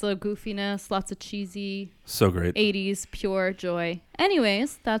deaths, lots of goofiness, lots of cheesy So great. 80s pure joy.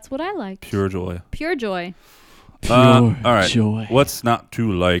 Anyways, that's what I like. Pure joy. Pure joy. Pure all right. joy. What's not to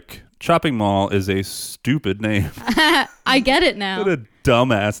like? Chopping Mall is a stupid name. I get it now. What a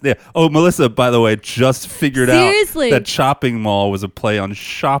dumbass. Yeah. Oh, Melissa, by the way, just figured Seriously? out that Chopping Mall was a play on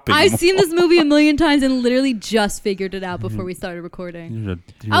shopping. I've mall. seen this movie a million times and literally just figured it out before we started recording. You're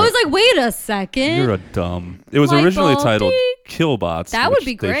I was like, wait a second. You're a dumb. It was Light originally bulb, titled ding. Killbots. That would which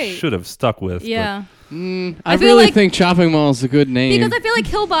be they great. should have stuck with. but- Yeah. I feel really like- think Chopping Mall is a good name. Because I feel like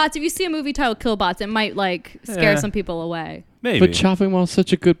Killbots, if you see a movie titled Killbots, it might like scare Yeah. some people away. Maybe. But Chopping Mall is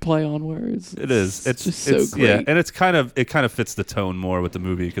such a good play on words. It is. It's just so it's, great. Yeah, and it kind of fits the tone more with the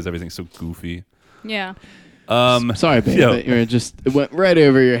movie because everything's so goofy. Yeah. Sorry, babe. yo. That it went right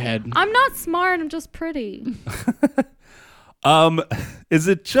over your head. I'm not smart, I'm just pretty. Is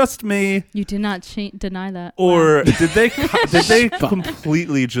it just me, You did not deny that. or did they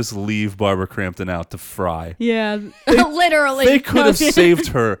completely just leave Barbara Crampton out to fry? Yeah. Literally. They could have No. saved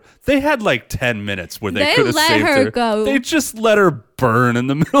her. They had like 10 minutes where they They could have let saved her her. go. They just let her burn in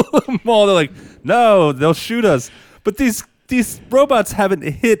the middle of the mall. They're like, no, they'll shoot us. But these robots haven't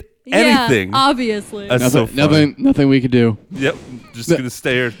hit anything. Yeah, obviously. That's so funny. Nothing we could do. Yep. Just going to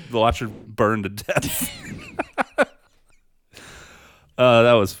stay here, watch her burn to death.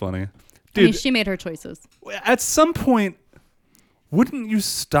 That was funny. I Dude, mean, she made her choices. at some point, wouldn't you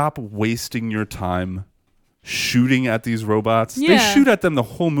stop wasting your time shooting at these robots? They Yeah. shoot at them the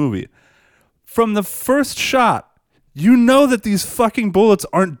whole movie. From the first shot, you know that these fucking bullets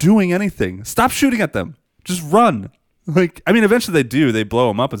aren't doing anything. Stop shooting at them. Just run. Like, I mean, eventually they do. They blow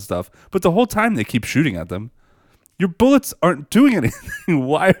them up and stuff. But the whole time they keep shooting at them. Your bullets aren't doing anything.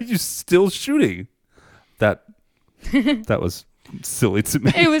 Why are you still shooting? That was silly to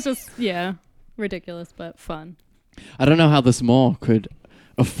me. It was just, yeah, ridiculous, but fun. I don't know how this mall could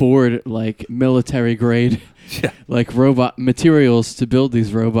afford like military grade Yeah. like robot materials to build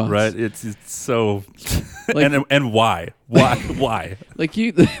these robots. Right? It's so Like- and why? Why? Like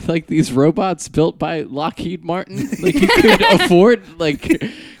you like these robots built by Lockheed Martin. Like you could afford like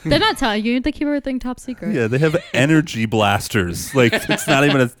They're not telling you. They keep everything top secret. Yeah, they have energy blasters. Like it's not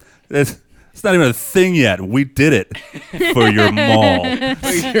even a thing yet. We did it for your mall.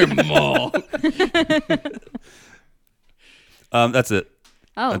 your mall. That's it.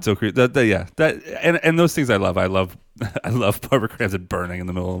 Oh. That's so creepy. And those things I love. I love Barbara Crampton burning in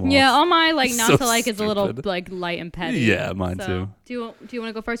the middle of the mall. Yeah, all my like not So to like is a little stupid. like light and petty. Yeah, mine too. Do you want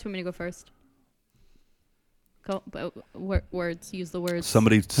to go first? Or want me to go first? Go words. Use the words.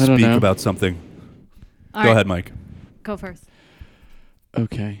 Somebody I don't speak know. about something. All Go right, ahead, Mike. Go first.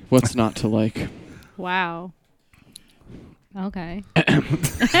 Okay. What's not to like? Wow. Okay.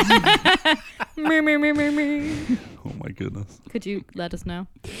 Me. Oh my goodness. Could you let us know?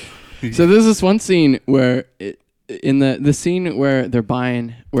 So there's this one scene where in the scene where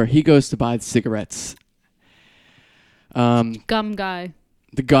where he goes to buy the cigarettes. Gum guy.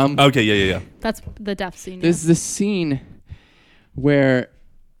 The gum. Okay, yeah. That's the death scene. Yeah. There's this scene where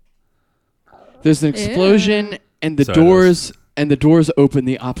there's an explosion Ew. and the Sorry, doors open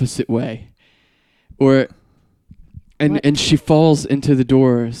the opposite way. What? And she falls into the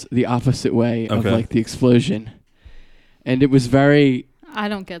doors the opposite way of Okay. like the explosion. And it was very I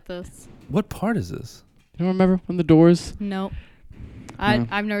don't get this. What part is this? you don't remember when the doors? Nope. No.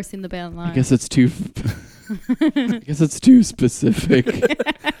 I've never seen the band live. I guess it's too I guess it's too specific.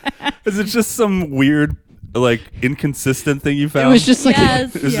 Is it just some weird, like, inconsistent thing you found? It was just like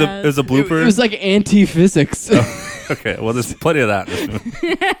Yes, It was yes. a, it was a blooper? it was like anti-physics. Okay, well, there's plenty of that in this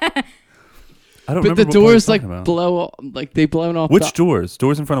movie. I don't But remember the what doors we're like talking about. blow, like they blown off. Which doors?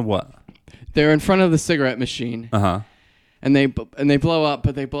 Doors in front of what? They're in front of the cigarette machine, Uh-huh. and they blow up,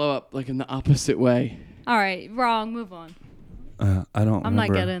 but they blow up like in the opposite way. All right, wrong. Move on. I don't I'm remember. not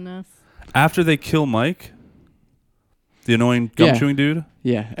getting this. After they kill Mike, the annoying gum Yeah. chewing dude,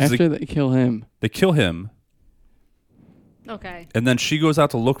 Yeah, Is after it- they kill him. they kill him, Okay. and then she goes out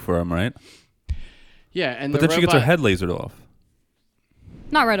to look for him, right? Yeah, and But the then she gets her robot- head lasered off.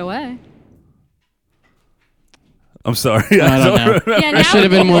 Not right away. I'm sorry. I don't know. remember. Yeah, I now should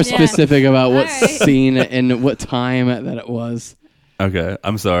have been more yeah. specific about what All right. scene and what time that it was. Okay,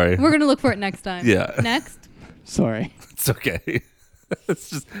 I'm sorry. We're gonna look for it next time. Yeah. Next. Sorry. It's okay. It's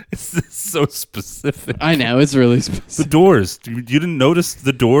just so specific. I know, it's really The specific. doors. You didn't notice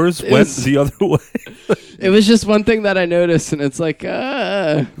the doors went was- the other way? It was just one thing that I noticed, and it's like,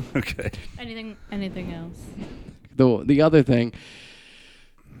 Okay. Anything else? the other thing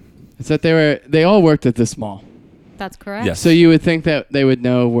is that they all worked at this mall. That's correct. Yes. So you would think that they would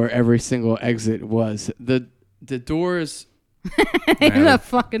know where every single exit was. The doors The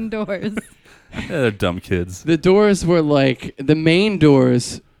fucking doors. Yeah, they're dumb kids. the doors were like the main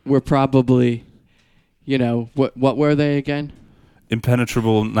doors were probably, you know, what were they again?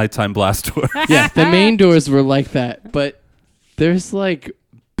 Impenetrable nighttime blast door. Yeah, the main doors were like that, but there's like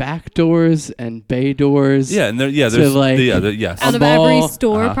back doors and bay doors. Yeah, and there's So, like, yes. Out of mall, every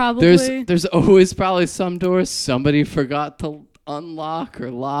store, uh-huh. probably. There's always probably some doors somebody forgot to unlock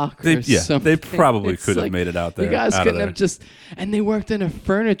or lock or something. They probably It's could have like, made it out there. You guys out of couldn't there. have just. And they worked in a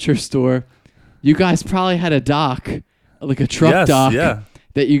furniture store. You guys probably had a dock, like a truck Yes, dock, yeah.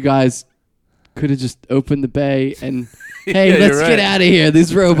 that you guys could have just opened the bay and. Hey, Yeah, let's you're get right. out of here.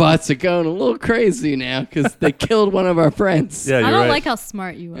 These robots are going a little crazy now because they killed one of our friends. Yeah, you're I don't right. like how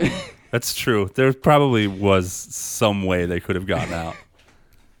smart you are. That's true. There probably was some way they could have gotten out.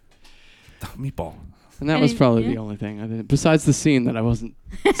 Meatball. And that was probably yeah. the only thing I didn't. Besides the scene that I wasn't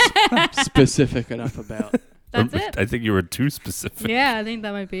specific enough about. That's it. I think you were too specific. Yeah, I think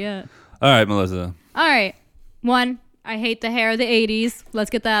that might be it. All right, Melissa. All right. One, I hate the hair of the 80s. Let's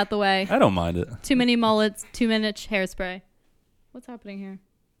get that out the way. I don't mind it. Too many mullets, too much hairspray. What's happening here?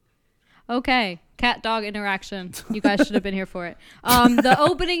 Okay, cat-dog interaction. You guys should have been here for it. The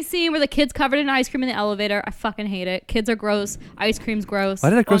opening scene where the kid's covered in ice cream in the elevator. I fucking hate it. Kids are gross. Ice cream's gross.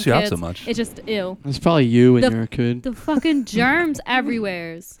 Why did that gross on you out kids. so much? It's just ew. It's probably you when The- you're a kid. The fucking germs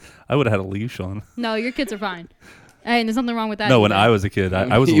everywheres. I would have had a leash on. No, your kids are fine. Hey, there's nothing wrong with that. No, when either. I was a kid,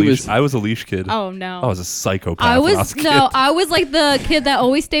 I was a He leash. was- I was a leash kid. Oh no. I was a psychopath. I when was a kid. I was like the kid that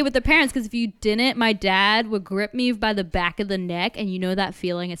always stayed with the parents because if you didn't, my dad would grip me by the back of the neck, and you know that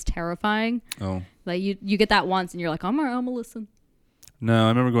feeling. It's terrifying. Oh. Like you get that once, and you're like, I'm alright, I'm gonna listen. No, I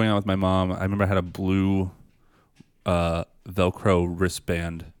remember going out with my mom. I remember I had a blue Velcro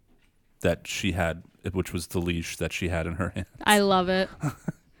wristband that she had, which was the leash that she had in her hand. I love it.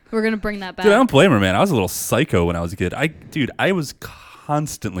 We're gonna bring that back. Dude, I don't blame her, man. I was a little psycho when I was a kid. I was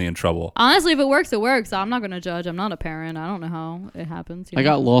constantly in trouble. Honestly, if it works, it works. I'm not gonna judge. I'm not a parent. I don't know how it happens. you I know?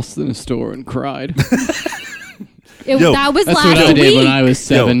 got lost in a store and cried. That was That's last what I week. did when I was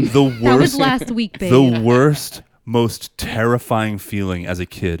 7. Yo, the worst, That was last week, baby. the worst, most terrifying feeling as a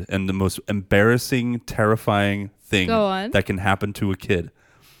kid, and the most embarrassing, terrifying thing Go on. that can happen to a kid,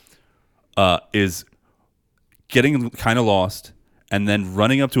 is getting kind of lost and then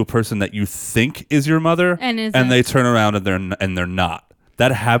running up to a person that you think is your mother, And isn't. they turn around and they're not.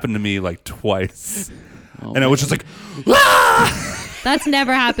 That happened to me like twice, and I was just like, That's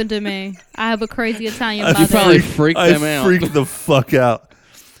never happened to me. I have a crazy Italian I mother. probably freaked I them out. freaked the fuck out.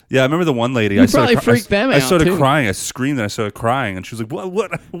 Yeah, I remember the one lady. You I started probably freaked them I out, started too. crying. I screamed and I started crying, and she was like,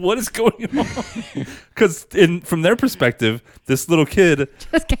 "What is going on?" Because from their perspective, this little kid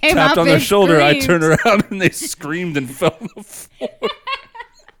Just came tapped up on their and shoulder. I screamed. turned around and they screamed and fell on the floor.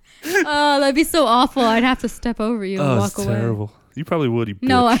 Oh, that'd be so awful. I'd have to step over you and Oh, walk it's away. terrible. You probably would. You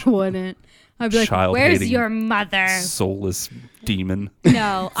No, I bitch. wouldn't. I'd be like, Child-hating, "Where's your mother?" soulless demon.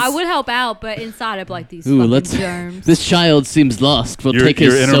 No, I would help out, but inside I'd be like these Ooh, fucking let's. germs. This child seems lost. We'll Your, take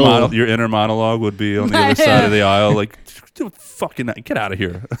your his inner soul. your inner monologue would be on the other side of the aisle, like, fucking get out of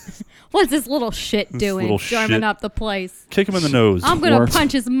here. What's this little shit doing? little Germing shit. up the place. Kick him in the nose. I'm gonna Worse.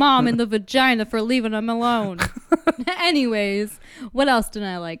 punch his mom in the vagina for leaving him alone. Anyways, what else did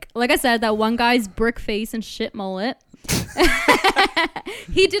I like? Like I said, that one guy's brick face and shit mullet.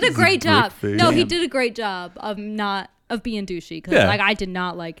 He did a great job. brick face. No, he Damn. did a great job of being douchey because Yeah. like I did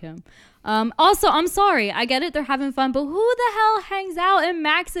not like him. Also, I'm sorry. I get it. They're having fun, but who the hell hangs out and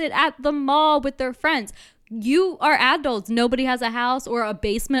max it at the mall with their friends? You are adults. Nobody has a house or a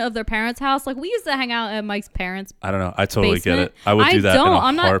basement of their parents' house. Like, we used to hang out at Mike's parents' I don't know. I totally basement. get it. I would do that in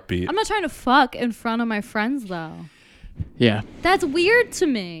a heartbeat. I'm not trying to fuck in front of my friends, though. Yeah. That's weird to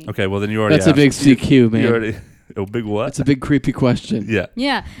me. Okay, well, then you already That's a big CQ, man. You already... Oh, big what? That's a big creepy question. Yeah.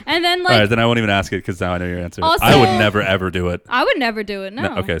 Yeah. And then, like... All right, then I won't even ask it because now I know your answer. Also, I would never, ever do it. I would never do it,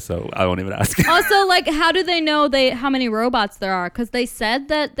 no. Okay, so I won't even ask it. Also, like, how do they know how many robots there are? Because they said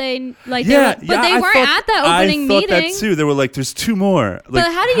that they, like... Yeah, they weren't at that opening meeting. I thought that too. They were like, there's 2 more. Like,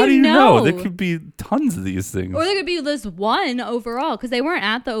 But how do you know? There could be tons of these things. Or there could be just one overall, because they weren't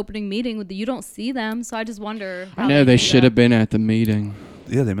at the opening meeting. You don't see them, so I just wonder. I know they should have been at the meeting.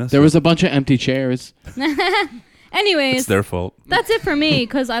 Yeah, they missed There was a bunch of empty chairs. Anyways, it's their fault. That's it for me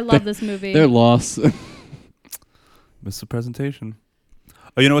because I love this movie. Their loss. Missed the presentation.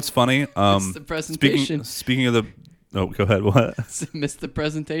 Oh, you know what's funny? Missed the presentation. Speaking of the... Oh, go ahead. What? Missed the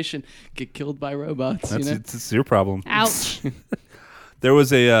presentation. Get killed by robots. That's you know? it's your problem. Ouch. There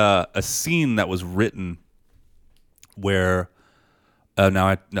was a scene that was written where... now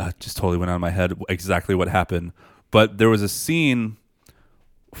I just totally went out of my head exactly what happened. But there was a scene...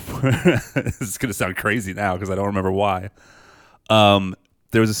 This is going to sound crazy now because I don't remember why.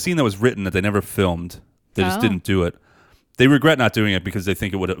 There was a scene that was written that they never filmed. They just didn't do it. They regret not doing it because they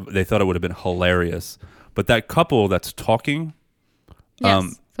think they thought it would have been hilarious. But that couple that's talking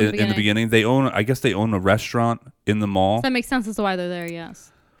in the beginning, I guess they own a restaurant in the mall. So that makes sense as to why they're there,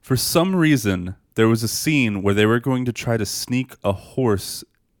 yes. For some reason, there was a scene where they were going to try to sneak a horse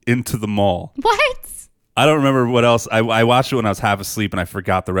into the mall. What? I don't remember what else. I watched it when I was half asleep and I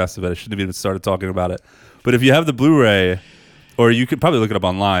forgot the rest of it. I shouldn't have even started talking about it. But if you have the Blu-ray, or you could probably look it up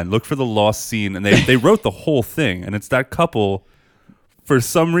online, look for the lost scene. And they wrote the whole thing. And it's that couple, for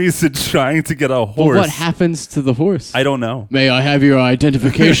some reason, trying to get a horse. Well, what happens to the horse? I don't know. May I have your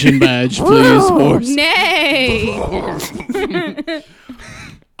identification badge, please, horse? Nay.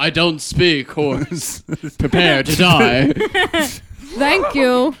 I don't speak, horse. Prepare to die. Thank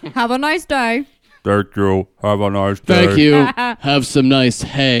you. Have a nice day. Thank you. Have a nice day. Thank you. Have some nice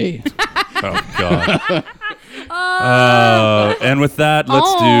hay. Oh, God. And with that,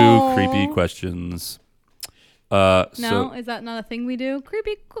 let's do creepy questions. No, so, is that not a thing we do?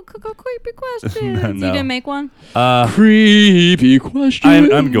 Creepy questions. No. You didn't make one? Creepy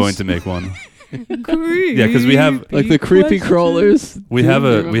questions. I'm going to make one. Creepy. Yeah, because we have like the creepy crawlers. We have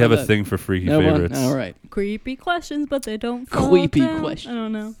a that? thing for freaky No favorites. All right. Creepy questions, but they don't fall Creepy down. questions. I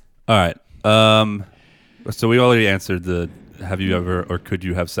don't know. All right. So we already answered the have you ever or could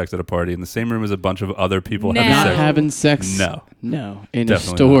you have sex at a party in the same room as a bunch of other people No. having Not sex? having sex. No. No. In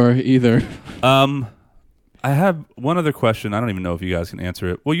Definitely a store either. I have one other question. I don't even know if you guys can answer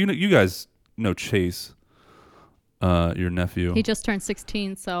it. Well, you guys know Chase, your nephew. He just turned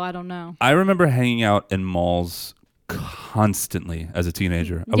 16, so I don't know. I remember hanging out in malls constantly as a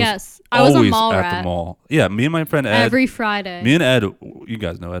teenager. I was a always mall at rat. the mall. Yeah, me and my friend Ed. Every Friday. Me and Ed, you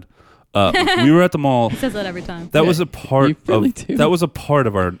guys know Ed. We were at the mall. He says that every time. That was a part really do. That was a part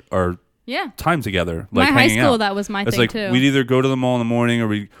of our Yeah. time together. My Like high hanging school, out. that was my It's thing like too. we'd either go to the mall in the morning or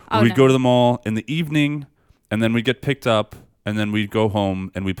we'd no. go to the mall in the evening, and then we'd get picked up, and then we'd go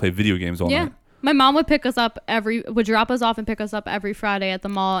home and we'd play video games all night. My mom would would drop us off and pick us up every Friday at the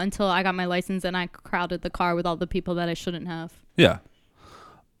mall until I got my license and I crowded the car with all the people that I shouldn't have. Yeah.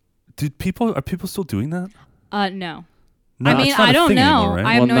 Are people still doing that? No. No, I mean, it's not I a don't thing know. anymore, right?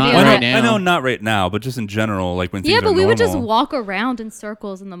 I have no Well, idea. not how- right now. I know not right now, but just in general, like when things Yeah, are but we would just normal. walk around in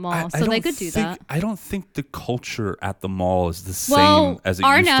circles in the mall, so they could do that. I don't think the culture at the mall is the Well, same as it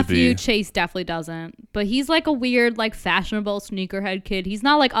our used to be. nephew Chase definitely doesn't, but he's like a weird, like fashionable sneakerhead kid. He's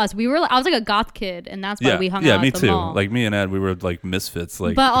not like us. I was like a goth kid, and that's why we hung out me at the too. mall. Like me and Ed, we were like misfits.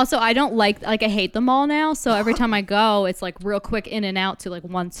 Like, But also, I don't like I hate the mall now. So every time I go, it's like real quick in and out to like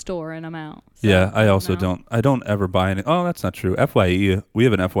one store, and I'm out. So, yeah, I also no. don't. I don't ever buy any. Oh, that's not true. FYE, we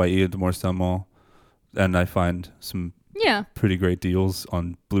have an FYE at the Morristown Mall, and I find some pretty great deals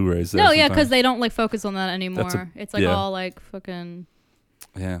on Blu-rays. There No, yeah, sometimes. because they don't like focus on that anymore. It's like yeah. all like fucking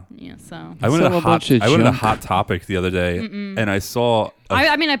yeah. So I went Sell to a bunch of I went to junk. Hot Topic the other day, and I saw.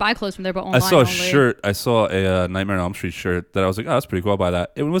 I mean, I buy clothes from there, but I online saw a only. shirt. I saw a Nightmare on Elm Street shirt that I was like, oh, that's pretty cool. I'll buy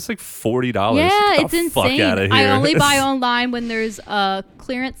that. It was like $40. Yeah, Get it's the insane. Fuck out of here. I only buy online when there's a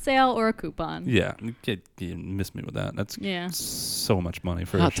clearance sale or a coupon. Yeah, you missed me with that. That's so much money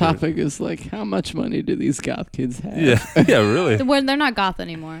for Hot a shirt. Topic is like, how much money do these goth kids have? Yeah, yeah, really. When they're not goth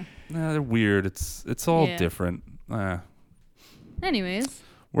anymore. Nah, they're weird. It's all Yeah. different. Anyways.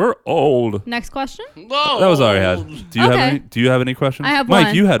 We're old. Next question. That was all I had. Do you have any questions? I have Mike,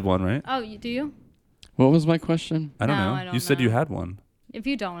 one. you had one, right? Oh, do you? What was my question? I don't No, know. I don't You said you know. had one. If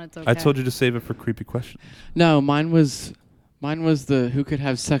you don't, it's okay. I told you to save it for creepy questions. No, mine was the who could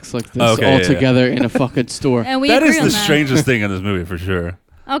have sex like this Okay, all yeah, together in a fucking store. And we That agree is on the that. strangest thing in this movie for sure.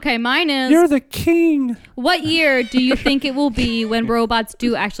 Okay, mine is. You're the king. What year do you think it will be when robots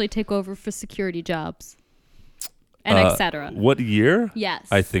do actually take over for security jobs? And etc. What year? Yes.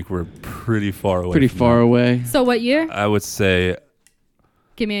 I think we're pretty far away. Pretty from far that. away. So what year? I would say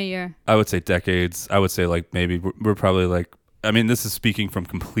Give me a year. decades. I would say like maybe we're probably like, I mean, this is speaking from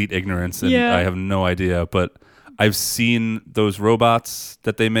complete ignorance and Yeah. I have no idea, but I've seen those robots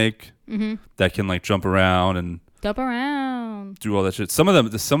that they make that can like jump around and Jump around. do all that shit. Some of them,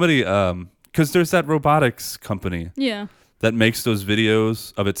 because there's that robotics company Yeah. that makes those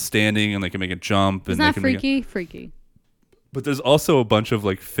videos of it standing and they can make it jump. It's And not they can make it, freaky. but there's also a bunch of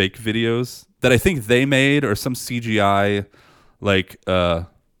like fake videos that I think they made or some CGI like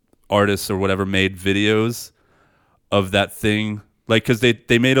artists or whatever made videos of that thing. Like, because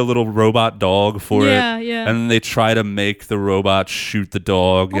they made a little robot dog for it. Yeah, yeah. And then they try to make the robot shoot the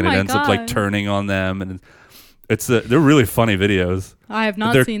dog and it my ends up like God. turning on them. And they're really funny videos. I have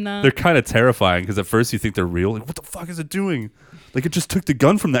not They're- seen that. They're kind of terrifying because at first you think they're real. Like, what the fuck is it doing? Like, it just took the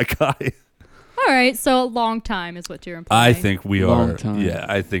gun from that guy. All right, so a long time is what you're implying. I think we Long are. time. Yeah,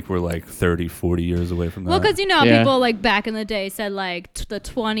 I think we're like 30, 40 years away from that. Well, because Yeah. people like back in the day said like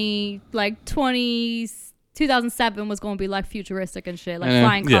 2007 was going to be like futuristic and shit, like I know.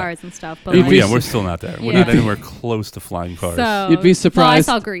 flying Yeah. cars and stuff. But You'd like, be yeah, we're still not there. We're Yeah. not anywhere close to flying cars. so You'd be surprised-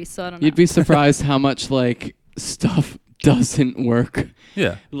 Well, I saw Grease, so I don't know. You'd be surprised how much like stuff doesn't work.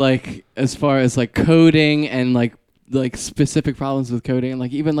 Yeah. Like as far as like coding and like specific problems with coding and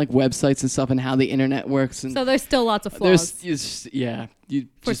like even like websites and stuff and how the internet works and so there's still lots of flaws. you'd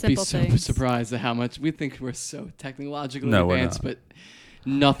For just be simple so things. surprised at how much we think we're so technologically No, we're advanced, not. but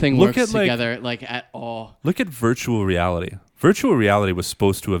nothing Look works at, like- together like at all. Look at virtual reality. Virtual reality was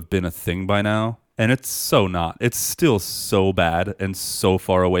supposed to have been a thing by now, and it's so not. It's still so bad and so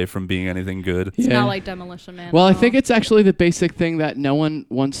far away from being anything good. It's Yeah. not like Demolition Man. Well, at I think all. it's actually the basic thing that no one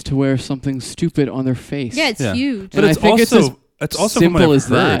wants to wear something stupid on their face. yeah, it's Yeah. huge. But And it's I think it's also it's also from what simple I've as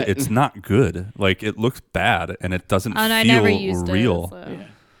heard, that. it's not good. Like, it looks bad and it doesn't And I feel never used real. it. So. Yeah.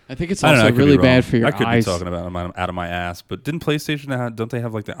 I think it's I don't know, also I could be really wrong. bad for your I could eyes. be talking about it out of my ass, but didn't PlayStation don't they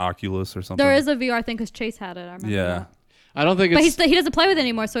have like the Oculus or something? There is a VR thing because Chase had it. I remember. Yeah. that. I don't think But it's. he doesn't play with it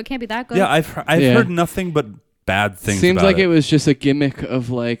anymore, so it can't be that good. Yeah, I've Yeah. heard nothing but bad things Seems about like it. it was just a gimmick of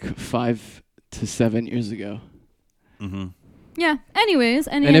like 5 to 7 years ago. Mm-hmm. Yeah. Anyways,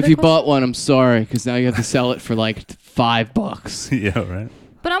 any And other if you questions? bought one, I'm sorry, because now you have to sell it for like $5. Yeah, right.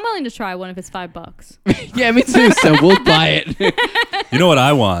 But I'm willing to try one if it's $5. Yeah, me too. So we'll buy it. You know what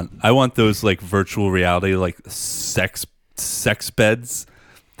I want? I want those like virtual reality like sex beds.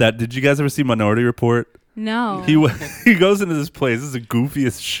 Did you guys ever see Minority Report? No. He goes into this place. This is the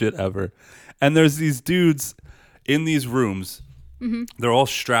goofiest shit ever. And there's these dudes in these rooms. Mm-hmm. They're all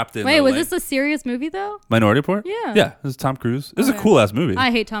strapped in. Wait, They're was like- this a serious movie though? Minority Report? Yeah. Yeah, this is Tom Cruise. This is Okay. a cool ass movie. I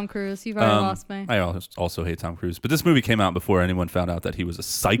hate Tom Cruise. You've already lost me. I also hate Tom Cruise. But this movie came out before anyone found out that he was a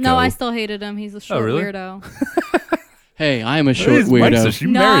psycho. No, I still hated him. He's a short really? weirdo. Hey, I am a short He's Mike's weirdo. You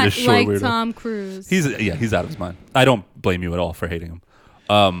married a Not short like weirdo. Tom Cruise. He's out of his mind. I don't blame you at all for hating him.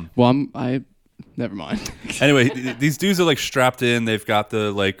 Well, never mind. Anyway, these dudes are like strapped in. They've got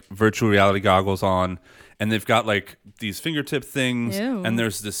the like virtual reality goggles on, and they've got like these fingertip things, Ew. and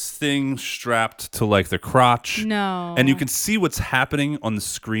there's this thing strapped to like the crotch. No. And you can see what's happening on the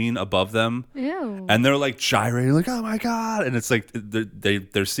screen above them. Ew. And they're like gyrating, like, oh my God. And it's like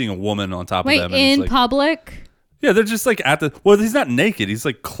they're seeing a woman on top Wait, of them. And it's in like, public? yeah, they're just like well, he's not naked. He's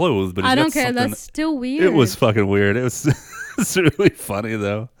like clothed, but he's I got don't care. something- That's still weird. It was fucking weird. It was it's really funny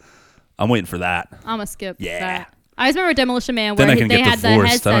though. I'm waiting for that. I'm gonna skip Yeah. that. I just remember Demolition Man Then where I can they get had the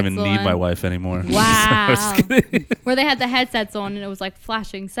divorced. headsets I don't even on. need my wife anymore. Wow. Just kidding. Where they had the headsets on and it was like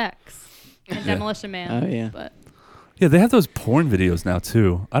flashing sex. And Demolition Man. Oh, yeah. But Yeah, they have those porn videos now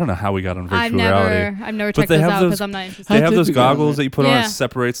too. I don't know how we got on virtual reality. I've never But checked they those have out those- because I'm not interested. They How have did those we get on goggles that? that you put on. Yeah. It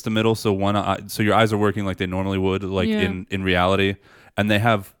separates the middle, so one eye, so your eyes are working like they normally would, like Yeah. in reality. And they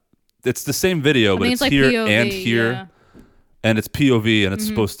have, it's the same video, I but think it's like here POV, and here, yeah. and it's POV, and it's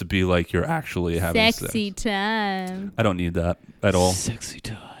supposed to be like you're actually having Sexy sex. time. I don't need that at all. Sexy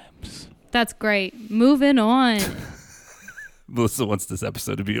times. That's great. Moving on. Melissa wants this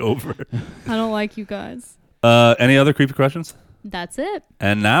episode to be over. I don't like you guys. Any other creepy questions? That's it.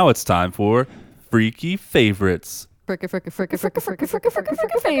 And now it's time for Freaky Favorites. Oh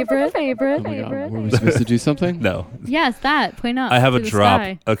my God, were we supposed to do something? No. Yes, that. Point up. I have to a the drop.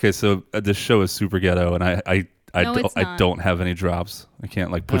 sky. Okay, so this show is super ghetto, and I No, it's I not. don't have any drops. I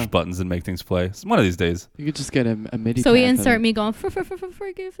can't like push Oh. buttons and make things play. It's one of these days. You could just get a MIDI. So we path and- insert me going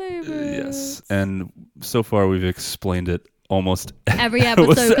freaking favorites. Yes, and so far we've explained it almost Every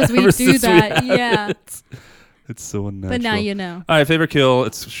episode because we ever do since we that. have Yeah. it. It's so unnatural. But now you know. All right, favorite kill.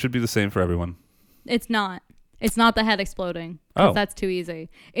 It should be the same for everyone. It's not. It's not the head exploding. Because Oh. that's too easy.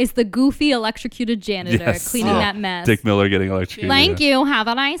 It's the goofy electrocuted janitor Yes. cleaning Yeah. that mess. Dick Miller getting electrocuted. Thank you. Have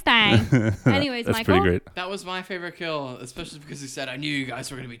a nice day. Anyways, That's Michael. pretty great. That was my favorite kill, especially because he said, I knew you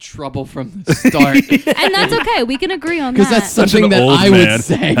guys were going to be trouble from the start. And that's okay. We can agree on that. Because that's Such something an that old I man. would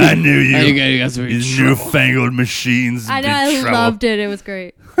say. I knew you. guys would be These trouble. newfangled machines. I know. be I trouble. loved it. It was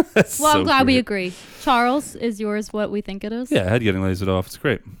great. That's Well, I'm so glad we great. agree. Charles, is yours what we think it is? Yeah, head getting lasered off. It's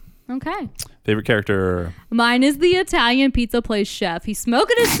great. Okay. Favorite character. Mine is the Italian pizza place chef. He's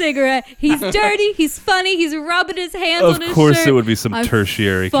smoking a cigarette. He's dirty. He's funny. He's rubbing his hands Of on his course, shirt. it would be some I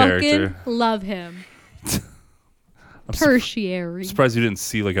tertiary fucking character. love him. I'm Tertiary. surprised you didn't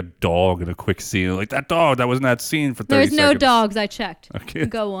see like a dog in a quick scene. Like that dog that was in that scene for 30 There's no seconds. dogs. I checked. Okay.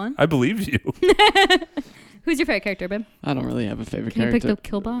 Go on. I believe you. Who's your favorite character, babe? I don't really have a favorite Can you pick character. the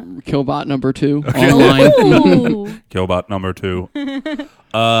Killbot? Killbot number 2 online. Ooh. Killbot number 2.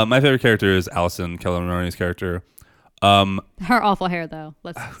 My favorite character is Allison, Kelly Maroney's character. Her awful hair, though.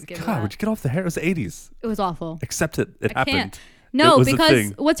 Let's just give it God, that. would you get off the hair? It was the 80s. It was awful. Accept it. It I happened. can't. No, It was a because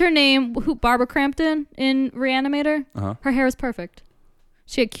thing. what's her name? Who? Barbara Crampton in Reanimator. Uh-huh. Her hair is perfect.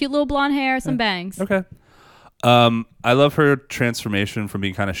 She had cute little blonde hair, some bangs. Okay. I love her transformation from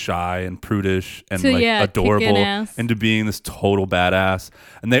being kind of shy and prudish and To, like yeah, adorable kicking ass. into being this total badass.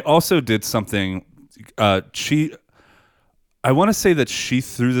 And they also did something. I want to say that she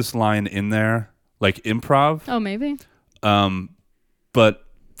threw this line in there, like improv. Oh, maybe. But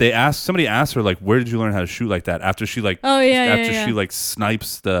somebody asked her like, where did you learn how to shoot like that? After she like, Oh, yeah, after yeah, she yeah. like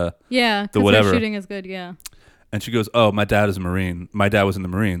snipes the Yeah, the because whatever. her shooting is good. Yeah. And she goes, oh, my dad is a Marine. My dad was in the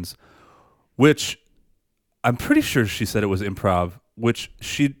Marines, which I'm pretty sure she said it was improv, which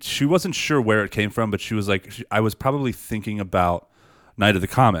she wasn't sure where it came from, but she was like, I was probably thinking about Night of the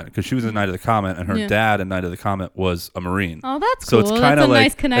Comet because she was in Night of the Comet and her Yeah. dad in Night of the Comet was a Marine. Oh, that's So cool. it's kind of That's a like,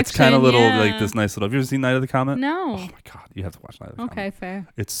 nice connection. it's kind of little yeah. like this nice little, have you ever seen Night of the Comet? No. Oh my God, you have to watch Night of the Comet. Okay, fair.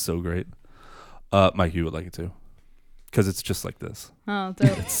 It's so great. Mike, you would like it too. Because it's just like this. Oh,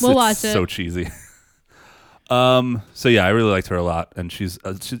 dope. We'll watch it. So cheesy. So yeah, I really liked her a lot, and she's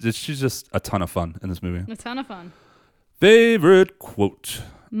just a ton of fun in this movie. A ton of fun. Favorite quote.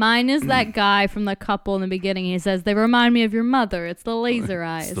 Mine is that guy from the couple in the beginning. He says, they remind me of your mother. It's the laser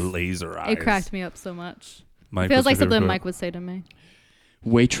eyes. It's the laser eyes. It cracked me up so much. Mike, It feels what's like your favorite something quote? Mike would say to me.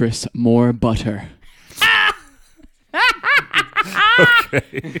 Waitress, more butter.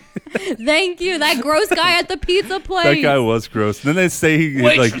 Thank you. That gross guy at the pizza place. That guy was gross. Then they say he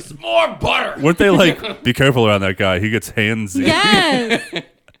Waitress, like, more butter. weren't they like, be careful around that guy? He gets handsy. Yes.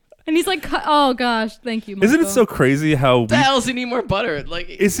 And he's like, oh gosh, thank you, Michael. Isn't it so crazy how? The hell does he need more butter? Like,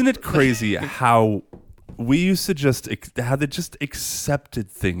 Isn't it crazy how we used to how they just accepted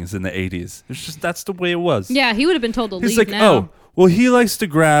things in the 80s? It's just that's the way it was. Yeah, he would have been told to He's leave like, now. oh, well, he likes to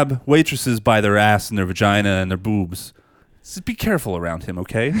grab waitresses by their ass and their vagina and their boobs. Just be careful around him,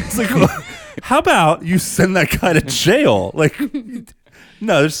 okay? It's like, well, how about you send that guy to jail? Like,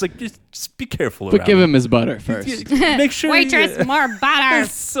 no, it's like just be careful around but give him his butter first. Make sure. Waitress, more butter.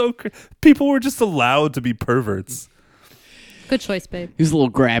 It's so people were just allowed to be perverts. Good choice, babe. He's a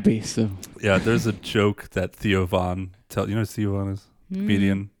little grabby, so. Yeah, there's a joke that Theo Von you know who Theo Von is?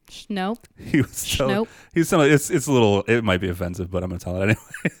 Comedian. Nope. He was telling. Nope. He's telling. It's a little. It might be offensive, but I'm gonna tell it anyway.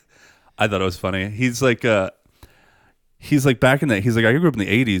 I thought it was funny. He's like back in the. He's like, I grew up in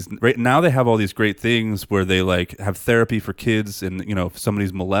the 80s. Right now they have all these great things where they like have therapy for kids, and you know if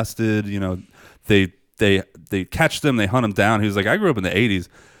somebody's molested, you know they catch them, they hunt them down. He was like, I grew up in the 80s.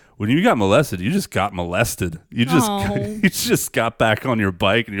 When you got molested, you just got molested. You just you just got back on your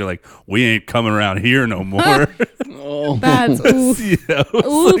bike, and you're like, we ain't coming around here no more. Oh. That's oof. Yeah, it was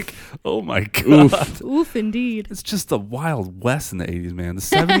Oof. like, oh my god. Oof, indeed. It's just the Wild West in the 80s, man. The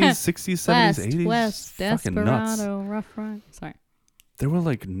 70s, 60s, 70s, 80s. West, fucking nuts. Desperado, Rough Ride. Sorry. There were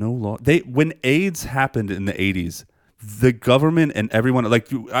like no law. When AIDS happened in the 80s, the government and everyone, like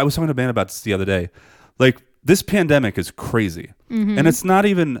I was talking to a man about this the other day. Like this pandemic is crazy. Mm-hmm. And it's not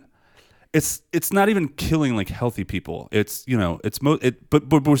even killing like healthy people. It's, you know,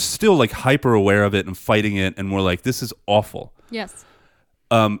 but we're still like hyper aware of it and fighting it, and we're like, this is awful. Yes.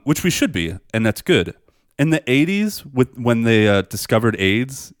 Which we should be, and that's good. In the 80s, when they discovered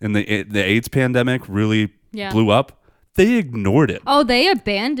AIDS and the AIDS pandemic really Yeah. blew up, they ignored it. Oh, they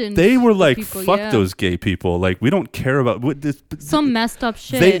abandoned. They were like, people, fuck yeah. those gay people. Like, we don't care about what this. Some messed up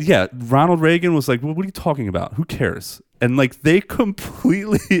shit. Ronald Reagan was like, well, what are you talking about? Who cares? And like, they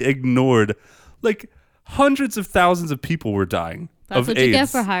completely ignored, like, hundreds of thousands of people were dying That's of what AIDS. you get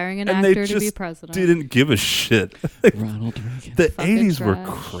for hiring an and they actor to be just president. Didn't give a shit. Ronald Reagan. The Fucking 80s were trash.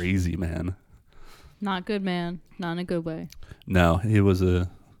 crazy, man. Not good, man. Not in a good way. No, he wasn't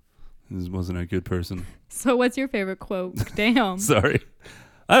a good person. So what's your favorite quote? Damn. Sorry.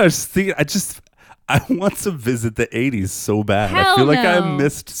 I want to visit the 80s so bad. I Hell feel like I no.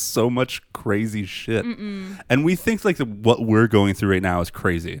 missed so much crazy shit. And we think like what we're going through right now is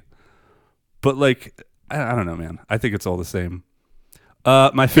crazy. But like, I don't know, man. I think it's all the same.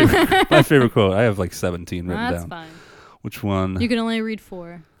 My favorite quote. I have like 17 written That's down. fine. Which one? You can only read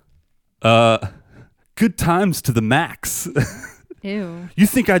 4. Good times to the max. Ew. You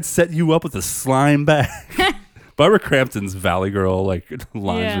think I'd set you up with a slime bag? Barbara Crampton's Valley Girl lines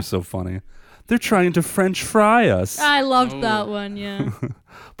Yeah. are so funny. They're trying to French fry us. I loved that one, yeah.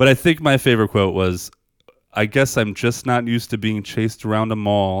 But I think my favorite quote was, I guess I'm just not used to being chased around a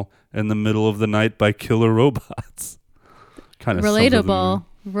mall in the middle of the night by killer robots. Kind of Relatable.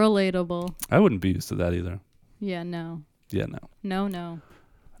 Relatable. I wouldn't be used to that either. Yeah, no. Yeah, no. No.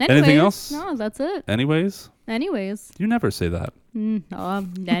 Anything else? No, that's it. Anyways? Anyways. You never say that.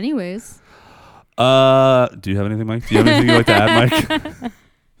 Anyways. Do you have anything, Mike? Do you have anything you'd like to add, Mike?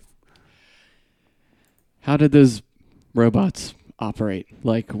 How did those robots operate?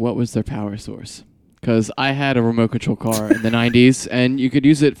 Like, what was their power source? Because I had a remote control car in the 90s, and you could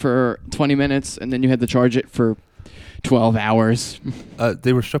use it for 20 minutes, and then you had to charge it for 12 hours.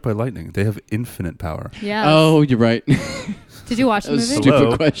 They were struck by lightning. They have infinite power. Yeah. Oh, you're right. Did you watch the movie? Stupid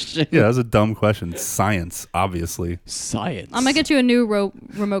Hello? question. Yeah, that was a dumb question. Science, obviously. Science. I'm going to get you a new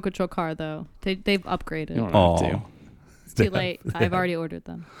remote control car, though. They've upgraded. You don't Oh, have to. It's too late. I've already ordered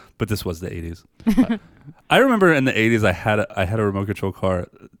them. But this was the 80s. I remember in the 80s, I had a remote control car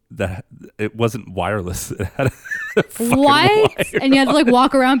that it wasn't wireless. It had a fucking What? wire. And you had to like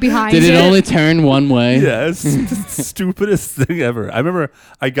walk around behind Did it? it only turn one way? Yeah, it's the stupidest thing ever. I remember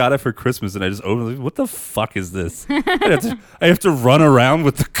I got it for Christmas and I just opened it. Like, what the fuck is this? I have to run around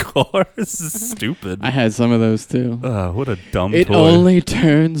with the car. This is stupid. I had some of those too. What a dumb It toy. only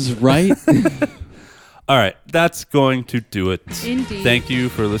turns right. All right, that's going to do it. Indeed. Thank you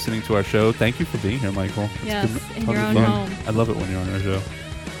for listening to our show. Thank you for being here, Michael. It's Yes, been in tons your of own fun. home. I love it when you're on our show.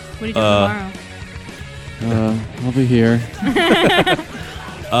 What are you doing tomorrow? I'll be here.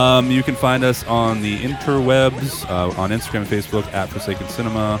 You can find us on the interwebs, on Instagram and Facebook at Forsaken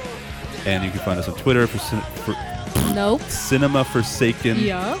Cinema. And you can find us on Twitter for Nope. Cinema Forsaken.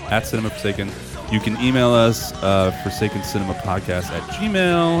 Yeah. At Cinema Forsaken. You can email us,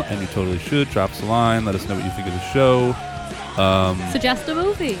 forsakencinemapodcast@gmail.com, and you totally should. Drop us a line. Let us know what you think of the show. Suggest a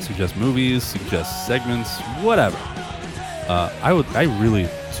movie. Suggest movies, suggest segments, whatever. I really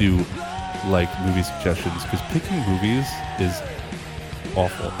do like movie suggestions because picking movies is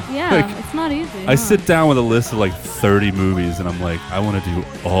awful. Yeah, Like, it's not easy. I sit down with a list of like 30 movies and I'm like, I want to do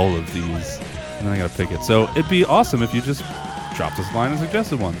all of these, and then I gotta pick it. So it'd be awesome if you just dropped us a line and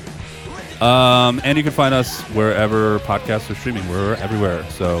suggested one. And you can find us wherever podcasts are streaming. We're everywhere.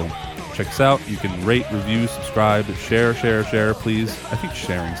 So check us out. You can rate, review, subscribe, share, please. I think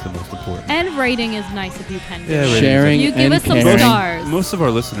sharing's the most important. And rating is nice if you can. do Yeah, it. rating. Sharing You give and us some caring. stars. Most of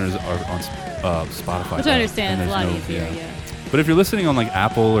our listeners are on Spotify. Which though, I understand. and It's a lot there's easier, yeah. But if you're listening on like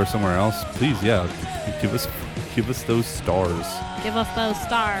Apple or somewhere else, please, give us those stars Give us those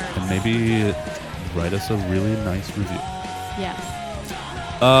stars. and maybe write us a really nice review. Yes.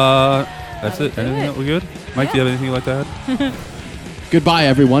 That's That'll it. do Anything it. else? We good? Mike, do you have anything you'd like to add? Goodbye,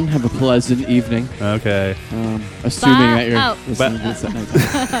 everyone. Have a pleasant evening. Okay. Assuming Bye. that you're Oh. listening to this at night.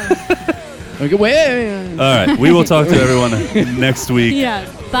 Okay, wait. All right. We will talk to everyone next week. Yeah.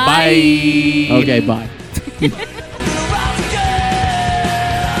 Bye. Okay, bye.